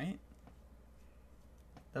 7, right?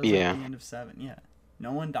 That was Yeah. like the end of 7. Yeah,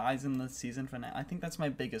 no one dies in the season finale. I think that's my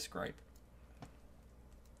biggest gripe.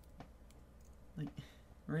 Like,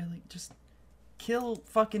 really, just kill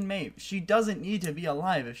fucking Maeve. She doesn't need to be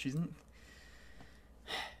alive if she's.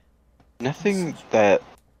 Nothing that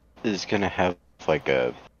is gonna have like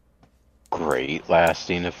a great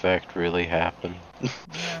lasting effect really happen.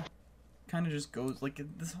 Yeah, kind of just goes like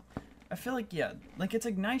this. I feel like like it's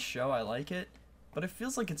a nice show. I like it, but it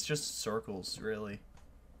feels like it's just circles, really.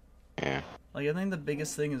 Yeah. Like I think the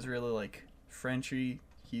biggest thing is really like Frenchie.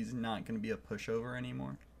 He's not gonna be a pushover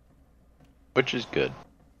anymore. Which is good.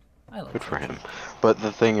 I like Good for Frenchie. him. But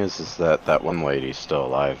the thing is that that one lady's still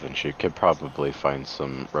alive, and she could probably find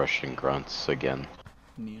some Russian grunts again.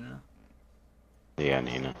 Nina. Yeah,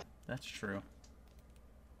 Nina. That's true.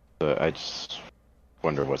 But I just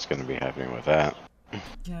wonder what's going to be happening with that.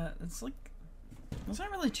 Yeah, it's like there's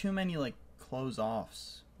not really too many like close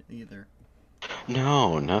offs either.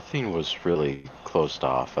 No, nothing was really closed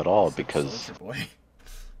off at all because Soldier Boy.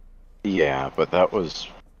 yeah, but that was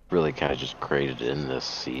really kind of just created in this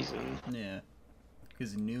season. Yeah,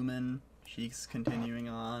 because Newman, she's continuing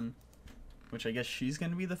on, which I guess she's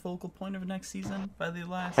gonna be the focal point of next season by the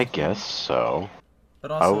last. I guess so.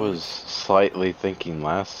 But I also, was slightly thinking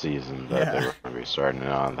last season that they Yeah. were going to be starting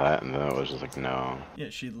on that, and then it was just like, no. yeah,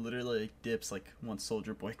 she literally dips like once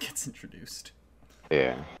Soldier Boy gets introduced.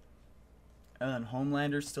 Yeah. And then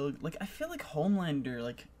Homelander's still like I feel like Homelander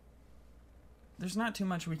like there's not too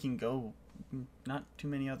much we can go, not too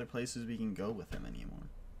many other places we can go with him anymore.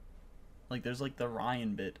 Like there's like the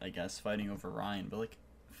Ryan bit, I guess, fighting over Ryan, but like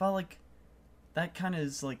I felt like that kind of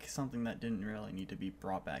is like something that didn't really need to be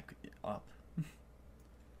brought back up.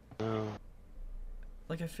 No.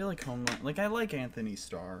 Like I feel like I like Anthony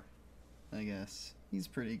Starr, I guess. He's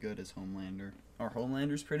pretty good as Homelander. Or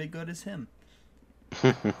Homelander's pretty good as him.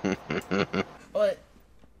 But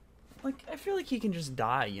like I feel like he can just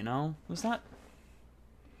die, you know? It's not,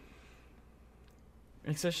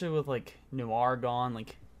 especially with like Noir gone,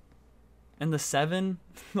 like, and the 7,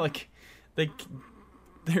 like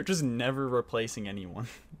they're just never replacing anyone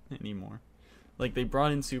anymore. Like they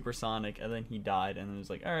brought in Supersonic and then he died and it was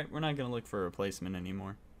like, all right, we're not gonna look for a replacement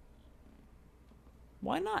anymore.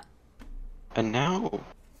 Why not? And now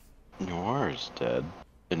Noir's dead,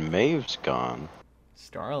 and Maeve's gone.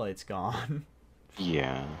 Starlight's gone.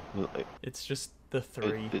 Yeah. It's just the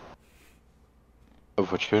 3.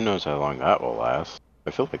 Of which, who knows how long that will last.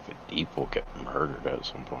 I feel like the Deep will get murdered at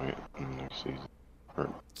some point in the next season. Or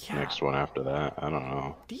Yeah. next one after that. I don't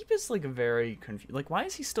know. Deep is like very confused. Like, why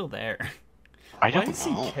is he still there? I Why don't does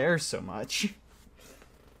know. he care so much?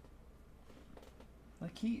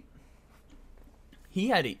 Like he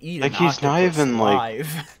had to eat Like, an he's not octopus even, like-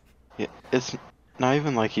 live. Yeah, it's not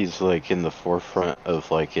even like he's like in the forefront of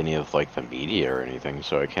like any of like the media or anything,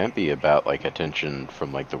 so it can't be about like attention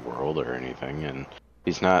from like the world or anything, and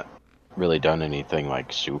he's not really done anything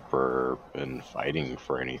like super and fighting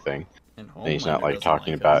for anything. And And he's not Homelander like doesn't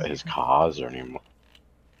talking like about him. his cause or anything.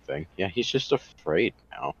 Yeah, he's just afraid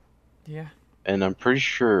now. Yeah. And I'm pretty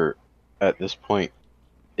sure at this point,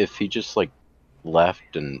 if he just like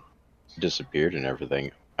left and disappeared and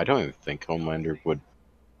everything, I don't even think Homelander would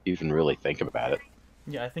even really think about it.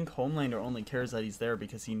 Yeah, I think Homelander only cares that he's there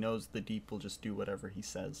because he knows the Deep will just do whatever he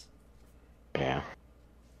says. Yeah,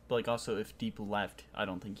 But like also if Deep left, I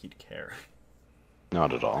don't think he'd care.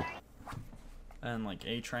 not at all. And like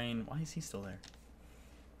A-Train, why is he still there?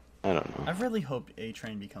 I don't know. I really hoped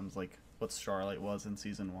A-Train becomes like what Starlight was in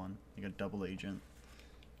season 1, like a double agent.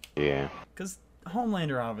 Yeah. Because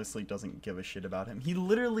Homelander obviously doesn't give a shit about him. He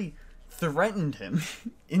literally threatened him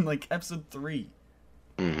in like episode 3.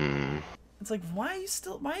 Mm-hmm. It's like, why are you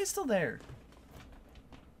still there?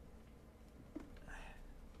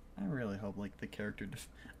 I really hope like the character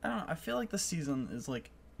I don't know, I feel like the season is like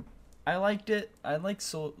I liked it. I like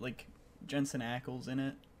Jensen Ackles in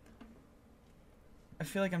it. I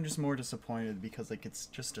feel like I'm just more disappointed because like it's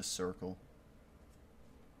just a circle.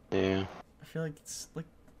 Yeah. I feel like it's like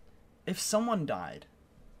if someone died,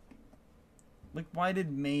 like why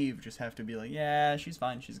did Maeve just have to be like, yeah, she's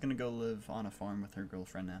fine, she's gonna go live on a farm with her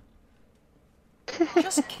girlfriend now?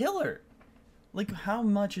 Just kill her. Like how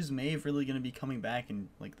much is Maeve really gonna be coming back in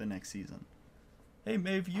like the next season? Hey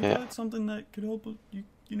Maeve, you Yeah. got something that could help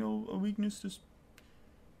you know, a weakness to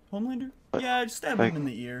Homelander? But, Yeah, just stab like- him in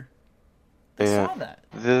the ear. They Yeah. saw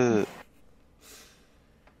that.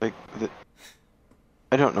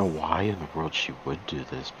 I don't know why in the world she would do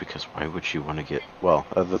this, because why would she want to get, well,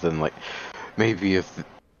 other than like, maybe if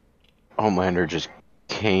Homelander just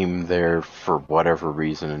came there for whatever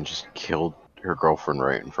reason and just killed her girlfriend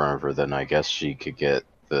right in front of her, then I guess she could get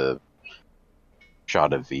the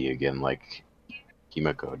shot of V again like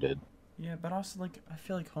Kimiko did. Yeah, but also, like, I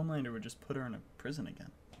feel like Homelander would just put her in a prison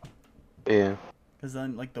again. Yeah. Because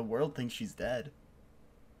then, like, the world thinks she's dead.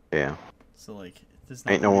 Yeah. So, like, there's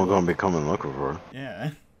Ain't no one gonna be coming looking for her.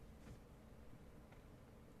 Yeah.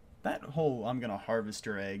 That whole I'm gonna harvest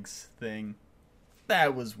your eggs thing,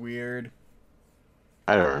 that was weird.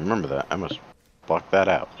 I don't remember that. I must block that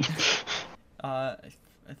out. I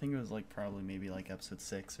think it was, like, probably maybe, like, episode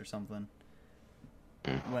 6 or something.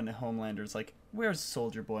 When Homelander's like, where's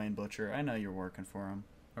Soldier Boy and Butcher? I know you're working for him.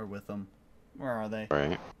 Or with them. Where are they?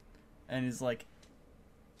 Right. And he's like,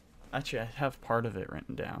 actually, I have part of it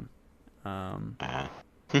written down.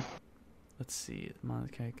 Let's see. The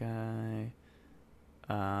Monokai guy.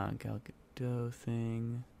 Gal Gadot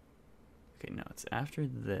thing. Okay, no, it's after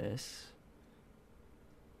this.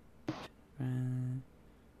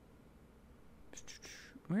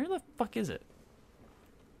 Where the fuck is it?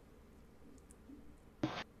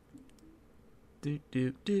 Do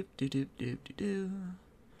do do do do do do do.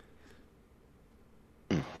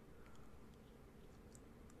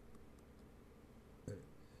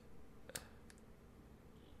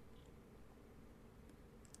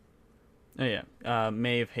 Oh yeah,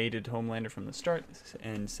 Maeve hated Homelander from the start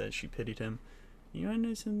and says she pitied him. You want to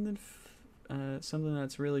know something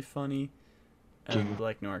that's really funny?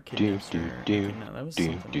 Black Noir kidnaps her. Okay, no, that was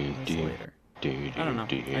something that was later. I don't know.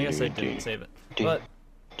 I guess I didn't save it. But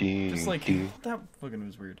just like that fucking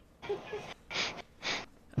was weird.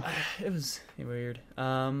 It was weird.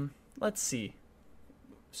 Let's see.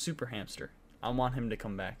 Super Hamster. I want him to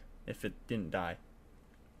come back if it didn't die.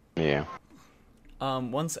 Yeah.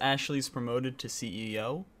 Once Ashley's promoted to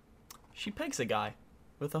CEO, she pegs a guy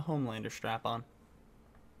with a Homelander strap on.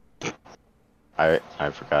 I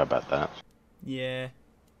forgot about that. Yeah.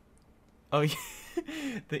 Oh yeah.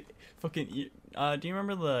 The fucking. Do you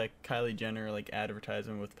remember the Kylie Jenner like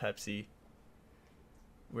advertisement with Pepsi,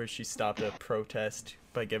 where she stopped a protest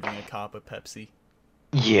by giving a cop a Pepsi?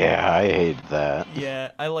 Yeah, I hate that.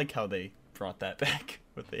 Yeah, I like how they brought that back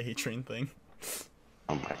with the A-Train thing.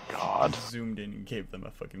 Oh my god. Zoomed in and gave them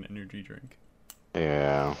a fucking energy drink.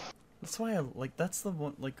 Yeah. That's why I like. That's the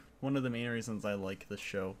one of the main reasons I like this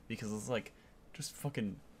show, because it's like just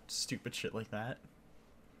fucking stupid shit like that.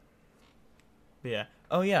 But yeah.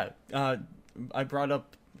 Oh yeah. I brought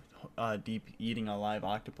up Deep eating a live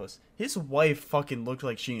octopus. His wife fucking looked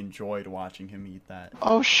like she enjoyed watching him eat that.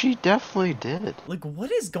 Oh, she definitely did. Like,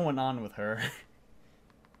 what is going on with her?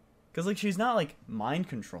 Because like she's not like mind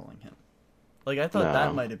controlling him. Like I thought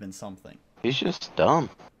that might have been something. He's just dumb.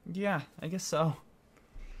 Yeah, I guess so.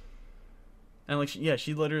 And like,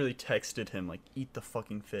 she literally texted him like, "Eat the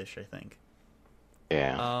fucking fish," I think.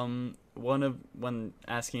 Yeah. When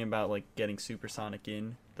asking about like getting Supersonic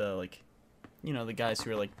in, the like, you know, the guys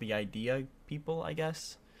who are like the idea people, I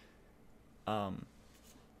guess.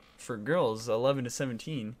 For girls 11 to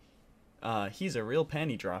 17, he's a real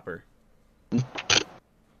panty dropper.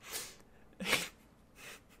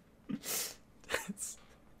 That's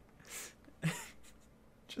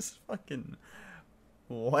just fucking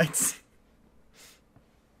what?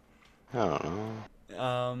 I don't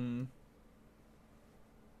know.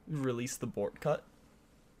 Release the Bort cut.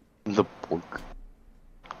 The pork.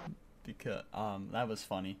 Because that was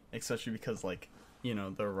funny, especially because like, you know,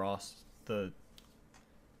 the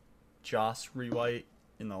Joss rewrite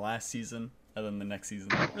in the last season, and then the next season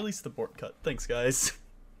release the Bort cut. Thanks guys.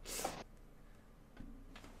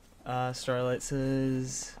 Starlight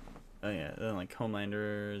says, oh yeah, then like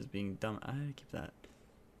Homelander is being dumb. I keep that.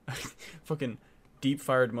 Fucking Deep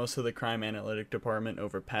fired most of the crime analytic department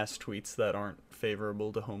over past tweets that aren't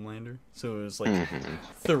favorable to Homelander. So it was like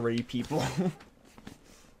 3 people.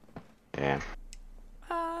 Yeah.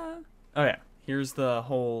 Oh yeah, here's the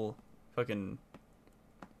whole fucking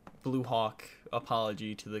Blue Hawk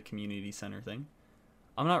apology to the community center thing.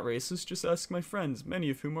 I'm not racist, just ask my friends,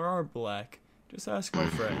 many of whom are black. Just ask my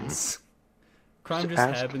friends. Crime just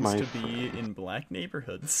happens to be in black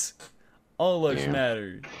neighborhoods. All lives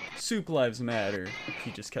matter. Soup lives matter.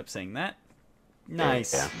 He just kept saying that.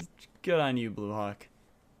 Nice. Yeah. Good on you, Blue Hawk.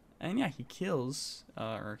 And yeah, he kills,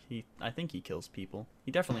 I think he kills people.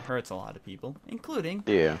 He definitely hurts a lot of people, including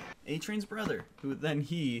A-Train's brother, who then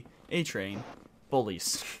A-Train,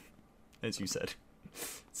 bullies, as you said.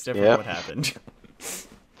 It's definitely what happened.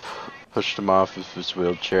 Pushed him off of his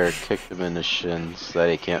wheelchair, kicked him in the shins so that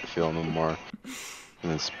he can't feel no more,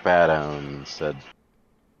 and then spat at him and said,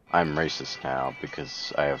 "I'm racist now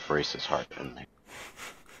because I have racist heart in me."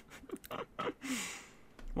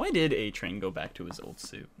 Why did A-Train go back to his old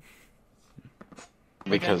suit?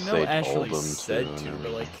 Because like, I know they Ashley told him said to. to,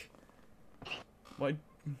 but like, why?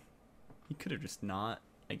 He could have just not,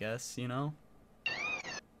 I guess, you know?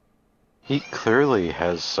 He clearly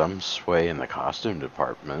has some sway in the costume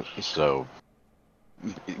department, so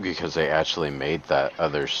because they actually made that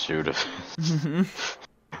other suit of his.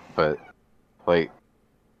 But like,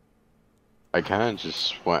 I kind of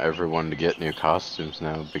just want everyone to get new costumes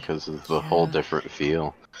now because of the whole different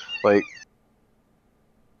feel. Like,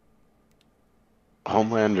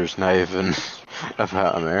 Homelander's not even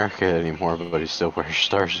about America anymore, but he still wears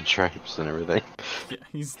stars and stripes and everything. Yeah,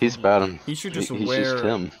 He's about him. He should just He's wear. just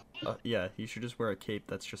him. Yeah, he should just wear a cape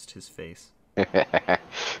that's just his face. I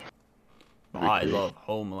love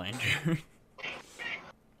Homelander.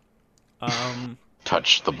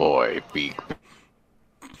 Touch the boy, beak.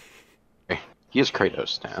 He is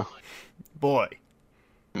Kratos now. Boy,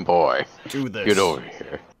 Boy, do this. get over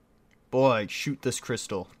here. Boy, shoot this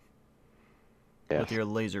crystal Yeah. with your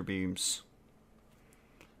laser beams.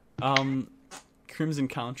 Crimson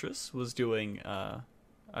Contras was doing a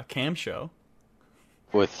cam show.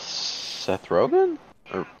 With Seth Rogen?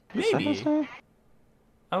 Or is that his Maybe. name?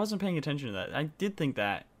 I wasn't paying attention to that. I did think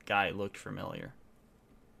that guy looked familiar.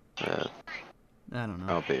 Yeah, I don't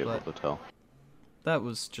know. I'll be able but to tell. that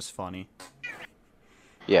was just funny.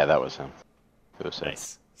 Yeah, that was him. It was him.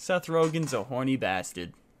 Nice. Seth Rogen's a horny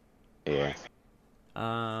bastard. Yeah.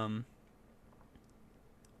 I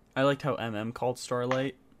liked how MM called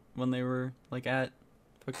Starlight when they were like at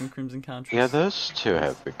fucking Crimson Contras. Yeah, those two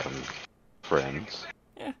have become friends.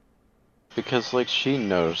 Yeah. Because, like, she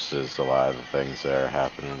notices a lot of the things that are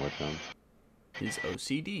happening with him. His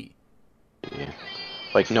OCD. Yeah.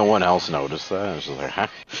 Like, no one else noticed that. It's just like, huh?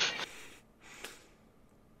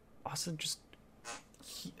 Also, just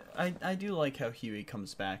I do like how Huey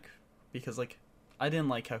comes back because like I didn't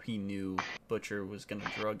like how he knew Butcher was gonna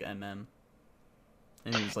drug MM,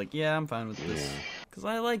 and he was like, "Yeah, I'm fine with this," because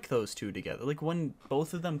I like those two together. Like when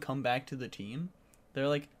both of them come back to the team, they're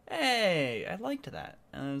like, "Hey, I liked that,"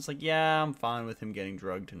 and it's like, "Yeah, I'm fine with him getting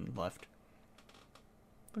drugged and left."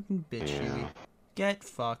 Fucking bitch, Huey, get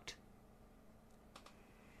fucked.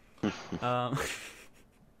 You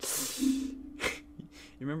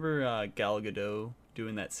remember Gal Gadot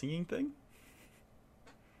doing that singing thing?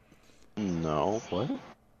 No, what?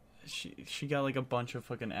 She got like a bunch of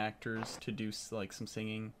fucking actors to do like some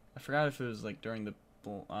singing. I forgot if it was like during the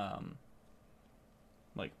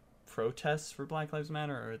like protests for Black Lives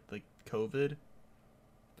Matter or like COVID,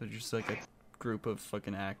 but just like a group of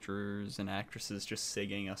fucking actors and actresses just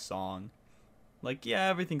singing a song. Like, yeah,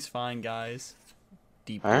 everything's fine, guys.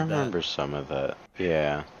 Deep. I remember some of that.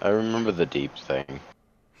 Yeah, I remember the deep thing.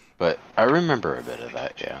 But I remember a bit of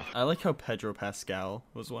that, yeah. I like how Pedro Pascal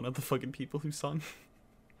was one of the fucking people who sung.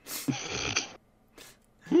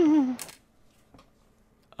 Weird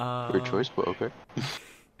choice, but okay.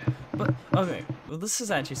 But okay, well, this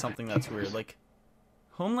is actually something that's weird. Like,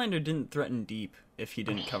 Homelander didn't threaten Deep if he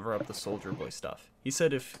didn't cover up the Soldier Boy stuff. He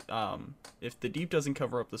said if the Deep doesn't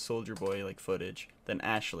cover up the Soldier Boy like footage, then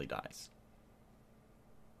Ashley dies.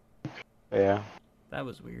 Yeah. That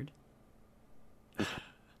was weird.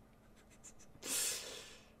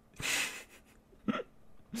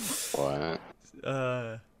 What?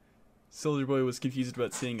 Soldier Boy was confused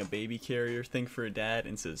about seeing a baby carrier thing for a dad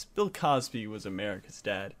and says Bill Cosby was America's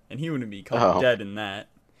dad, and he wouldn't be called dead in that.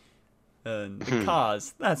 And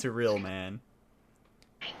because that's a real man.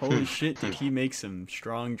 Holy shit, did he make some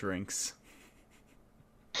strong drinks.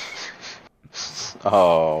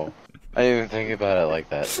 Oh, I didn't even think about it like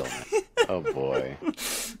that. Oh boy.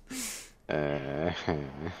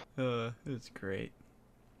 It's great.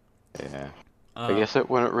 Yeah. I guess it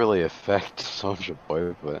wouldn't really affect Soldier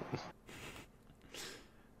Boy, but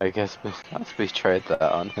I guess Cosby tried that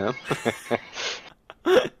on him.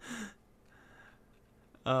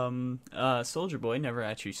 Soldier Boy never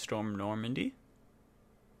actually stormed Normandy,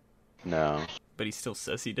 No. but he still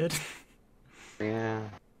says he did. Yeah.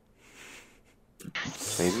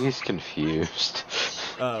 Maybe he's confused.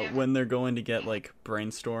 When they're going to get like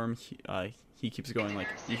Brainstorm, he keeps going like,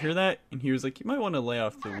 "You hear that?" And he was like, "You might want to lay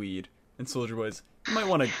off the weed." And Soldier Boy's, "You might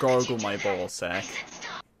want to gargle my ball sack."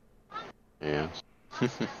 Yeah.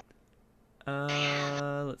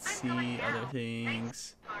 Let's see other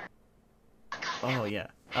things. Oh yeah.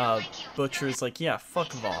 Butcher's like, "Yeah,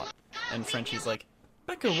 fuck Vought," and Frenchie's like,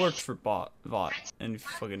 "Becca worked for Vought," and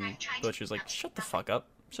fucking Butcher's like, "Shut the fuck up.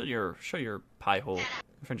 Shut your pie hole."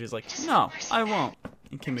 And Frenchie's like, "No, I won't."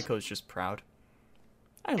 And Kimiko's just proud.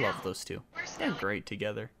 I love those two. They're great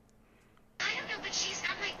together.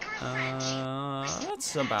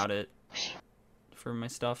 That's about it for my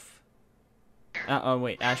stuff. Oh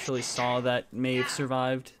wait, Ashley saw that Maeve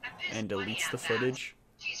survived and deletes the footage.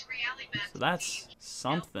 So that's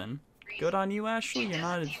something. Good on you, Ashley.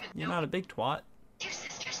 You're not a big twat.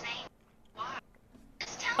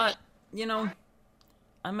 But, you know,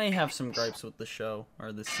 I may have some gripes with the show,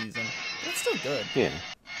 or this season. But it's still good. Yeah.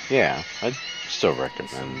 Yeah, I'd still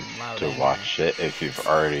recommend to watch it if you've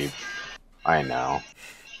already... I know.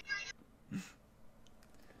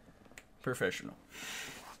 Professional.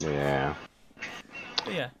 Yeah.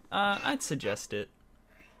 But yeah, I'd suggest it.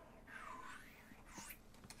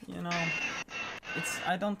 You know,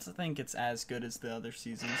 I don't think it's as good as the other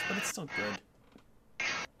seasons, but it's still good.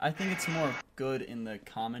 I think it's more good in the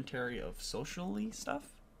commentary of socially stuff.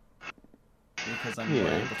 Because I'm more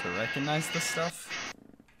able to recognize the stuff.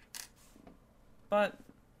 But,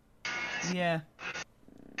 yeah.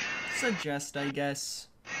 Suggest, I guess.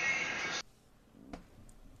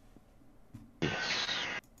 Yes.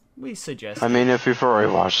 We suggest. I mean, if you've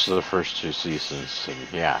already watched the first 2 seasons, then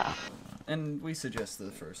yeah. And we suggest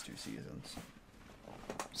the first 2 seasons.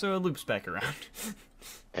 So it loops back around.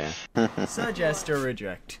 Yeah. Suggest or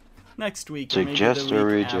reject. Next week, Suggest maybe the or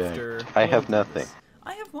week reject. after. I have nothing.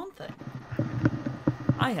 I have one thing.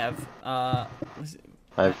 I have, was it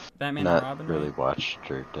I've Batman not and Robin, really right?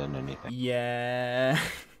 watched or done anything. Yeah.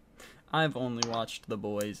 I've only watched The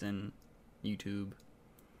Boys and YouTube.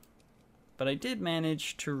 But I did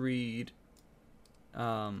manage to read,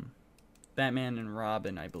 Batman and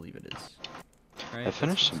Robin, I believe it is. Right? I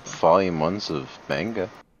finished some volume 1s of manga.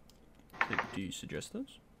 Do you suggest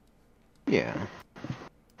those? Yeah.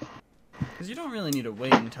 Because you don't really need to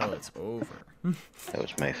wait until it's over. That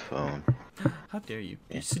was my phone. How dare you?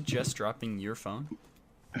 Do you suggest dropping your phone?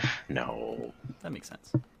 No. That makes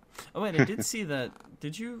sense. Oh wait, I did see that.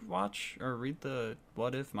 Did you watch or read the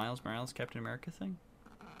What If Miles Morales Captain America thing?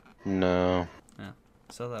 No. Yeah.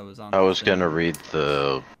 So that was on. I was gonna read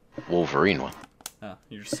the Wolverine one. Oh,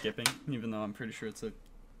 you're skipping, even though I'm pretty sure it's a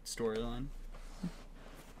storyline.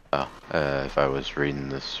 Oh, if I was reading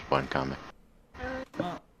this one comic.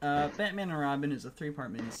 Well, Batman and Robin is a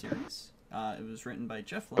 3-part miniseries. It was written by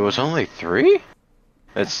Jeff Lemire. It was only 3?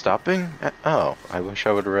 It's stopping? Oh, I wish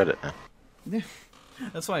I would have read it now. Yeah.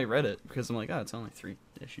 That's why I read it, because I'm like, oh, it's only 3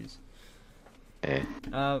 issues. Eh.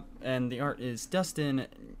 And the art is Dustin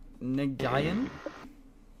Nguyen.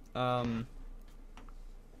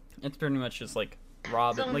 It's pretty much just like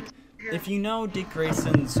Robin. Like, if you know Dick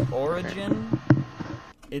Grayson's origin,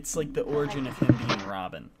 it's like the origin of him being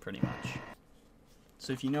Robin, pretty much.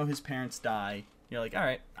 So if you know his parents die, you're like,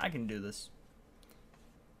 alright, I can do this.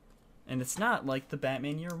 And it's not like the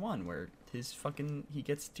Batman Year One, where he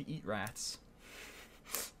gets to eat rats.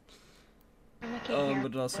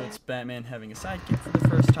 But also it's Batman having a sidekick for the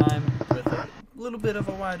first time, with a little bit of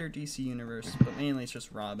a wider DC universe, but mainly it's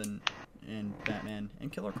just Robin and Batman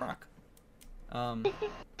and Killer Croc.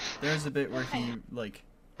 There's a bit where he, like...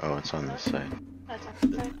 Oh, it's on this side.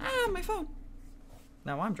 My phone!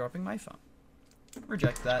 Now I'm dropping my phone.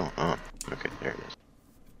 Reject that. Oh, okay, there it is.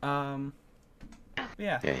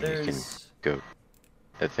 Yeah, Yeah, there's... you can go.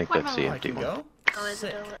 I think that's the I empty can one. go? Oh, is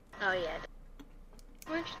Sick. it? Oh, yeah.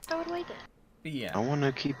 Where'd you throw it away then? But yeah. I want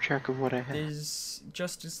to keep track of what I have. There's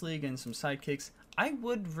Justice League and some sidekicks. I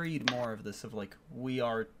would read more of this, of like, we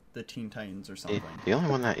are the Teen Titans or something. The only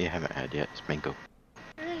one that you haven't had yet is Mango.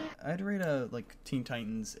 I'd read a, like, Teen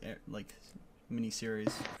Titans, like,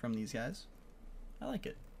 miniseries from these guys. I like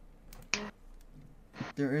it.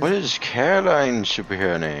 There is... What is Caroline's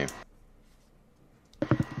superhero name?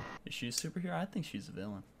 Is she a superhero? I think she's a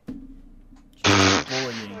villain. She's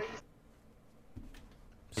bullying.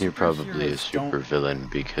 You're probably a Superheroes don't super villain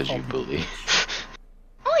because you call bully.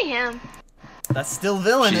 I am. That's still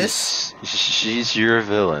villainous. She's your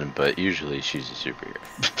villain, but usually she's a superhero.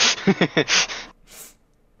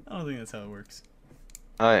 I don't think that's how it works.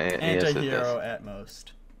 Yes, it Anti-hero does. at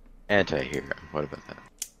most. Anti-hero. What about that?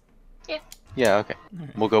 Yeah. Yeah, okay.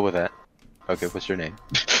 Alright. We'll go with that. Okay, what's your name?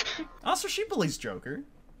 Also, she bullies Joker.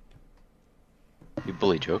 You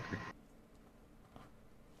bully Joker.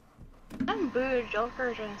 I haven't booed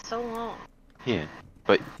Jokers in so long. Yeah,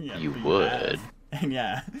 but Yeah, you but would. have. And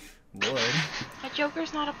yeah, would. But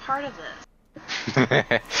Joker's not a part of this.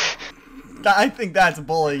 I think that's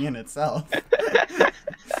bullying in itself. He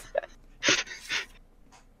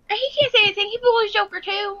can't say anything. He bullies Joker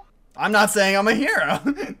too. I'm not saying I'm a hero.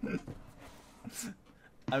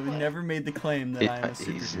 I would never made the claim that I am a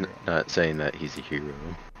He's superhero. not saying that he's a hero.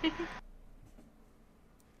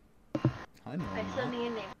 I know I I'm still not. need a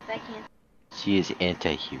name. I can't. She is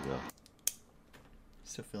anti-hero.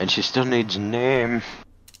 Still feel, And she still needs a name.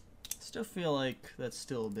 still feel like that's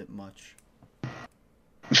still a bit much.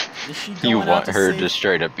 Is she You going out want to her save... to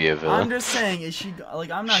straight up be a I'm villain? just saying, is she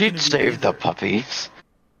like I'm not She'd gonna be save the either. puppies.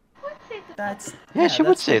 That's Yeah, she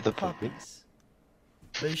would that's save the the puppies.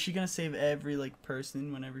 But is she gonna save every like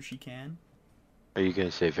person whenever she can? Are you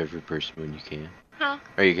gonna save every person when you can? Huh?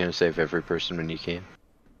 Are you gonna save every person when you can?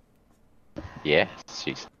 Yes,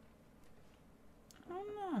 she's. I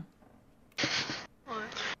don't know. What?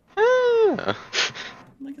 Ah.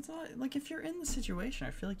 Like it's like if you're in the situation,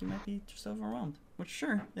 I feel like you might be just overwhelmed. Which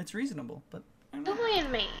sure, it's reasonable, but I don't know.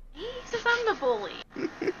 Bullying me. He says I'm the bully.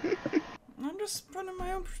 I'm just putting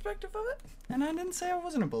my own perspective of it, and I didn't say I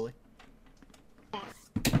wasn't a bully.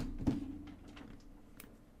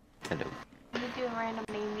 Hello. You do a random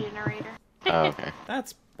meme generator. Oh, okay.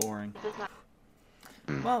 That's boring. It does not.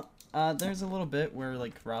 Well, there's a little bit where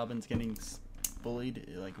like Robin's getting bullied,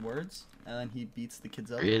 like words, and then he beats the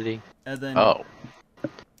kids up. Really? And then Oh,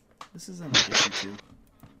 this isn't like issue 2.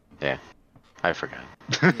 yeah. I forgot.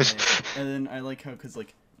 Yeah. And then I like how, cause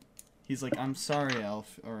like, he's like, I'm sorry, or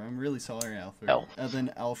I'm really sorry, Alfred. Elf. And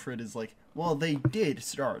then Alfred is like, well, they did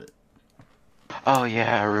start it. Oh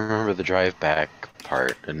yeah, I remember the drive back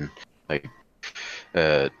part, and like,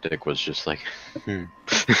 Dick was just like,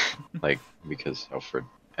 like because Alfred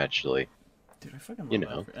actually, Dude, I fucking love you know,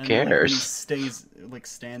 Alfred. And then, like, when he cares.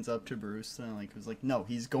 stands up to Bruce, and like was like, no,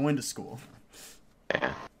 he's going to school.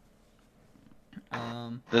 Yeah.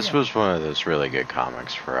 This yeah. was one of those really good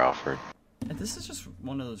comics for Alfred. And this is just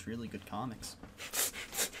one of those really good comics.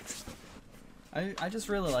 I just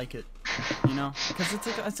really like it, you know, because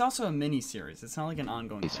it's also a mini series. It's not like an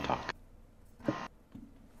ongoing He's thing. talking. But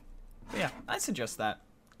yeah, I suggest that.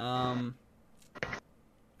 I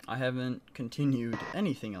haven't continued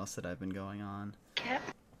anything else that I've been going on. Cat?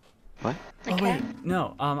 What? Oh wait,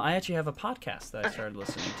 no. I actually have a podcast that I started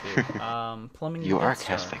listening to. Plumbing. You the are Death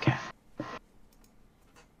Star. Cast the Cat.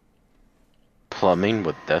 Plumbing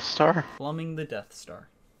with Death Star? Plumbing the Death Star.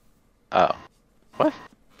 Oh. What?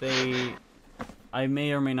 I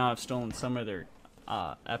may or may not have stolen some of their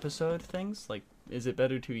episode things. Like, is it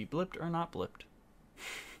better to be blipped or not blipped?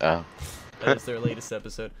 Oh. That is their latest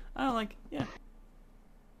episode. I like, yeah.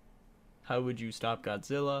 How would you stop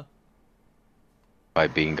Godzilla? By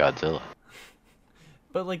being Godzilla.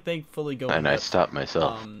 But like they fully go. And in I depth. stopped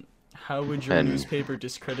myself. How would your And- newspaper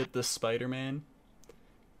discredit the Spider-Man?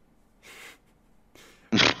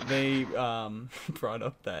 They brought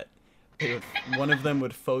up that one of them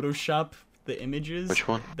would Photoshop the images. Which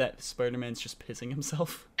one? That Spider-Man's just pissing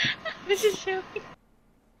himself. This is showing.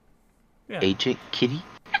 Yeah, Agent Kitty?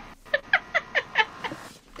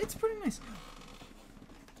 it's pretty nice.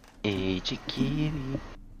 Agent Kitty.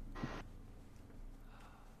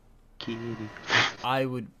 Kitty. I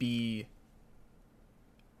would be.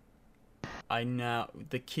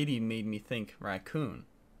 The kitty made me think raccoon.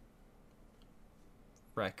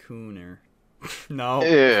 Raccooner. No. Ew.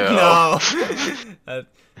 No.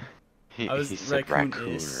 He I was said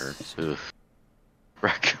raccoon-ist. raccooner. Ugh.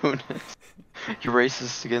 Raccoon. You're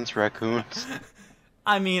racist against raccoons?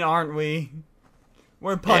 I mean, aren't we?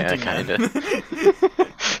 We're punting Yeah, them.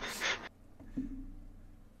 kinda.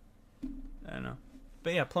 I don't know.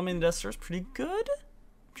 But yeah, Plumbing the Death Star is pretty good.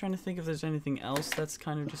 I'm trying to think if there's anything else that's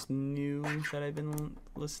kind of just new that I've been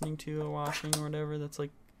listening to or watching or whatever that's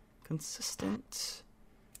like consistent.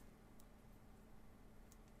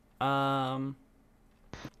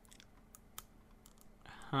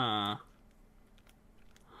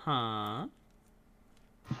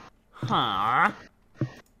 Huh.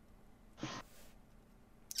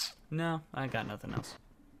 No, I got nothing else.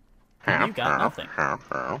 You got nothing.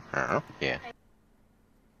 Yeah.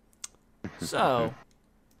 So,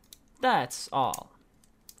 that's all.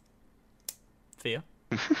 Thea,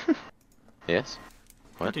 Yes?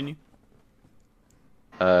 What? continue.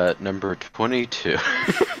 Number 22.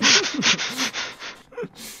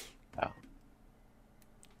 Oh.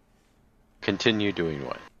 Continue doing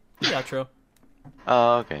what? The outro.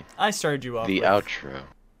 Oh, okay. I started you off The with. outro.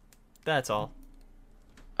 That's all.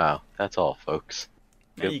 Oh, that's all, folks.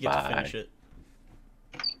 Now you get to Goodbye. finish it.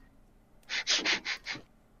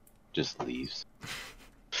 Just leaves.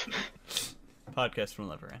 Podcast will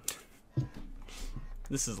never end.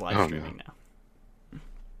 This is live Oh, streaming no. now.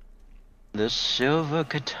 The silver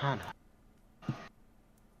katana.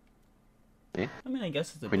 I mean, I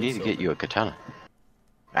guess it's a We bit need to get silver. you a katana.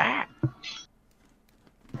 Ah!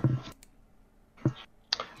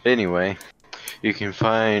 Anyway, you can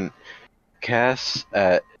find Cass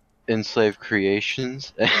at Enslaved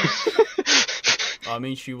Creations. I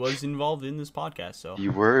mean, she was involved in this podcast, so.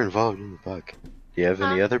 You were involved in the bug. Do you have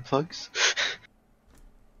any other plugs?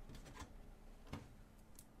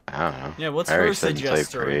 I don't know. Yeah, what's I already her said Enslaved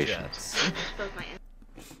suggest or Creations. rejects? Suppose my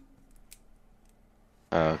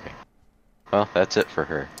Oh, okay. Well, that's it for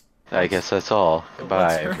her. I guess that's all.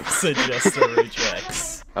 Goodbye. What's her suggest or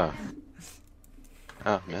rejects? Oh.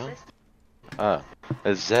 Oh, no? Oh.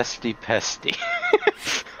 A zesty pesty.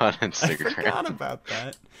 On I Instagram. forgot about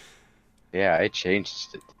that. Yeah, I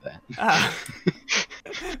changed it to that. Ah.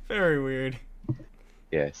 Very weird.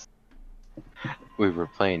 Yes. We were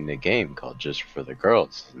playing a game called Just for the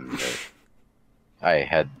Girls, and I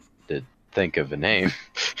had to think of a name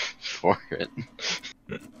for it.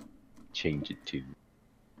 Change it to... Do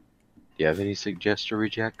you have any suggests or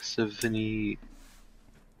rejects of any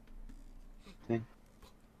thing?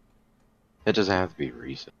 It doesn't have to be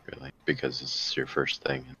recent, really, because it's your first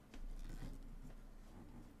thing.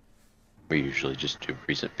 We usually just do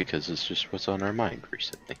recent because it's just what's on our mind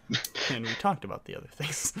recently. And we talked about the other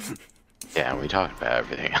things. Yeah, and we talked about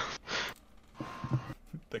everything else.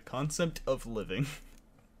 The concept of living.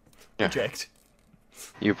 Yeah. Reject.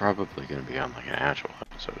 You're probably going to be on like an actual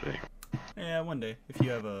episode anyway. Yeah, one day. If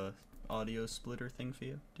you have a audio splitter thing for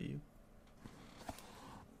you, do you?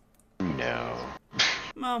 No.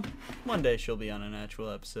 Well, one day she'll be on an actual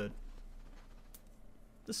episode.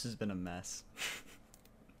 This has been a mess.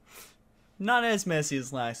 Not as messy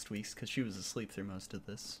as last week's, because she was asleep through most of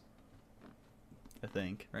this. I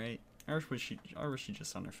think, right? Or was she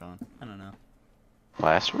just on her phone? I don't know.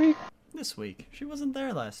 Last week? This week. She wasn't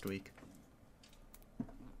there last week.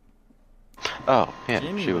 Oh, yeah,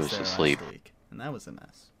 Jimmy she was there asleep. last week, and that was a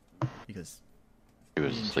mess. Because... She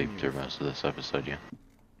was me and asleep Jimmy through were most of this episode, yeah.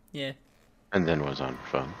 Yeah. And then was on her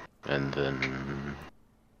phone. And then...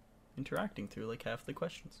 Interacting through like half the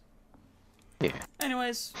questions. Yeah.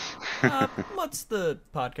 Anyways, what's the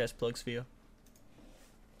podcast plugs for you?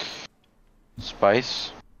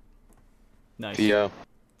 Spice, Nice. Theo,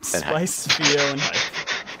 and Spice, Theo, and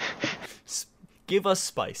Hype. Give us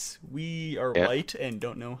spice. We are Yeah. white and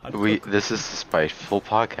don't know how to cook. This is the Spiteful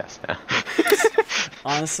podcast now.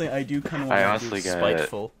 Honestly, I do kind of I want to do honestly got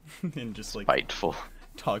spiteful and just like Spiteful.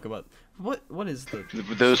 talk about what is the.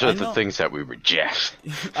 Those are I the know- things that we reject.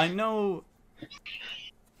 I know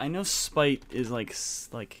spite is like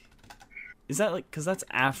is that like because that's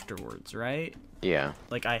afterwards, right? Yeah.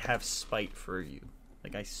 Like I have spite for you,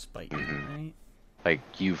 like I spite you, right? Like,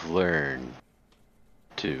 you've learned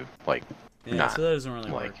to, like, Yeah, not so that doesn't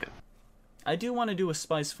really like work. it. I do want to do a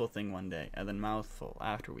spiceful thing one day, and then mouthful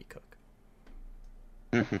after we cook.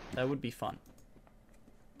 That would be fun.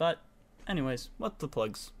 But, anyways, what the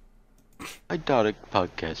plugs? Idotic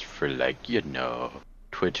podcast for, like, you know,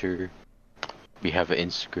 Twitter. We have an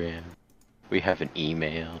Instagram. We have an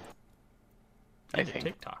email. I And a think.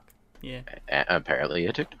 TikTok. Yeah, Apparently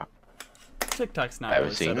a TikTok. TikTok's not I haven't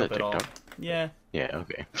really seen set the up at all. TikTok. Yeah, Yeah,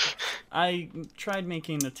 okay. I tried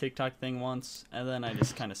making a TikTok thing once, and then I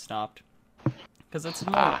just kind of stopped. Because it's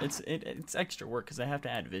more, Ah. it's extra work, because I have to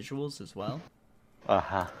add visuals as well.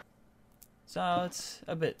 Uh-huh. So it's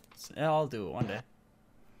a bit. I'll do it one day.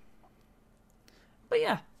 But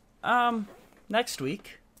yeah, next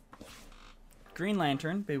week, Green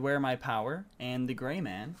Lantern, Beware My Power, and the Gray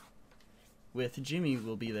Man. With Jimmy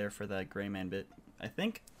will be there for that Gray Man bit, I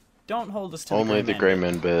think. Don't hold us to Only the the Gray Gray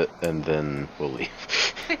Man Man bit, and then we'll leave.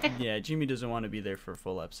 bit. Yeah, Jimmy doesn't want to be there for a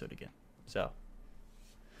full episode again. So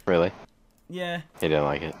Really? yeah, He didn't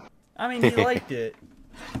like it? I mean he liked it,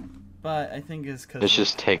 but I think it's because It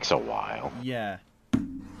just takes a while. yeah,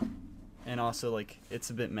 and also like it's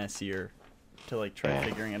a bit messier to like try Yeah.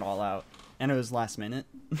 figuring it all out, and it was last minute.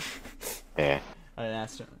 Yeah. I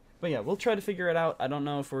asked him. But yeah, we'll try to figure it out. I don't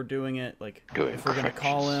know if we're doing it, like, Doing if we're going to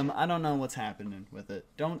call corrections. him. I don't know what's happening with it.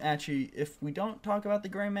 Don't actually, if we don't talk about the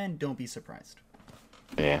Gray Man, don't be surprised.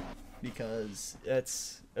 Yeah. Because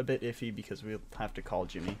it's a bit iffy because we'll have to call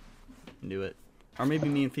Jimmy and do it. Or maybe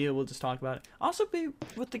me and Thea will just talk about it. Also be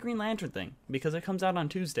with the Green Lantern thing, because it comes out on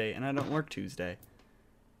Tuesday, and I don't work Tuesday.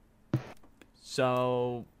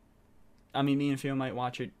 So, I mean, me and Thea might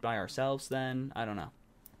watch it by ourselves then. I don't know.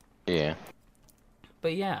 Yeah.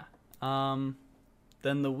 But yeah, then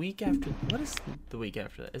the week after, what is the week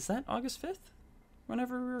after that? Is that August 5th?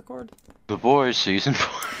 Whenever we record? The Boys season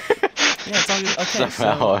 4. Yeah, it's August, okay,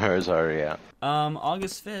 Somehow so, ours already out.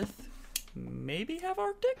 August 5th, maybe have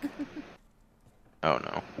Arctic? Oh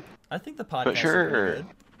no. I think the podcasts But are sure. pretty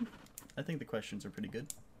good. I think the questions are pretty good.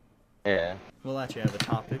 Yeah. We'll actually have a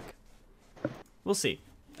topic. We'll see.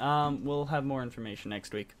 We'll have more information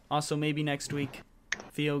next week. Also, maybe next week,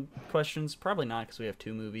 Theo questions. Probably not, because we have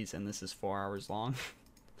 2 movies, and this is 4 hours long.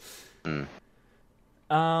 Mm.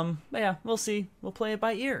 But yeah, we'll see. We'll play it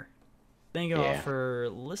by ear. Thank you all Yeah. for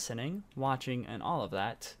listening, watching, and all of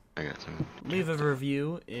that. I got some. Leave a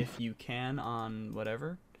review if you can on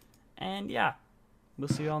whatever. And yeah, we'll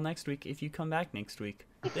see you all next week if you come back next week.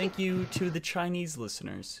 Thank you to the Chinese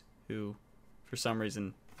listeners who, for some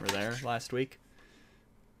reason, were there last week.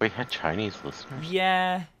 We had Chinese listeners.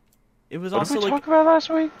 Yeah. It was What also did we like talk about last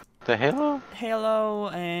week? The Halo? Halo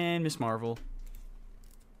and Miss Marvel.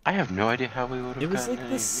 I have no idea how we would have. It was gotten like the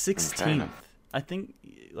any from 16th. China. I think,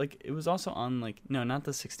 like, it was also on, like, no, not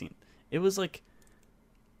the 16th. It was, like,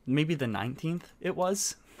 maybe the 19th it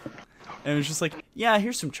was. And it was just like, yeah,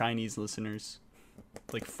 here's some Chinese listeners.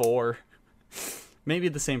 Like, 4. Maybe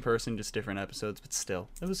the same person, just different episodes, but still.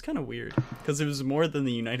 It was kind of weird. Because it was more than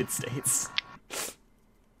the United States.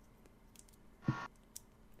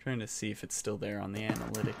 Trying to see if it's still there on the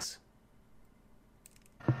analytics.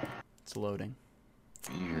 It's loading.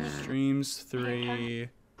 Streams 3.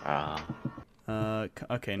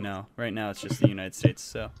 Okay, no. Right now it's just the United States,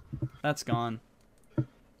 so that's gone.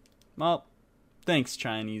 Well, thanks,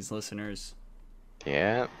 Chinese listeners.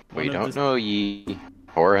 Yeah, we One of don't the- know ye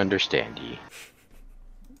or understand ye.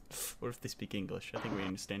 What if they speak English? I think we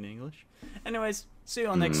understand English. Anyways, see you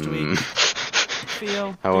all next week.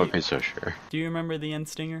 Theo, I won't be so sure. do you remember the end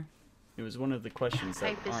stinger? It was one of the questions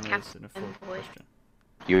that Type is Anna was in a full Captain Boy. question.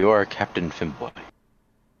 You are Captain Finboy.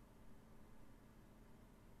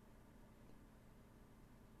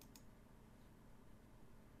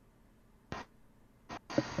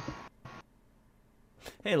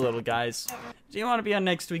 Hey, little guys. Do you want to be on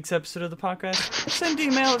next week's episode of the podcast? Send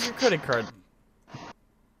email with your credit card.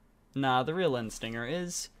 Nah, the real end stinger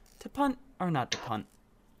is to punt or not to punt.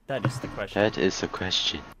 That is the question. That is the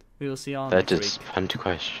question. We will see you all That next is week. fun to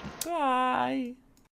question. Bye.